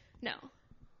nobody. No,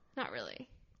 not really.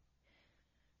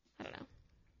 I don't know.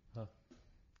 Huh.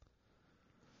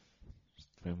 Just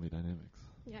family dynamics.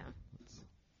 Yeah.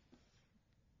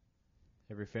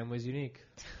 Every family's unique.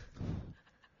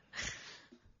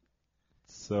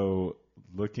 So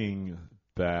looking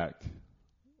back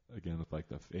again with like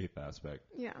the faith aspect.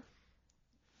 Yeah.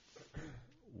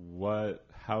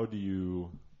 How do you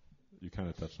kind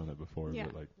of touched on it before,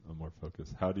 but like a more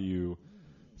focus. How do you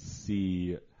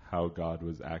see how God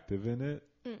was active in it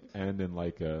and in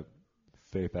like a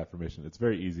faith affirmation? It's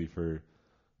very easy for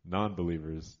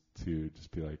non-believers to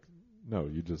just be like, no,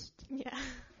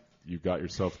 you got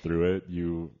yourself through it.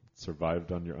 You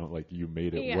survived on your own. Like you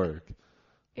made it work.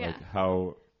 Yeah. Like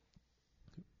how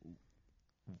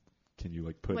can you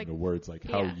like put into words like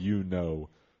how you know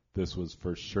this was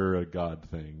for sure a God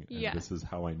thing, and this is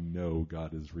how I know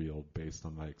God is real based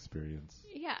on my experience?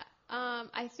 Yeah.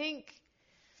 I think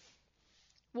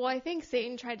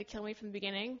Satan tried to kill me from the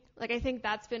beginning. Like, I think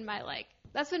that's been my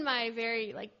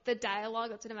very, like, the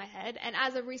dialogue that's been in my head. And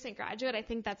as a recent graduate, I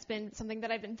think that's been something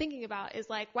that I've been thinking about is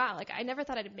like, wow, like, I never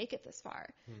thought I'd make it this far.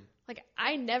 Like,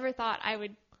 I never thought I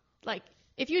would, like,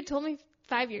 if you had told me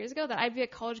 5 years ago that I'd be a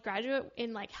college graduate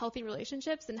in, like, healthy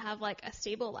relationships and have, like, a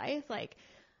stable life, like,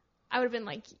 I would have been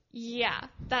like, yeah,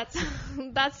 that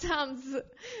sounds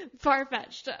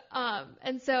far-fetched.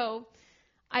 And so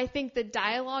I think the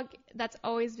dialogue that's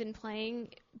always been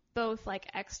playing both like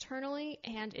externally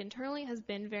and internally has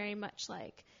been very much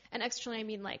like, and externally I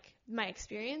mean like my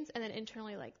experience, and then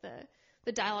internally like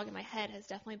the dialogue in my head has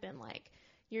definitely been like,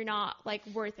 you're not like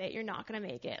worth it. You're not going to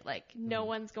make it. Like no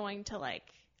one's going to like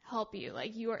help you.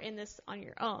 Like you are in this on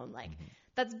your own. Like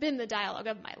that's been the dialogue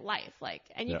of my life. Like,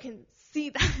 and you can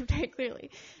see that very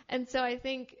clearly. And so I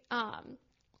think,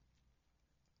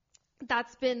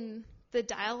 that's been the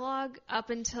dialogue up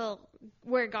until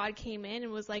where God came in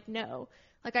and was like, no,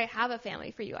 like I have a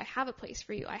family for you. I have a place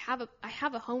for you. I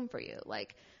have a home for you.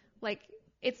 Like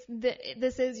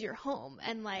this is your home.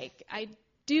 And like, I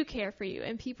do care for you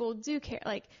and people do care.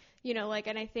 Like, you know, like,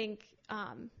 and I think,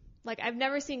 like I've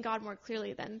never seen God more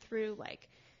clearly than through like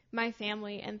my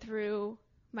family and through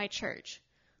my church.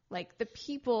 Like the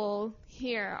people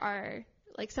here are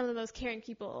like some of the most caring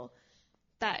people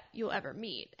that you'll ever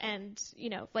meet. And, you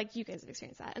know, like you guys have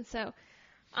experienced that. And so,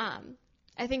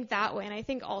 I think that way. And I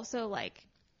think also like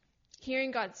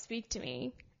hearing God speak to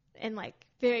me and like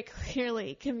very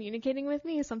clearly communicating with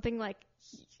me is something like,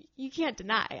 you can't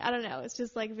deny. I don't know. It's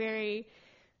just like very,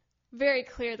 very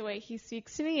clear the way he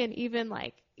speaks to me. And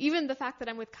even the fact that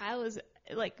I'm with Kyle is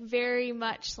like very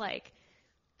much like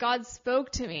God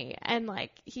spoke to me, and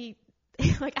like he,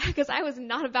 like, because I was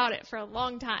not about it for a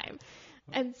long time.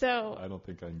 And so I don't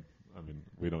think I mean,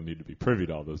 we don't need to be privy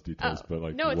to all those details, but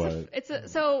like, no, what?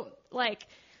 So like,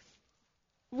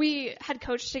 we had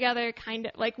coached together, kind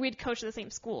of like we'd coached at the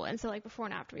same school, and so like before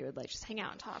and after we would like just hang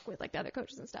out and talk with like the other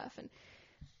coaches and stuff. And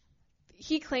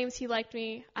he claims he liked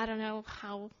me. I don't know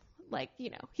how, like, you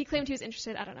know, he claimed he was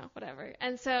interested. I don't know, whatever.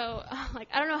 And so like,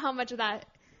 I don't know how much of that,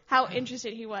 how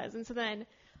interested he was. And so then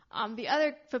the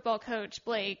other football coach,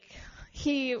 Blake,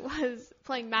 he was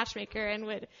playing matchmaker and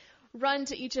would run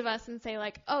to each of us and say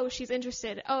like, oh, she's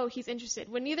interested. Oh, he's interested.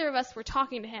 When neither of us were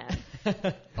talking to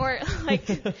him, or like,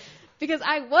 because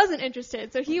I wasn't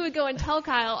interested. So he would go and tell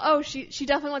Kyle, oh, she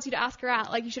definitely wants you to ask her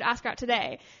out. Like, you should ask her out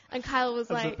today. And Kyle was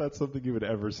As like, if that's something you would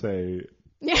ever say.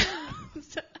 yeah.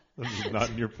 This is not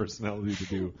in your personality to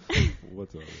do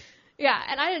whatsoever. Yeah,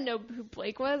 and I didn't know who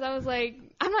Blake was. I was like,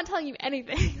 I'm not telling you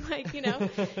anything. Like, you know,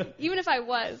 even if I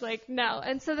was, like, no.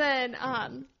 And so then,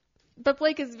 but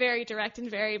Blake is very direct and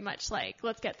very much like,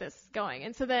 let's get this going.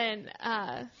 And so then,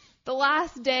 the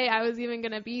last day I was even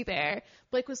going to be there,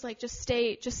 Blake was like, just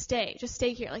stay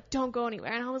here. Like, don't go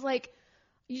anywhere. And I was like,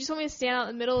 you just want me to stand out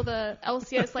in the middle of the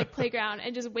LCS, like, playground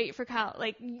and just wait for Kyle?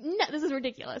 Like, no, this is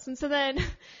ridiculous. And so then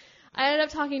I ended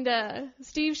up talking to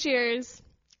Steve Shears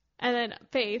and then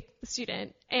Faith, the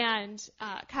student, and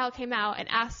Kyle came out and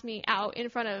asked me out in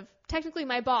front of technically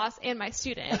my boss and my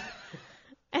student.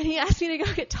 And he asked me to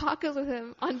go get tacos with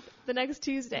him on the next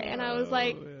Tuesday. And I was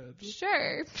like,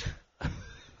 sure.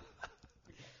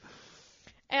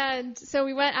 And so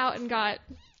we went out and got,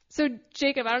 so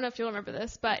Jacob, I don't know if you'll remember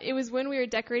this, but it was when we were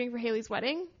decorating for Haley's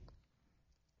wedding.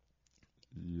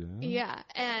 Yeah. Yeah.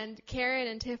 And Karen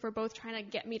and Tiff were both trying to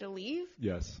get me to leave.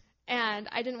 Yes. And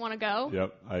I didn't want to go.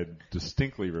 Yep, I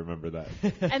distinctly remember that.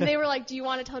 And they were like, do you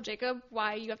want to tell Jacob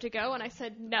why you have to go? And I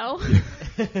said, no.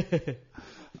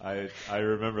 I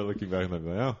remember looking back and I'm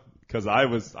like, oh, because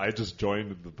I just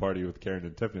joined the party with Karen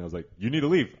and Tiffany. I was like, you need to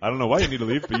leave. I don't know why you need to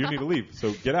leave, but you need to leave.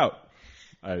 So get out.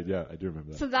 I do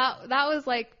remember that. So that was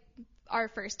like our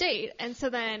first date. And so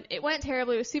then it went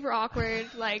terribly. It was super awkward.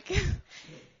 Like,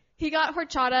 he got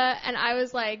horchata, and I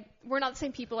was like, we're not the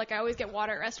same people. Like, I always get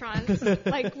water at restaurants.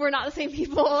 Like, we're not the same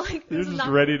people. Like, You're just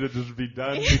ready to just be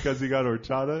done because he got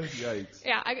horchata? Yikes.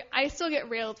 Yeah, I still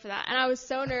get railed for that. And I was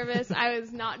so nervous. I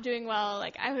was not doing well.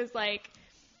 Like, I was like,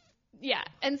 yeah.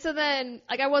 And so then,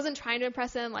 like, I wasn't trying to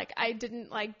impress him. Like, I didn't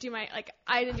do my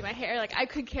hair. Like, I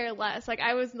could care less. Like,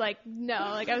 I was like, no.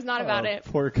 Like, I was not about it.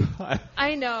 Poor guy.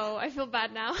 I know. I feel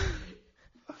bad now.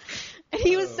 And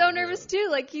he was so nervous too.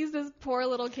 Like, he's this poor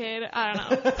little kid. I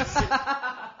don't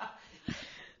know.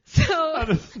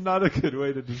 So not a good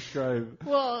way to describe.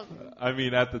 Well, I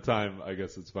mean, at the time, I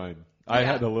guess it's fine. I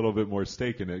had a little bit more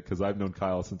stake in it because I've known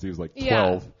Kyle since he was like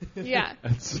 12. Yeah.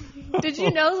 So, did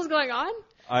you know this was going on?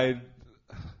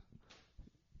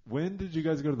 When did you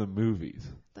guys go to the movies?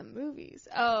 The movies.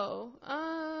 Oh.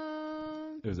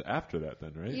 It was after that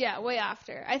then, right? Yeah, way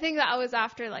after. I think that was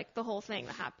after like the whole thing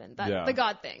that happened. The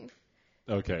God thing.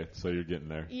 Okay, so you're getting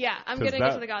there. Yeah, I'm getting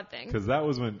into the God thing. Because that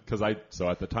was when, so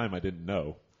at the time I didn't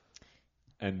know.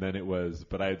 And then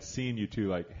but I had seen you two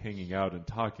like hanging out and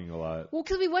talking a lot. Well,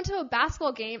 because we went to a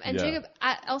basketball game and Jacob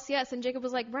at LCS, and Jacob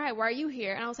was like, Mariah, why are you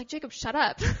here? And I was like, Jacob, shut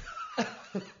up.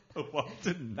 Well, I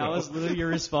didn't know. That was literally your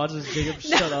response, is Jacob,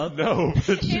 shut up. No,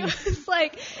 but It was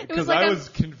like, I was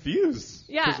confused.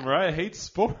 Yeah. Because Mariah hates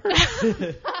sports.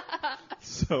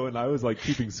 So, and I was like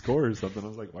keeping score or something. I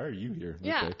was like, why are you here?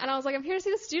 Yeah, Okay. and I was like, I'm here to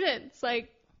see the students. Like,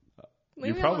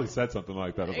 You probably said something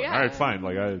like that. I was like, all right, fine.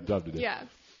 Like, I dubbed it. Yeah.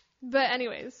 But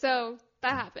anyways, so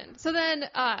that happened. So then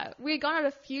we had gone out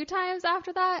a few times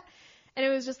after that, and it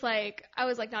was just like, I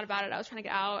was like not about it. I was trying to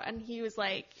get out, and he was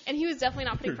like, and he was definitely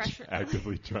not putting pressure.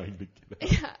 Actively trying to get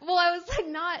out. Yeah. Well,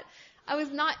 I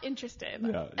was not interested.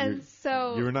 Yeah, and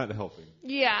so you were not helping.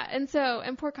 Yeah,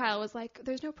 and poor Kyle was like,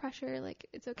 there's no pressure, like,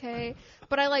 it's okay.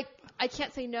 But I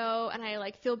can't say no, and I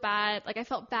like feel bad. Like, I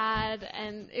felt bad,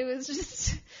 and it was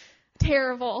just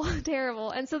terrible.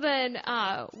 And so then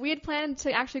we had planned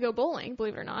to actually go bowling,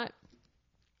 believe it or not.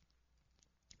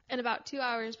 And about 2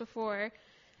 hours before,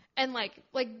 and like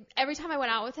every time I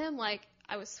went out with him, like,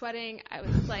 I was sweating, I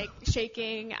was like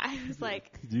shaking, I was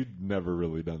like, You'd never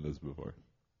really done this before.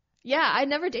 yeah, I'd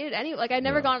never dated I'd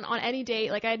never gone on any date.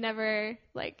 Like, I'd never,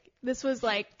 like, this was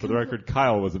like. For the record,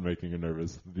 Kyle wasn't making her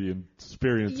nervous. The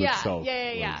experience itself.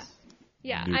 Yeah.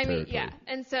 New I mean, territory. yeah.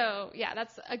 And so, yeah,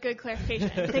 that's a good clarification.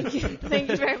 Thank you. Thank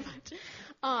you very much.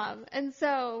 And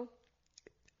so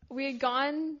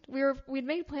we'd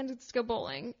made plans to go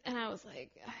bowling, and I was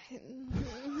like,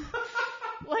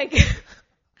 like,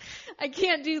 I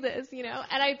can't do this, you know?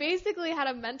 And I basically had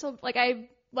a mental, like, I,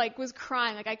 like, was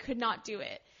crying, like, I could not do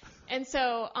it. And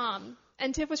so,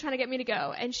 and Tiff was trying to get me to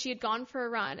go, and she had gone for a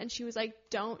run, and she was like,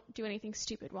 don't do anything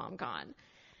stupid while I'm gone.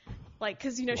 Like,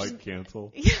 cause, you know, like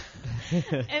cancel. Yeah.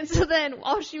 And so then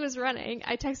while she was running,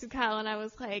 I texted Kyle and I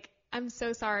was like, I'm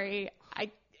so sorry. I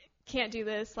can't do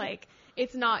this. Like,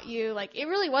 it's not you. Like, it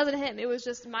really wasn't him. It was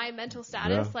just my mental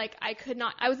status. Yeah. Like, I could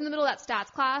not, I was in the middle of that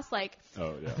stats class. Like,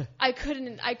 Oh, yeah. I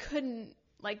couldn't,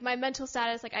 like, my mental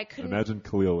status, like, I couldn't. Imagine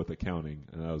Khalil with accounting,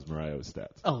 and that was Mariah with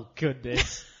stats. Oh,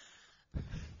 goodness.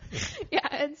 Yeah.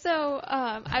 And so,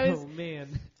 Oh,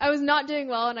 man. I was not doing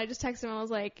well, and I just texted him. I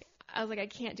was like, I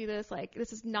can't do this. Like,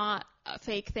 this is not a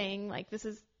fake thing. Like, this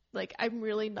is, like, I'm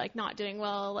really, like, not doing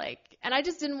well. Like, and I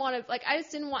just didn't want to, like, I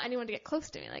just didn't want anyone to get close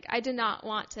to me. Like, I did not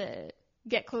want to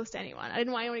get close to anyone. I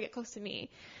didn't want anyone to get close to me.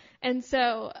 And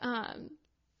so,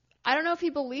 I don't know if he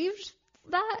believed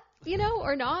that, you know,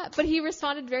 or not, but he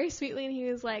responded very sweetly, and he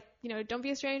was like, you know, don't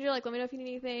be a stranger. Like, let me know if you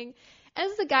need anything. And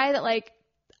this is a guy that, like,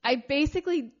 I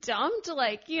basically dumped,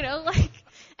 like, you know, like,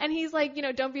 and he's like, you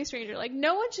know, don't be a stranger. Like,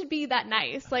 no one should be that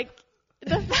nice. Like,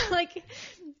 the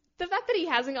fact that he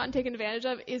hasn't gotten taken advantage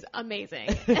of is amazing.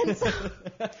 And so,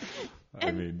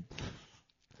 I mean,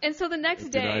 and so the next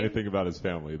if you know day, anything about his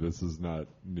family, this is not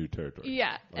new territory.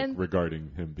 yeah, Like, and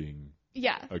regarding him being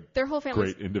yeah, a their whole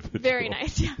family's great individual. very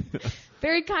nice, yeah,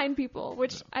 very kind people,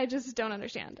 which I just don't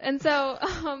understand. And so,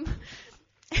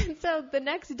 and so the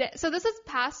next day, so this is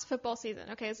past football season.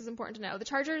 Okay, this is important to know. The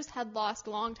Chargers had lost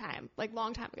long time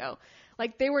ago.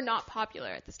 Like, they were not popular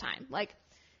at this time. Like,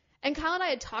 and Kyle and I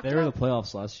had talked They were in about. the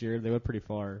playoffs last year. They went pretty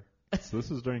far. So this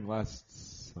was during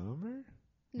last summer?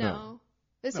 No.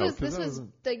 This No, was 'cause that was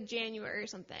wasn't- like January or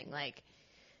something. Like,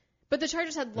 but the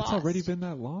Chargers had lost. It's already been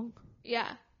that long?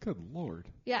 Yeah. Good Lord.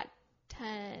 Yeah.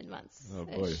 10 months. Oh,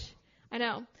 boy. I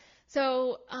know.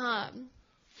 So,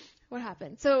 what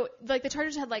happened? So, like, the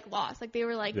Chargers had, like, lost. Like, they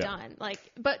were, like, Yeah. done. Like,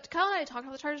 but Kyle and I had talked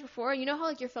about the Chargers before. You know how,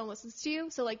 like, your phone listens to you?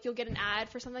 So, like, you'll get an ad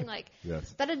for something. Like,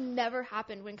 Yes. that had never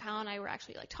happened when Kyle and I were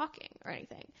actually, like, talking or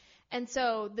anything. And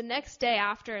so, the next day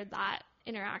after that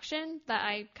interaction, that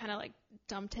I kind of, like,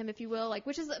 dumped him, if you will. Like,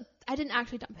 which is, I didn't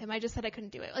actually dump him. I just said I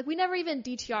couldn't do it. Like, we never even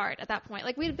DTR'd at that point.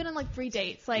 Like, we had been on, like, 3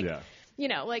 dates. Like, Yeah. you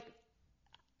know, like,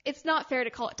 it's not fair to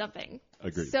call it dumping.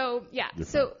 Agreed. So, yeah. You're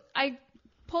So, I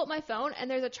pull up my phone, and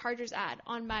there's a Chargers ad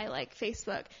on my, like,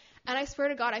 Facebook. And I swear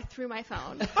to God, I threw my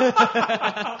phone.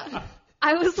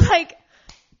 I was like,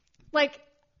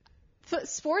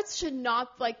 sports should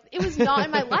not, like, it was not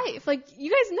in my life. Like,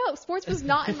 you guys know, sports was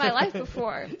not in my life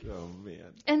before. Oh,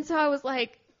 man. And so I was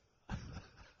like,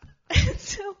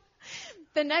 so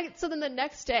then the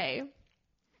next day,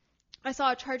 I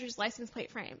saw a Chargers license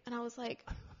plate frame, and I was like,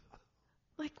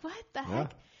 what the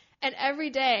heck? And every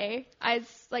day I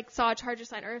like saw a Chargers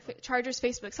sign or a Chargers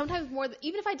Facebook. Sometimes more,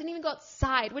 even if I didn't even go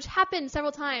outside, which happened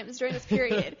several times during this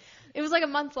period. It was like a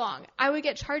month long. I would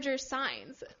get Chargers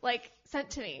signs like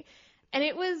sent to me, and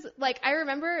it was like I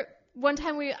remember one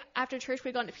time after church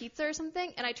we'd gone to pizza or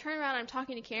something, and I turn around and I'm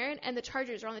talking to Karen, and the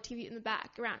Chargers are on the TV in the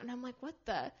background, and I'm like, what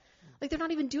the? Like, they're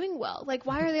not even doing well. Like,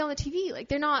 why are they on the TV? Like,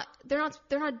 they're done.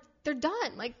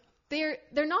 Like, they're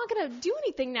not gonna do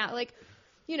anything now. Like,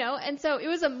 you know. And so it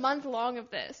was a month long of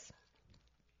this.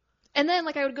 And then,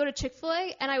 like, I would go to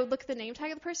Chick-fil-A and I would look at the name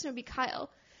tag of the person. It would be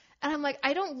Kyle. And I'm like,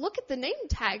 I don't look at the name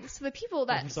tags for the people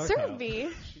that sorry, serve Kyle. me.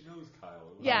 She knows Kyle.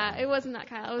 Yeah, it wasn't that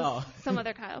Kyle. It was some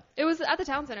other Kyle. It was at the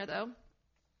town center, though.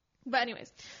 But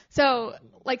anyways, so,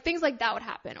 like, things like that would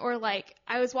happen. Or, like,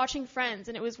 I was watching Friends,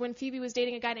 and it was when Phoebe was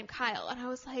dating a guy named Kyle. And I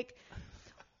was like,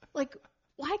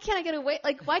 why can't I get away?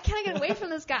 Like, why can't I get away from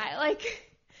this guy? Like,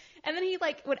 and then he,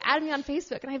 like, would add me on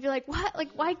Facebook, and I'd be like, what? Like,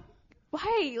 why?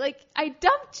 Like, I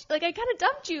kind of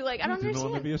dumped you. Like, I don't You didn't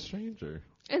understand. want to be a stranger.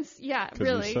 And yeah, Because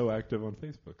really. you're so active on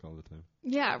Facebook all the time.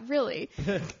 Yeah, really.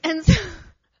 and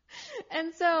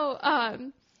so,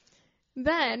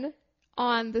 then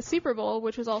on the Super Bowl,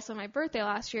 which was also my birthday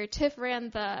last year, Tiff ran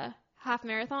the half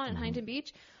marathon in Huntington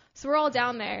Beach. So we're all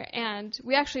down there, and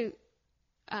we actually,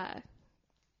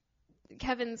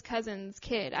 Kevin's cousin's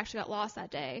kid actually got lost that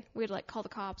day. We had to, like, call the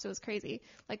cops. It was crazy.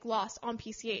 Like, lost on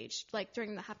PCH, like,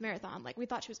 during the half marathon. Like, we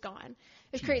thought she was gone.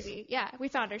 It was crazy. Yeah, we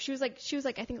found her. She was like,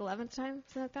 I think 11 at the time,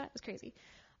 something like that. It was crazy.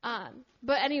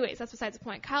 But anyways, that's besides the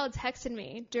point. Kyle had texted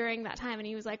me during that time, and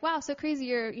he was like, wow, so crazy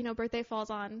your, birthday falls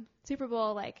on Super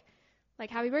Bowl. Like,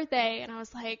 happy birthday. And I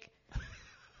was like,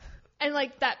 and,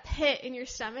 like, that pit in your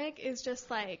stomach is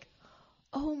just like,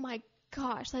 oh my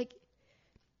gosh, like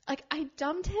I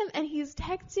dumped him and he's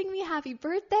texting me happy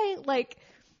birthday. Like,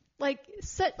 like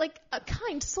such like a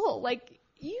kind soul. Like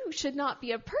you should not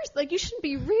be a person. Like you shouldn't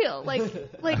be real. Like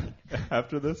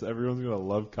After this, everyone's gonna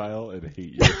love Kyle and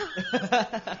hate you.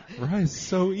 Rye's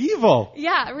so evil.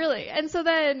 yeah, really. And so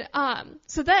then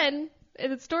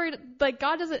the story, like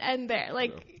God doesn't end there.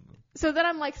 Like so then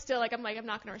I'm like still like I'm not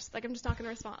gonna I'm just not gonna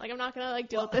respond. Like I'm not gonna like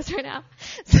deal with this right now.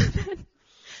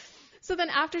 So then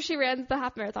after she ran the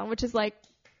half marathon, which is like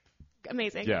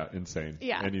amazing. Yeah, insane.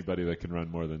 Yeah. Anybody that can run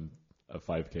more than a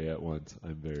 5K at once,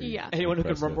 I'm very Anyone who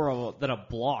can impressed run with. more than a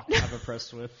block, I'm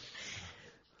impressed with.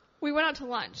 We went out to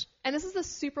lunch, and this is the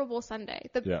Super Bowl Sunday.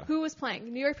 Yeah. Who was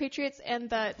playing? New York Patriots and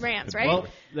the Rams, right? Well,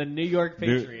 the New York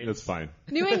Patriots. That's fine.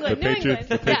 New England. The New Patriots, England.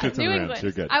 the Patriots yeah, and New the Rams. England.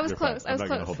 You're good. I was You're close. fine. I was I'm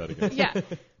close. not gonna hold that against you.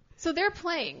 Yeah. So they're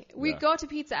playing. We Yeah. go out to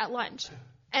pizza at lunch,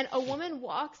 and a woman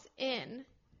walks in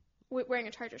wearing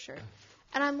a Charger shirt.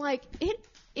 And I'm like, it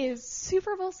is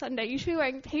Super Bowl Sunday. You should be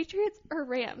wearing Patriots or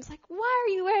Rams. Like, why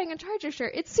are you wearing a Charger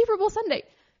shirt? It's Super Bowl Sunday.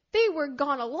 They were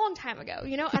gone a long time ago,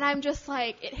 you know? And I'm just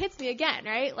like, it hits me again,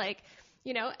 right? Like,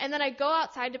 you know, and then I go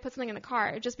outside to put something in the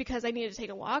car just because I needed to take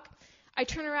a walk. I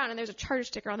turn around and there's a Charger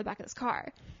sticker on the back of this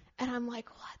car. And I'm like,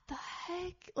 what the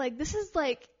heck? Like, this is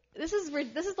like,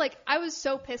 I was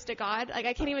so pissed at God. Like,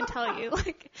 I can't even tell you.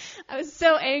 Like, I was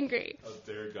so angry. How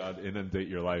dare God inundate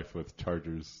your life with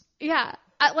Chargers? Yeah.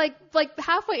 Like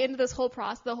halfway into this whole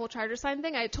process, the whole Charger sign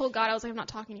thing, I told God, I was like, I'm not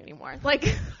talking to you anymore. Like,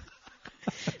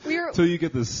 we were, Till you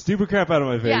get this stupid crap out of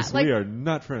my face, Yeah, like- we are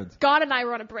not friends. God and I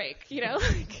were on a break, you know?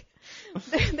 Like,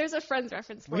 there's a Friends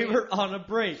reference for We you. were on a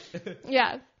break.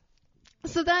 Yeah.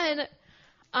 So then,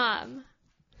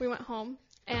 we went home,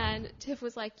 and Tiff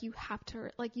was like, you have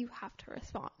to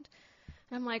respond.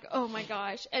 And I'm like, oh my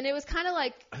gosh. And it was kind of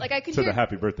like I could To hear, the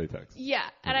happy birthday text. yeah,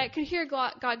 and I could hear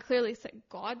God clearly say,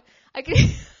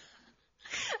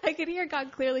 I could hear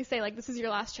God clearly say, like, this is your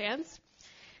last chance.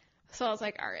 So I was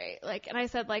like, all right, like, and I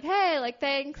said, like, hey, like,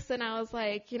 thanks, and I was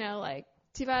like, you know, like,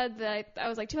 too bad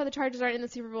the Chargers aren't in the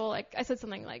Super Bowl. Like, I said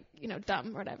something like, you know, dumb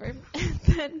or whatever.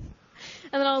 And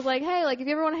then I was like, hey, like, if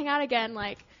you ever want to hang out again,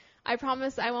 like, I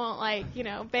promise I won't, like, you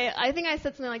know, I think I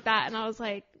said something like that, and I was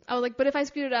like, but if I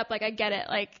screwed it up, like, I get it,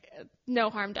 like, no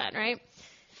harm done, right?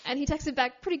 And he texted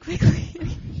back pretty quickly.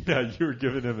 Yeah, you were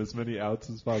giving him as many outs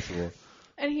as possible.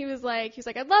 And he was like,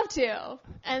 I'd love to.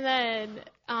 And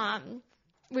then,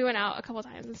 we went out a couple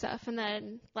times and stuff. And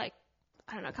then, like,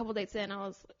 I don't know, a couple dates in,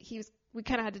 we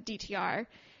kind of had to DTR.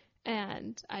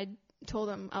 And I told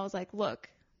him, I was like, look,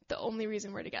 the only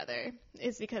reason we're together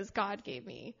is because God gave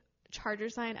me Charger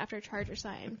sign after Charger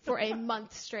sign for a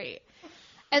month straight.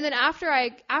 And then after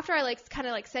I like kind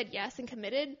of like said yes and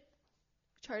committed,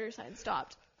 Charger sign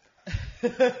stopped.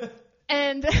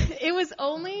 And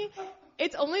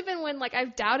it's only been when like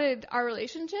I've doubted our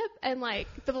relationship and like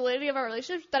the validity of our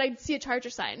relationship that I'd see a Charger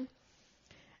sign.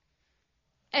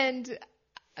 And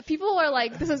people are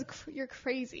like, you're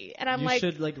crazy. And I'm You like,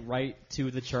 should like write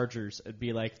to the Chargers and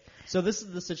be like, so this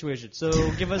is the situation.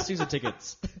 So give us season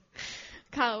tickets.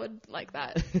 Kyle would like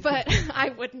that, but I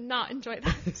would not enjoy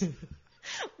that.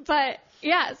 But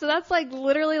yeah, so that's like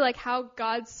literally like how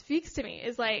God speaks to me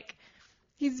is like,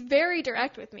 he's very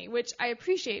direct with me, which I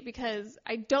appreciate because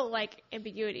I don't like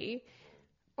ambiguity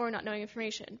or not knowing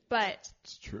information. But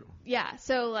It's true. yeah,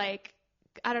 so like,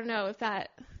 I don't know if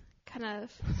that kind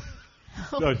of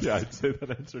helps. No, yeah, I'd say that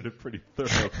answered it pretty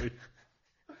thoroughly.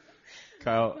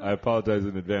 Kyle, I apologize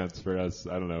in advance for us,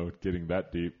 I don't know, getting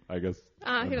that deep. I guess He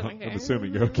doesn't care. I'm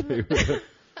assuming you're okay with it.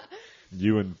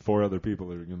 You and 4 other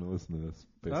people are going to listen to this.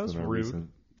 Based That was on our rude. recent...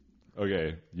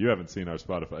 Okay, you haven't seen our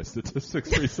Spotify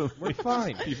statistics recently. We're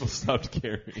fine. People stopped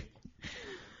caring.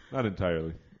 Not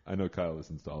entirely. I know Kyle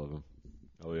listens to all of them.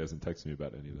 Although he hasn't texted me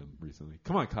about any of them recently.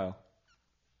 Come on, Kyle.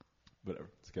 Whatever.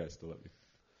 This guy, I still love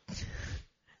you.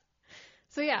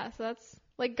 So yeah, so that's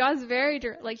like God's very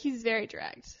he's very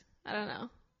direct. I don't know.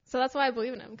 So that's why I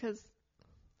believe in him because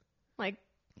like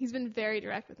he's been very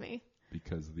direct with me.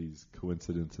 Because these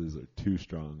coincidences are too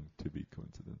strong to be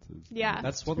coincidences. Yeah,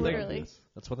 That's one thing. literally.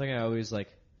 That's one thing I always like.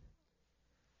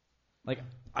 Like,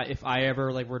 if I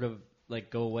ever like were to like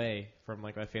go away from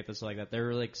like my faith and stuff like that, there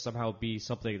would like somehow be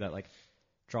something that like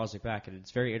draws me back, and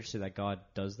it's very interesting that God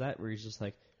does that, where He's just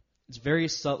like, it's very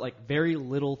like very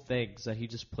little things that He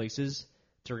just places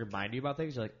to remind you about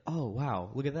things. You're like, oh wow,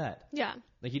 look at that. Yeah.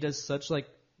 Like He does such like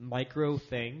micro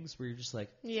things where you're just like,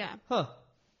 Yeah. huh,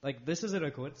 like this isn't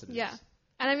a coincidence. Yeah.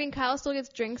 And I mean, Kyle still gets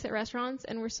drinks at restaurants,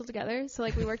 and we're still together. So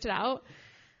like we worked it out,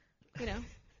 you know.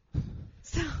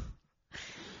 So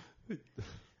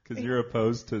Because you're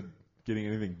opposed to getting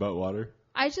anything but water.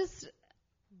 I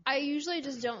usually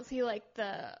just don't see like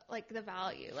the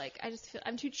value. Like I just feel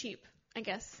I'm too cheap. I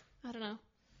guess I don't know.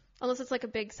 unless it's like a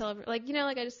big celebration. Like, you know,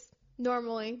 like I just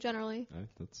generally.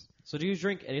 That's So do you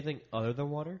drink anything other than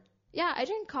water? Yeah, I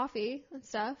drink coffee and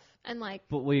stuff, and like.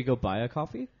 But will you go buy a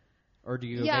coffee, or do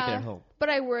you make it at home? But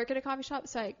I work at a coffee shop,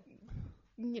 so I,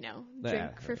 you know,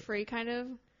 drink Yeah. for free, kind of.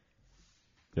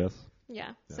 yes.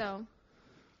 Yeah. Yeah. So.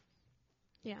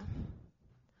 Yeah.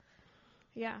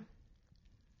 Yeah.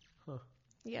 Huh.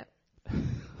 Yep.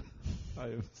 I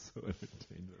am so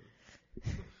entertained.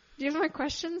 Do you have more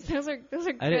questions? Those are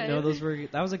good. I didn't know those were.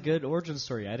 That was a good origin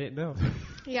story. I didn't know.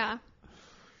 Yeah.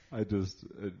 I just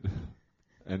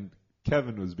and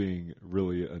Kevin was being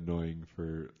really annoying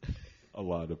for a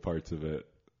lot of parts of it,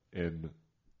 in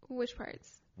Which parts?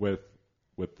 with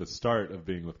the start of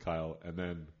being with Kyle, and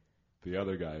then the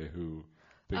other guy who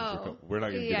things we're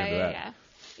not going to get into that.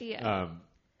 Yeah.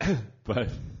 But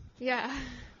Yeah.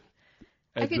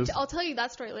 I'll tell you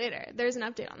that story later. There's an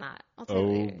update on that. I'll tell you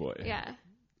later. boy. Yeah.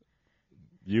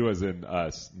 You as in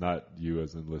us, not you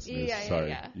as in listeners. Yeah, Sorry,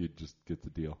 yeah. you just get the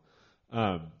deal.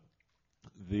 But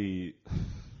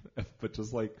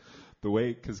just like the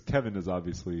way, because Kevin is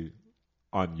obviously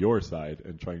on your side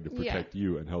and trying to protect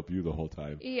you and help you the whole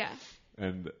time. Yeah.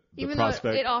 And the Even prospect,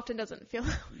 though it often doesn't feel.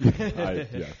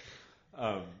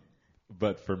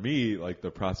 But for me, like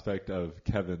the prospect of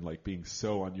Kevin like being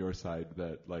so on your side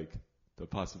that like the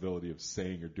possibility of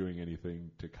saying or doing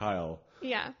anything to Kyle.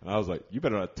 Yeah. And I was like, you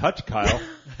better not touch Kyle.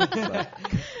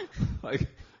 like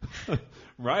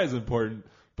Mariah's important,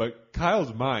 but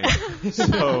Kyle's mine.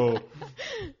 So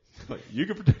like, you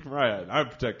can protect Mariah and I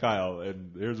protect Kyle,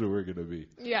 and here's where we're gonna be.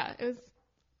 Yeah. It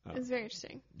was very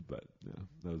interesting. But yeah,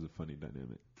 that was a funny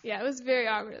dynamic. Yeah. It was very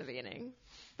awkward at the beginning,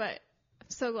 but I'm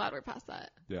so glad we're past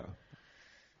that. Yeah.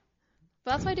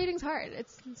 But that's why dating's hard.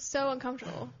 It's so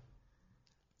uncomfortable.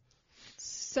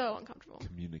 So uncomfortable.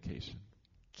 Communication.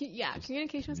 Yeah,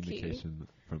 communication is key. Communication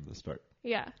from the start.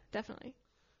 Yeah, definitely.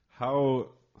 How,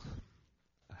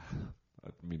 I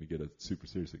don't mean to get it super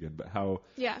serious again, but how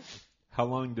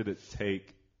long did it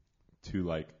take to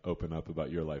like open up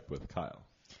about your life with Kyle?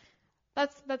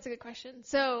 That's a good question.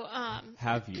 So,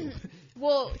 Have you?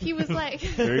 well, he was like,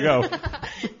 There you go.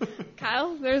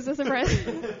 Kyle, there's a surprise.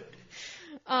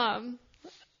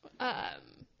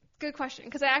 Good question.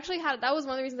 Because I actually that was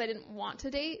one of the reasons I didn't want to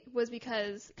date, was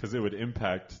because Because it would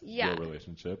impact your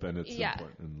relationship, and it's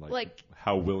important, and like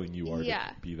how willing you are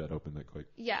to be that open that quick.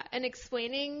 Yeah, and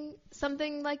explaining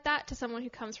something like that to someone who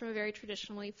comes from a very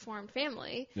traditionally formed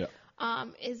family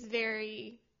is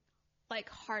very like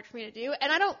hard for me to do.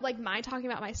 And I don't like mind talking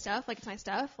about my stuff, like it's my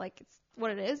stuff, like it's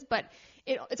what it is, but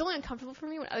it's only uncomfortable for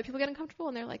me when other people get uncomfortable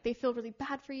and they're like, they feel really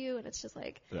bad for you, and it's just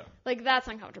like that's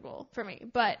uncomfortable for me.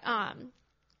 But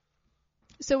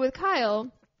so with Kyle,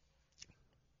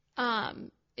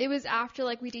 it was after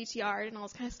like we DTR'd and all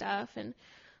this kind of stuff, and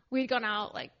we'd gone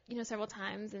out like, you know, several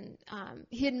times, and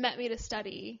he had met me to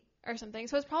study or something.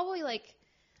 So it was probably like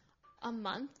a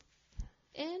month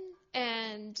in,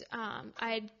 and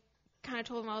I had kind of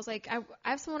told him, I was like, I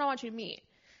have someone I want you to meet.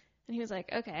 And he was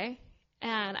like, okay.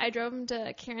 And I drove him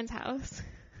to Karen's house.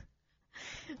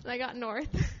 And I got North.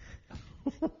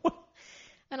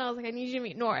 And I was like, I need you to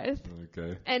meet North.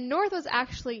 Okay. And North was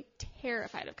actually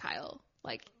terrified of Kyle.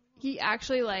 Like, he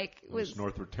actually, like, was...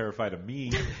 North were terrified of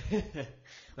me. That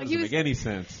Like, doesn't make any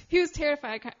sense. He was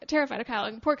terrified of Kyle.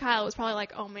 And poor Kyle was probably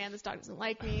like, oh, man, this dog doesn't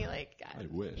like me. Like, I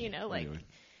wish. You know, like... Anyway.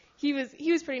 He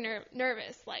was pretty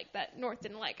nervous, like, that North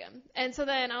didn't like him. And so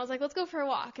then I was like, let's go for a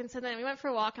walk. And so then we went for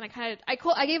a walk, and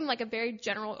I gave him, like, a very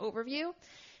general overview.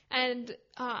 And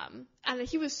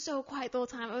he was so quiet the whole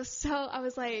time. I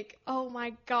was like, oh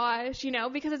my gosh, you know,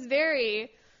 because it's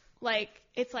very, like,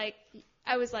 it's like,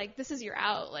 I was like, this is your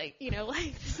out, like, you know,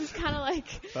 like, this is kind of like.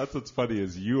 That's what's funny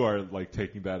is you are like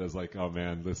taking that as like, oh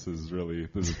man, this is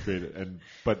great.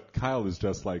 But Kyle is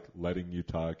just like letting you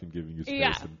talk and giving you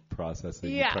space and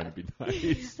processing and trying to be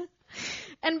nice.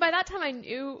 And by that time I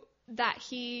knew that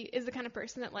he is the kind of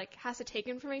person that like has to take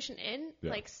information in,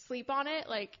 like sleep on it,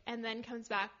 like, and then comes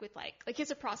back with like he has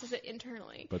to process it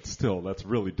internally. But still, that's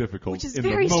really difficult. Which is in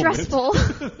very the moment. stressful.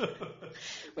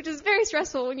 Which is very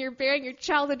stressful when you're bearing your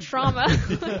childhood trauma.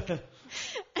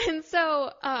 And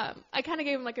so I kind of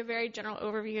gave him like a very general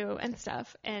overview and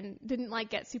stuff, and didn't like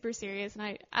get super serious.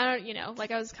 And I don't, you know,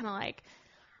 like I was kind of like,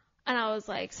 and I was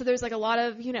like, so there's like a lot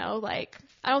of, you know, like,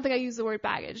 I don't think I used the word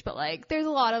baggage, but like there's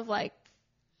a lot of like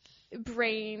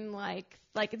brain, like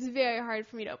it's very hard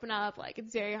for me to open up. Like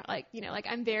it's very like, you know, like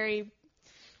I'm very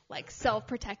like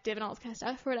self-protective and all this kind of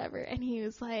stuff or whatever. And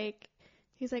he's like,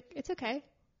 it's okay.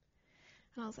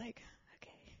 And I was like,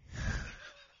 okay.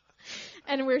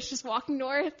 And we're just walking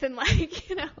north and like,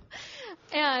 you know,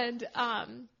 and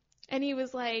he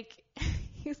was like,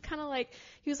 he was kind of like,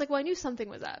 he was like, well, I knew something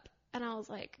was up. And I was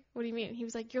like, what do you mean? He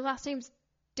was like, your last name's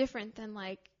different than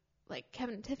like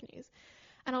Kevin and Tiffany's.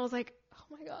 And I was like,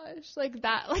 oh my gosh,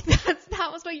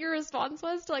 that was what your response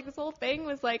was to like this whole thing,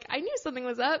 was like, I knew something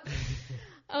was up.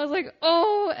 I was like,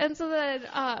 oh. And so then,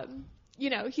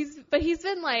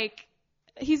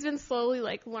 he's been slowly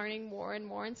like learning more and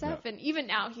more and stuff. Yeah. And even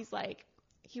now he was like,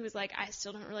 I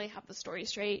still don't really have the story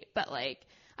straight, but like,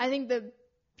 I think the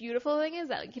beautiful thing is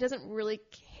that like, he doesn't really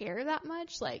care that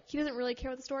much. Like, he doesn't really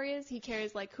care what the story is. He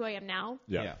cares like who I am now.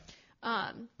 Yeah.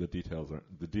 The details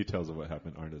of what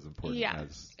happened aren't as important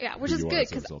as which is good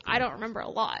because I don't remember a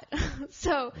lot.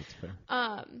 So, that's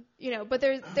fair. But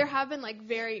there have been like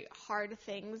very hard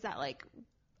things that like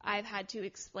I've had to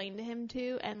explain to him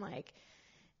too, and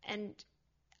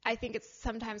I think it's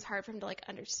sometimes hard for him to like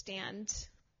understand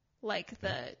like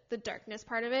the darkness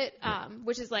part of it,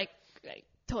 which is like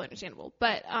totally understandable.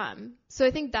 But so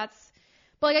I think but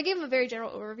like I gave him a very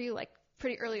general overview like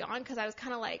pretty early on, because I was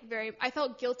kind of like I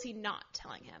felt guilty not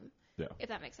telling him, if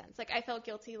that makes sense. Like I felt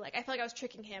guilty, like I felt like I was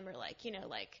tricking him, or like,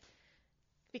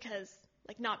 because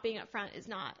like not being upfront is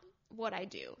not what I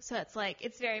do. So it's like,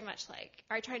 it's very much like,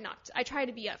 I try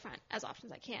to be upfront as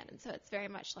often as I can. And so it's very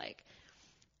much like,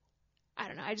 I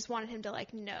don't know, I just wanted him to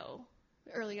like know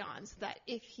early on, so that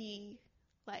if he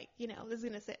like, was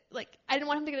going to say, like, I didn't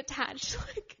want him to get attached,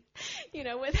 like,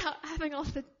 without having all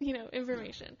the,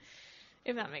 information,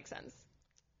 if that makes sense.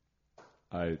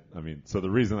 I mean, so the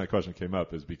reason that question came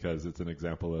up is because it's an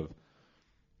example of,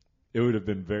 it would have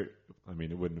been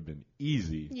it wouldn't have been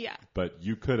easy. Yeah. But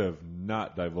you could have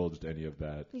not divulged any of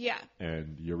that. Yeah.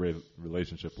 And your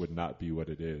relationship would not be what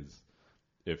it is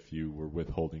if you were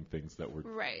withholding things that were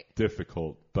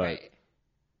difficult, but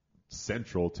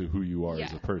central to who you are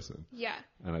as a person. Yeah.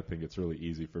 And I think it's really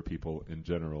easy for people in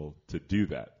general to do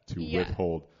that, to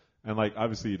withhold. And like,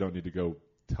 obviously you don't need to go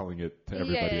telling it to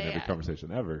everybody in every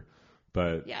conversation ever.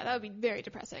 But yeah, that would be very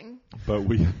depressing. But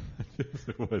we,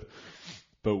 it would.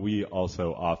 But we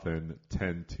also often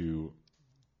tend to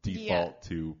default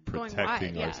to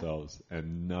protecting ourselves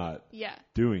and not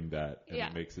doing that, and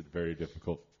it makes it very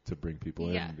difficult to bring people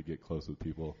in, to get close with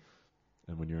people.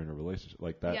 And when you're in a relationship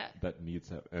like that, that needs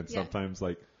to happen. And sometimes,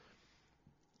 like,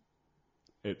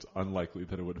 it's unlikely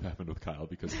that it would have happened with Kyle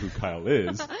because who Kyle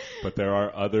is, but there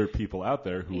are other people out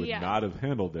there who would not have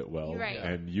handled it well,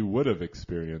 and you would have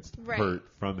experienced hurt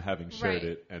from having shared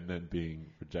it and then being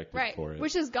rejected for it.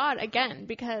 Which is God again,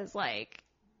 because like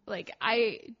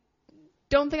I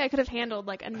don't think I could have handled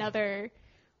like another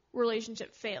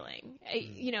relationship failing,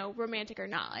 romantic or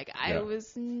not. Like I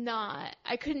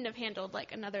couldn't have handled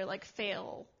like another like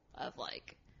fail of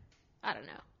like, I don't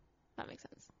know. If that makes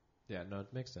sense. Yeah, no,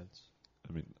 it makes sense.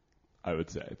 I mean, I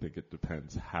would say I think it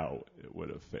depends how it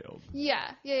would have failed.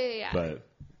 Yeah.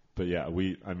 But yeah,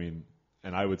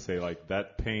 and I would say like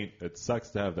that pain, it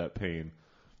sucks to have that pain,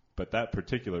 but that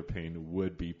particular pain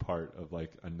would be part of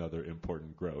like another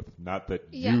important growth. Not that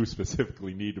you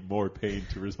specifically need more pain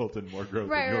to result in more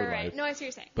growth in your life. No, I see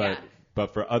what you're saying.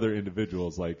 But for other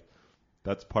individuals, like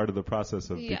that's part of the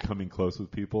process of becoming close with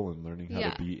people and learning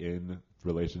how to be in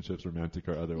relationships, romantic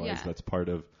or otherwise. That's part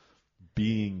of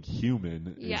being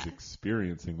human, is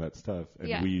experiencing that stuff,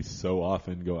 and we so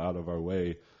often go out of our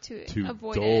way to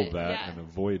dull that and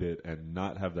avoid it and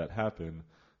not have that happen,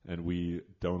 and we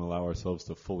don't allow ourselves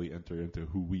to fully enter into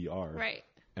who we are,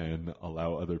 and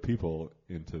allow other people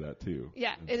into that too.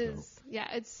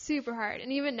 It's super hard.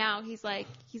 And even now he's like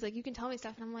you can tell me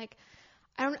stuff, and I'm like,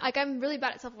 I'm really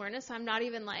bad at self-awareness, so I'm not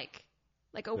even like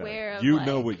aware of,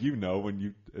 know what you know when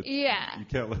you you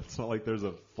can't, it's not like there's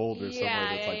a folder somewhere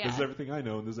that's like, this is everything I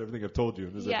know and this is everything I've told you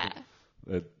and this is everything.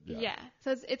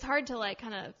 So it's hard to like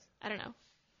kind of, I don't know,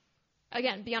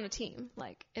 again, be on a team,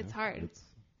 like it's hard.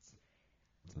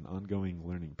 It's an ongoing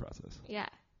learning process.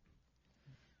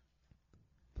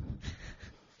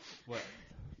 What?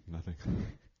 Nothing.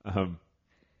 Well,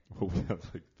 we have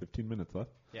like 15 minutes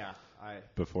left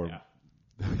before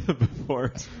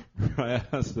Ryan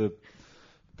has to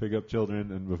pick up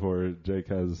children and before Jake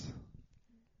has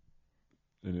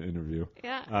an interview.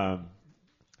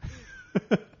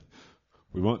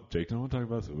 Jake don't want to talk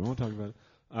about it, so we won't talk about it.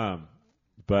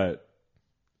 But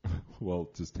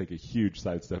we'll just take a huge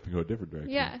sidestep and go a different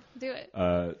direction. Yeah, do it.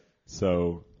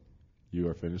 So you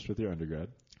are finished with your undergrad.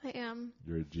 I am.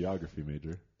 You're a geography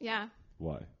major. Yeah.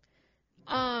 Why?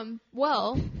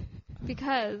 Well,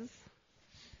 because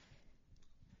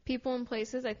people and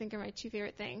places, I think, are my two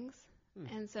favorite things.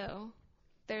 And so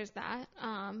there's that.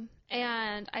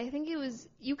 And I think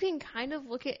you can kind of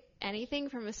look at anything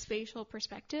from a spatial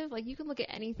perspective. Like you can look at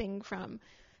anything from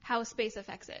how space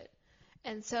affects it.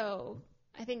 And so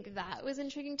I think that was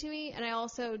intriguing to me, and I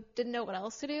also didn't know what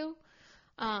else to do.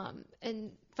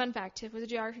 And fun fact, Tiff was a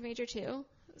geography major too,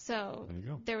 so There you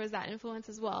go. there was that influence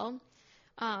as well.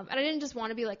 And I didn't just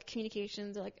want to be like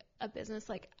communications or like a business.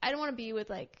 Like I didn't want to be with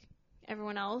like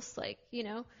everyone else, like, you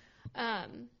know.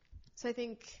 So I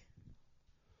think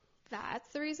that's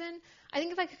the reason. I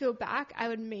think if I could go back, I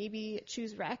would maybe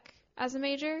choose rec as a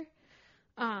major.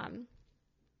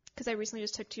 Because I recently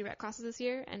just took 2 rec classes this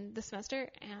year and this semester,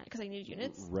 and because I needed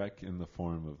units. Rec in the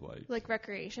form of like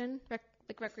Recreation,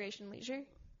 recreation leisure.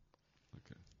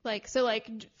 Okay. Like, so like,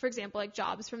 for example, like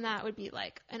jobs from that would be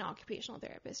like an occupational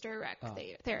therapist or a rec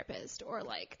therapist, or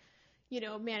like, you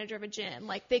know, manager of a gym.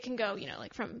 Like they can go, you know,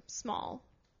 like from small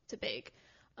to big.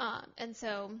 And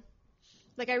so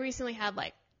like I recently had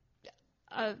like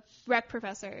a rec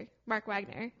professor, Mark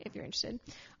Wagner, if you're interested.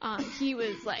 He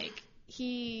was like,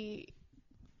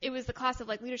 it was the class of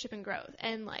like leadership and growth,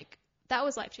 and like that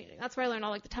was life changing. That's where I learned all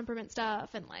like the temperament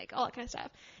stuff and like all that kind of stuff.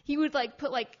 He would like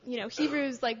put like, you know,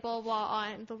 Hebrews like blah blah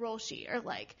on the roll sheet, or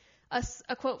like a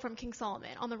quote from King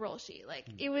Solomon on the roll sheet. Like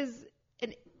it was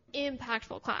an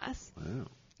impactful class. Wow.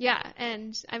 Yeah,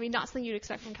 and I mean not something you'd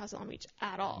expect from Cal State Long Beach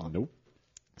at all. Nope.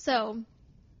 So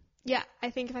yeah, I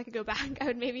think if I could go back, I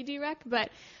would maybe do rec, but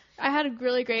I had a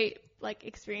really great like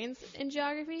experience in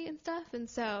geography and stuff, and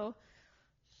so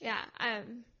yeah, I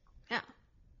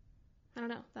don't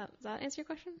know. Does that answer your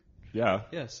question? Yeah.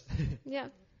 Yes. Yeah.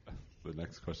 The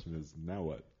next question is, now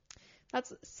what?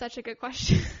 That's such a good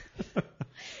question.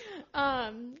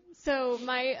 So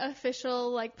my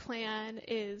official like plan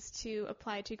is to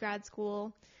apply to grad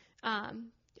school,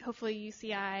 hopefully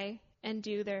UCI, and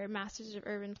do their Masters of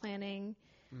Urban Planning,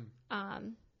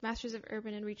 Masters of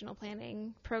Urban and Regional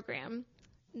Planning program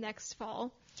next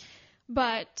fall.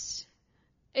 But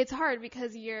it's hard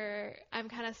because I'm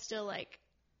kind of still like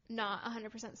not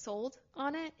 100% sold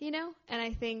on it, you know? And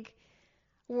I think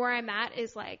where I'm at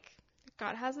is like,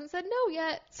 God hasn't said no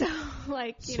yet. So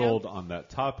like, you Sold know, on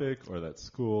that topic or that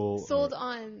school? sold or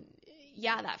on,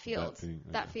 yeah, that field,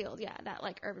 that field. Yeah. That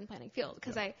like urban planning field.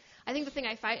 Cause I think the thing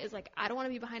I fight is like, I don't want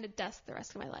to be behind a desk the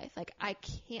rest of my life. Like I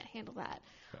can't handle that.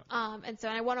 Yeah. And so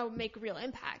I want to make real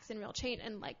impacts and real change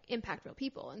and like impact real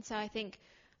people. And so I think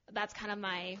that's kind of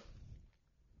my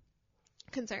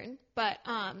concern, but,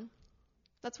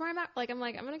 that's where I'm at. Like, I'm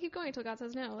going to keep going until God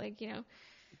says no. Like, you know.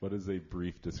 What is a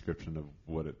brief description of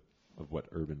what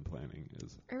urban planning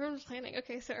is? Urban planning.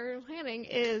 Okay, so urban planning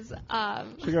is.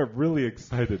 She got really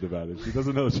excited about it. She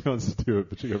doesn't know if she wants to do it,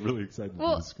 but she got really excited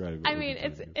to describe it. I mean,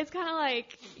 it's kind of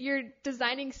like you're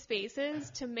designing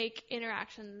spaces to make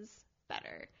interactions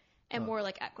better and more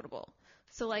like equitable.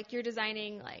 So like you're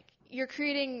designing, like you're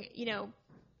creating, you know,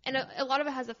 and a lot of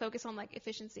it has a focus on like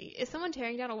efficiency. Is someone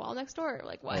tearing down a wall next door, or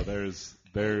like what? Oh,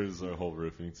 there's a whole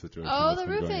roofing situation. Oh, that's the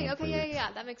been going roofing. on Okay, for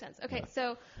yeah, that makes sense. Okay, Yeah.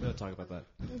 so We don't talk about that.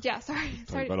 yeah, sorry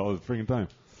Talk about all the freaking time.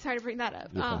 sorry to bring that up.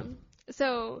 You're fine.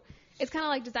 So it's kind of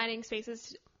like designing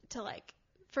spaces to like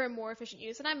for a more efficient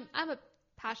use, and I'm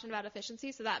passionate about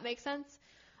efficiency, so that makes sense.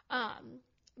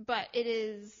 But it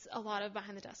is a lot of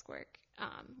behind the desk work,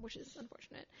 which is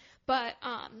unfortunate. But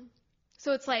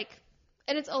so it's like,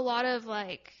 and it's a lot of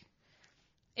like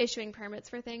issuing permits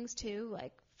for things too,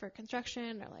 like for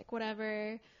construction or like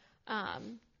whatever,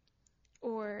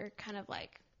 or kind of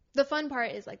like the fun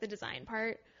part is like the design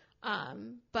part,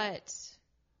 but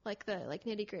like the like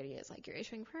nitty gritty is like you're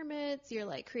issuing permits, you're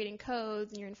like creating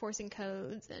codes, and you're enforcing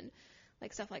codes and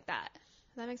like stuff like that.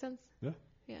 Does that make sense? Yeah.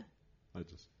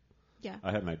 Yeah.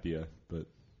 I had an idea, but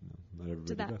not everybody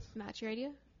Did that does. match your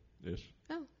idea? Ish.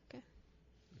 Oh, okay.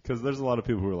 Because there's a lot of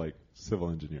people who are like civil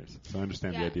engineers, so I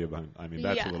understand the Yeah. idea behind. I mean,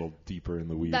 that's Yeah. a little deeper in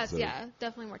the weeds. That's of,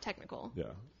 definitely more technical.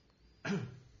 Yeah.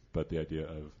 But the idea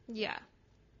of Yeah.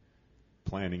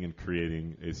 planning and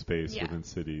creating a space Yeah. within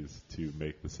cities to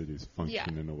make the cities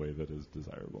function in a way that is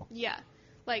desirable. Yeah.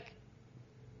 Like,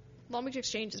 Long Beach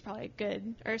Exchange is probably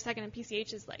good, or Second and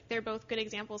PCH is like, they're both good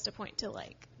examples to point to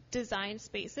like design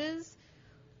spaces,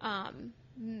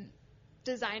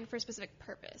 designed for a specific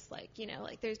purpose. Like, you know,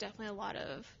 like there's definitely a lot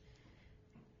of,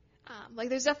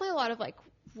 like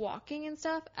walking and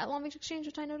stuff at Long Beach Exchange,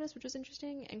 which I noticed, which was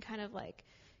interesting, and kind of like,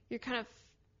 you're kind of,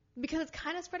 because it's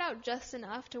kind of spread out just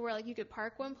enough to where like you could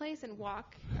park one place and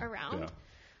walk around. Yeah.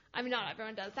 I mean, not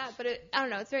everyone does that, but I don't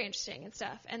know, it's very interesting and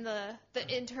stuff. And the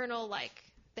internal, like,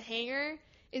 the hangar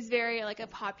is very, like, a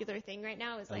popular thing right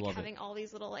now, is, like, having all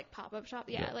these little, like, pop-up shops.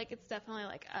 Yeah, like, it's definitely,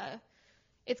 like,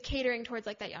 it's catering towards,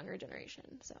 like, that younger generation,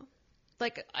 so.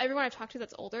 Like, everyone I talk to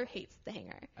that's older hates the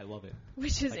hangar. I love it.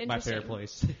 Which is like interesting. my favorite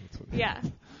place. Yeah.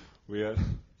 We had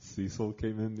Cecil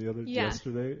came in Yeah.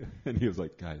 yesterday, and he was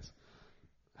like, "Guys,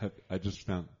 I just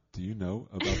found do you know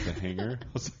about the hanger? I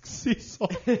was like, Cecil.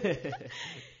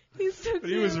 He's so cute. But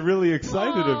he was really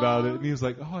excited Aw. about it, and he was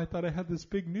like, "Oh, I thought I had this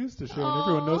big news to share, and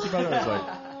everyone knows about it." I was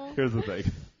Aw. like, "Here's the thing."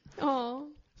 Oh.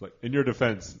 It's like, in your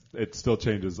defense, it still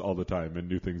changes all the time, and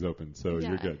new things open, so Yeah.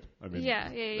 you're good. I mean, Yeah.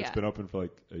 it's Yeah. been open for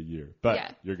like a year, but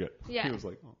Yeah. you're good. Yeah. He was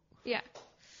like, "Oh," Yeah.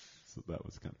 so that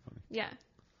was kind of funny. Yeah.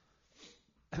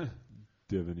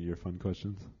 Do you have any of your fun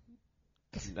questions?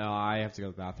 No, I have to go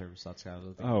to the bathroom, so that's kind of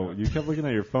the thing. Oh, you kept looking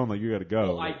at your phone like you got to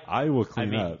go. Well, I will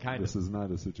clean mean, up. kind This is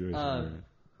not a situation where.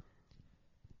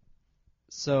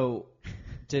 So,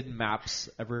 did maps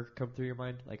ever come through your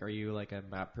mind? Like, are you like a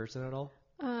map person at all?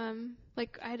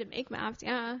 Like I had to make maps.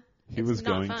 Yeah. He It's was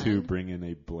not going fun. to bring in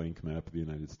a blank map of the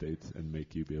United States and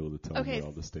make you be able to tell him Okay, where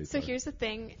all the states so are. here's the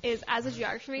thing: is as a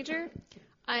geography major,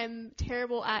 I'm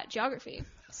terrible at geography.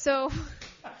 So,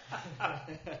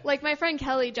 like my friend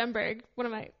Kelly Jumberg, one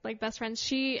of my like best friends,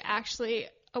 she actually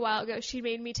a while ago she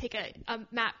made me take a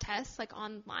map test like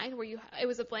online where it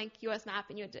was a blank U.S. map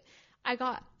and you had to. I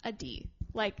got a D,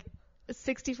 like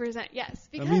 60%. Yes,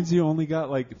 because That means you only got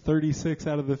like 36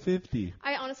 out of the 50.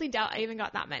 I honestly doubt I even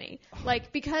got that many.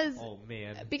 Like because. Oh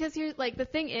man. Because here, like the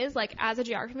thing is, like as a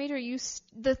geography major,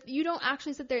 you don't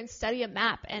actually sit there and study a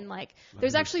map. And like,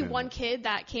 there's actually understand one that. kid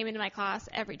that came into my class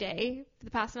every day for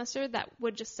the past semester that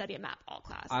would just study a map all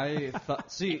class. I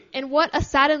thought. See, And what a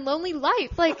sad and lonely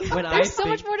life! Like, When I there's so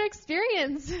much think- more to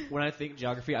experience. when I think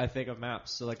geography, I think of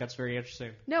maps. So like, that's very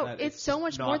interesting. No, That it's so just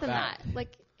much not more than that.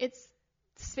 Like,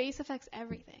 space affects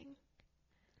everything.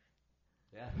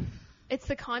 Yeah. It's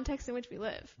the context in which we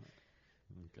live.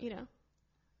 Okay. You know.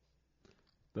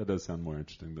 That does sound more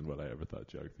interesting than what I ever thought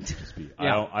geography would just be.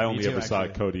 Yeah, I only me too, ever saw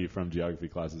actually. Cody from geography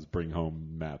classes bring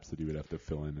home maps that he would have to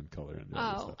fill in and color in. And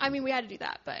other Oh, stuff. I mean, we had to do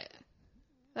that, but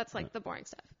that's like the boring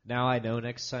stuff. Now I know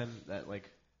next time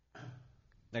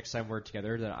we're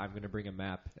together that I'm gonna bring a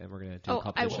map and we're gonna do a Oh, I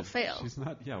competition. will fail. She's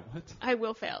not. Yeah, what? I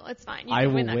will fail. It's fine. You I can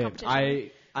will win that win.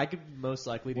 competition. I could most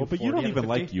likely do. Well, but 40 you don't out of even 50.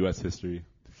 like U.S. history.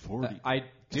 40. I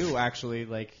do actually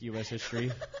like U.S.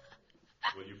 history.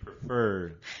 Well, you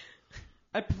prefer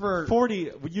I prefer 40.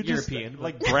 You European, just but-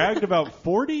 like bragged about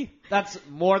 40. That's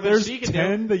more than There's she can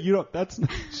 10 that you don't. That's not,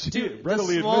 she Dude, the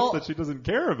readily small- admits that she doesn't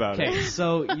care about do. Okay, it.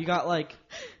 so you got like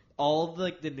all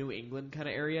the New England kind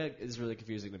of area is really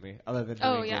confusing to me. Other than New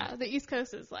Oh England. yeah, the East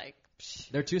Coast is like,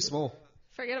 They're too small.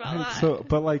 forget about And that. so,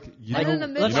 but like you Like in know,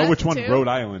 the you know Midwest, which one too. Rhode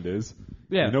Island is.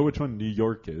 Yeah, You know which one New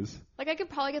York is. Like I could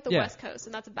probably get the Yeah. West Coast,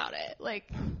 and that's about it.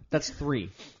 Like, that's 3.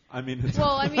 I mean, it's,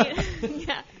 well, I mean,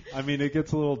 yeah. I mean, it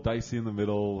gets a little dicey in the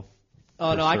middle.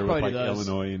 Oh for no, I sure, can with, probably like do those.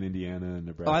 Illinois and Indiana and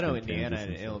Nebraska. Oh, I know and Indiana Kansas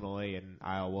and stuff. Illinois and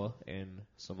Iowa and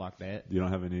stuff like that. You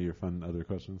don't have any of your fun other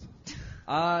questions?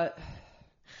 Uh,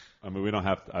 I mean, we don't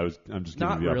have to. I'm just giving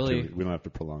Not you the really. opportunity. We don't have to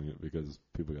prolong it because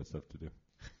people got stuff to do.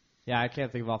 yeah, I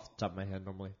can't think of off the top of my head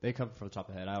normally. They come from the top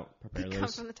of the head. I don't prepare They come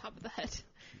those. from the top of the head.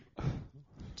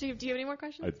 Do you have any more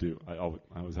questions? I do. I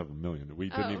always have a million. We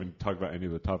didn't Oh. even talk about any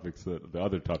of the topics the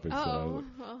other topics. Oh,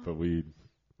 well, But we.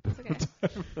 it's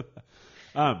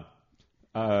okay.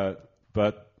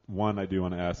 But one I do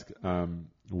want to ask.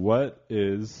 What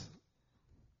is?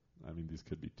 I mean, these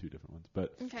could be two different ones,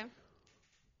 but Okay.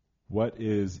 what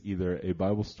is either a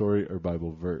Bible story or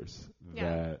Bible verse Yeah.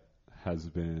 that has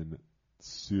been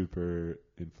super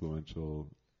influential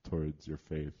towards your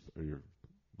faith or your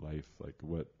life? Like,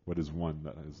 what is one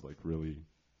that is like really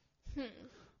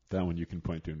that one you can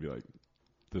point to and be like,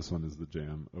 this one is the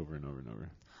jam over and over and over?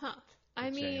 Huh. I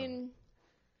Good mean,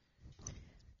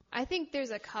 I think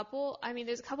there's a couple. I mean,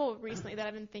 there's a couple recently that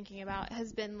I've been thinking about.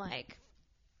 Has been like,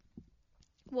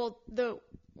 well, the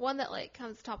one that like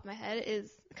comes to the top of my head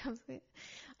is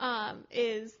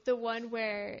the one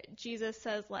where Jesus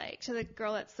says like to the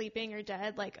girl that's sleeping or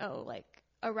dead, like, oh, like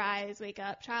arise, wake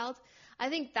up, child. I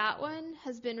think that one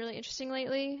has been really interesting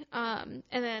lately. And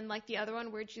then like the other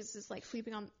one where Jesus is like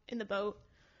sleeping in the boat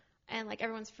and like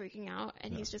everyone's freaking out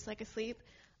and he's just like asleep.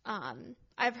 And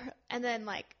then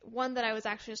like one that I was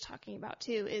actually just talking about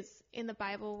too is in the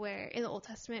Bible where in the Old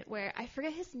Testament where I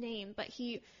forget his name, but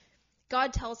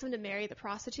God tells him to marry the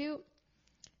prostitute.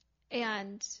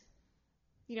 And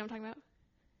you know what I'm talking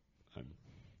about?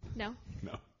 No?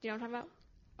 No. Do you know what I'm talking about?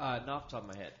 Not off the top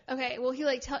of my head. Okay, well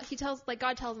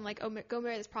God tells him like, oh, go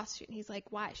marry this prostitute, and he's like,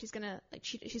 why? She's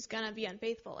gonna be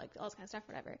unfaithful, like all this kind of stuff,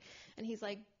 whatever. And he's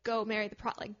like, go marry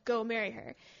go marry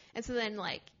her. And so then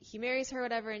like he marries her,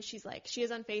 whatever, and she's like, she is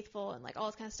unfaithful and like all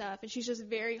this kind of stuff, and she's just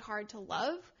very hard to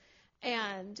love.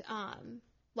 And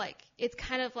like it's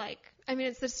kind of like, I mean,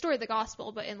 it's the story of the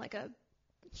gospel, but in like a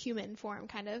human form,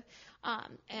 kind of.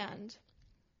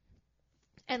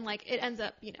 And like it ends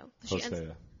up, she ends.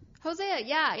 Hosea. Hosea,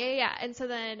 yeah. And so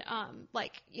then,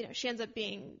 like, you know, she ends up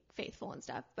being faithful and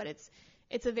stuff, but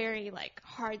it's a very, like,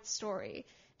 hard story.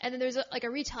 And then there's a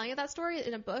retelling of that story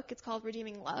in a book. It's called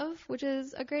Redeeming Love, which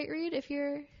is a great read if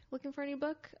you're looking for a new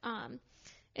book.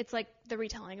 It's like the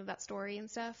retelling of that story and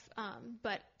stuff.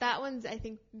 But that one's, I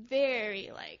think,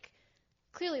 very, like,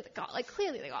 clearly the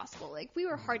gospel. Like, we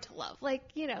were hard to love. Like,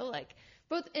 you know, like,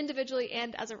 both individually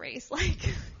and as a race. Like,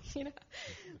 you know.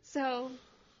 So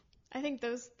I think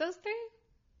those three.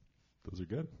 Those are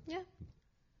good. Yeah.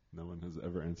 No one has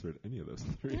ever answered any of those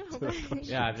three. No, right.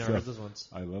 Yeah, I've never heard those ones.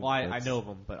 I love. Well, I know of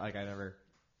them, but like I never.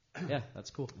 Yeah, that's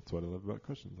cool. That's what I love about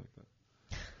questions like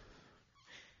that.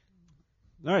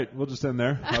 All right, we'll just end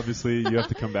there. Obviously, you have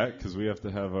to come back because we have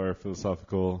to have our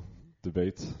philosophical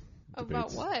debates.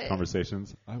 About what?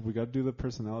 Conversations. We got to do the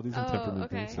personalities and Oh, temperament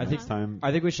okay. things. So I next think- time.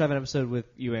 I think we should have an episode with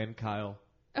you and Kyle.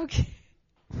 Okay.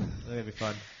 I think that'd be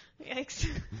fun. Yikes.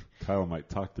 Kyle might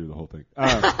talk through the whole thing.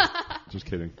 Just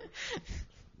kidding.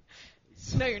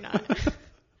 No, you're not.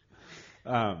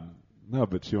 No,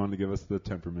 but she wanted to give us the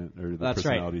temperament or the That's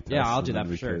right. personality test. Yeah, I'll and do then that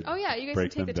we for sure. could Oh, yeah, you guys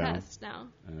break can take the them down. test now.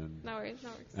 And, No worries.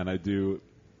 and I do.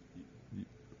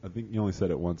 I think you only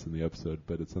said it once in the episode,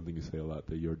 but it's something you say a lot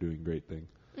that you're doing great thing.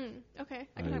 Okay,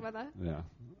 I can talk about that. Yeah,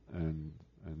 and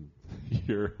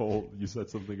you said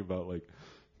something about like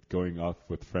going off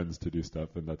with friends to do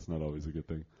stuff, and that's not always a good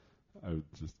thing. I was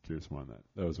just curious more on that.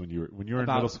 That was when you were in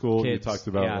About middle school. kids, You talked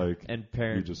about yeah, like and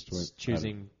parents just went-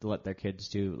 choosing to let their kids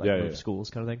do like Yeah, move yeah. schools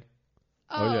kind of thing.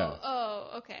 Oh, yeah.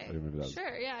 Oh, okay. I remember that.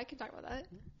 Sure, yeah, I can talk about that.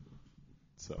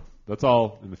 So that's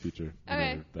all in the future. Okay.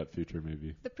 Whenever that future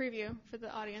maybe. The preview for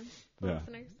the audience, the Yeah.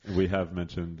 listeners. We have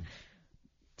mentioned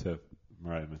Tiff.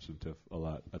 Mariah mentioned Tiff a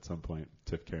lot at some point.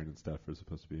 Tiff, Karen, and Steph are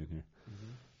supposed to be in here,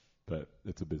 but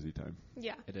it's a busy time.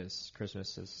 Yeah. It is.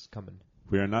 Christmas is coming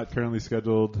We are not currently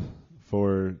scheduled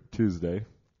for Tuesday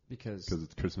because because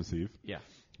it's Christmas Eve. yeah,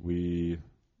 We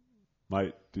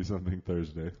might do something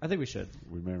Thursday. I think we should.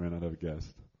 We may or may not have a guest.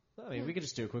 I mean, we could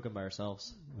just do a quick one by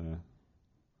ourselves.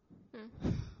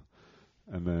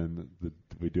 And then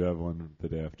we do have one the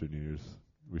day after New Year's.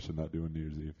 We should not do on New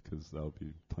Year's Eve because I'll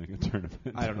be playing a tournament.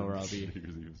 I don't know where I'll be. New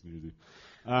Year's Eve is New Year's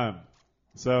Eve.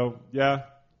 So, yeah,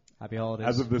 Happy holidays.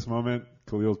 as of this moment,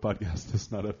 Khalil's podcast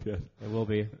is not up yet. it will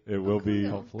be. It will be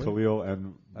Khalil. Hopefully. Khalil,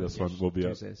 and this one will be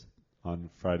up Tuesdays. on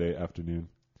Friday afternoon.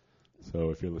 So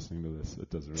if you're listening to this, it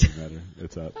doesn't really matter.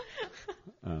 It's up.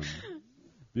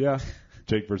 Yeah,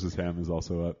 Jake versus Ham is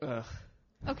also up.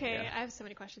 Okay, Yeah. I have so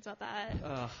many questions about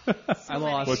that. I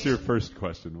lost. What's your first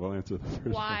question? We'll answer the first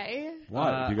one. Why?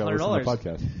 Why? You got to listen to the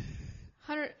 $100.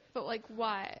 podcast. But like,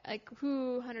 why? Like,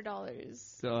 who?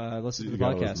 $100? Listen to You the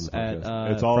gotta podcast listen to the at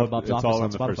podcast. It's all, From Bob's it's Office all on in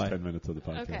the first Spotify. 10 minutes of the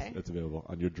podcast. Okay. It's available.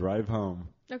 On your drive home,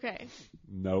 Okay.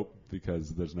 nope, because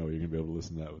there's no way you're going to be able to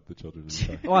listen to that with the children in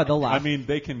the car. Why they'll laugh? I mean,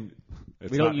 they can.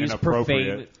 It's we not don't use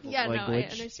inappropriate, profane Yeah, no, I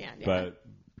language. understand. Yeah. but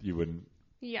you wouldn't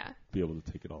yeah. be able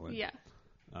to take it all in. Yeah.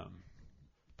 But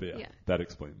yeah, Yeah. that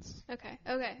explains. Okay.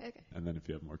 And then if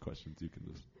you have more questions, you can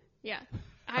just. Yeah.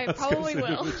 I probably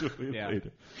will. Yeah.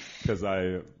 Because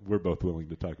we're both willing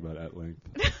to talk about it at length.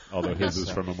 Although his is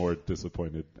so. from a more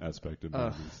disappointed aspect and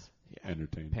mine is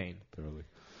entertained Pain. thoroughly.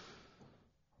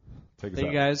 Take us Thank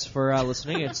out. you guys for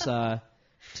listening. It's to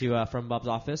From Bob's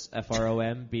Office,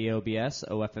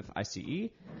 FROMBOBSOFFICE.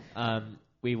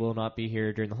 We will not be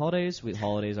here during the holidays. The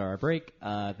holidays are our break.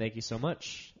 Thank you so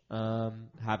much.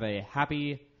 Have a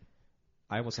happy.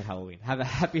 I almost said Halloween. Have a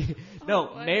happy.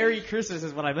 what? Merry Christmas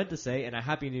is what I meant to say, and a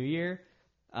Happy New Year.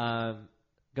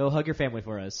 Go hug your family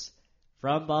for us.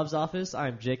 From Bob's Office,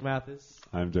 I'm Jake Mathis.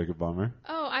 I'm Jacob Bomber.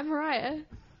 Oh, I'm Mariah.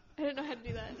 I didn't know how to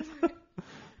do that.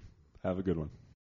 Have a good one.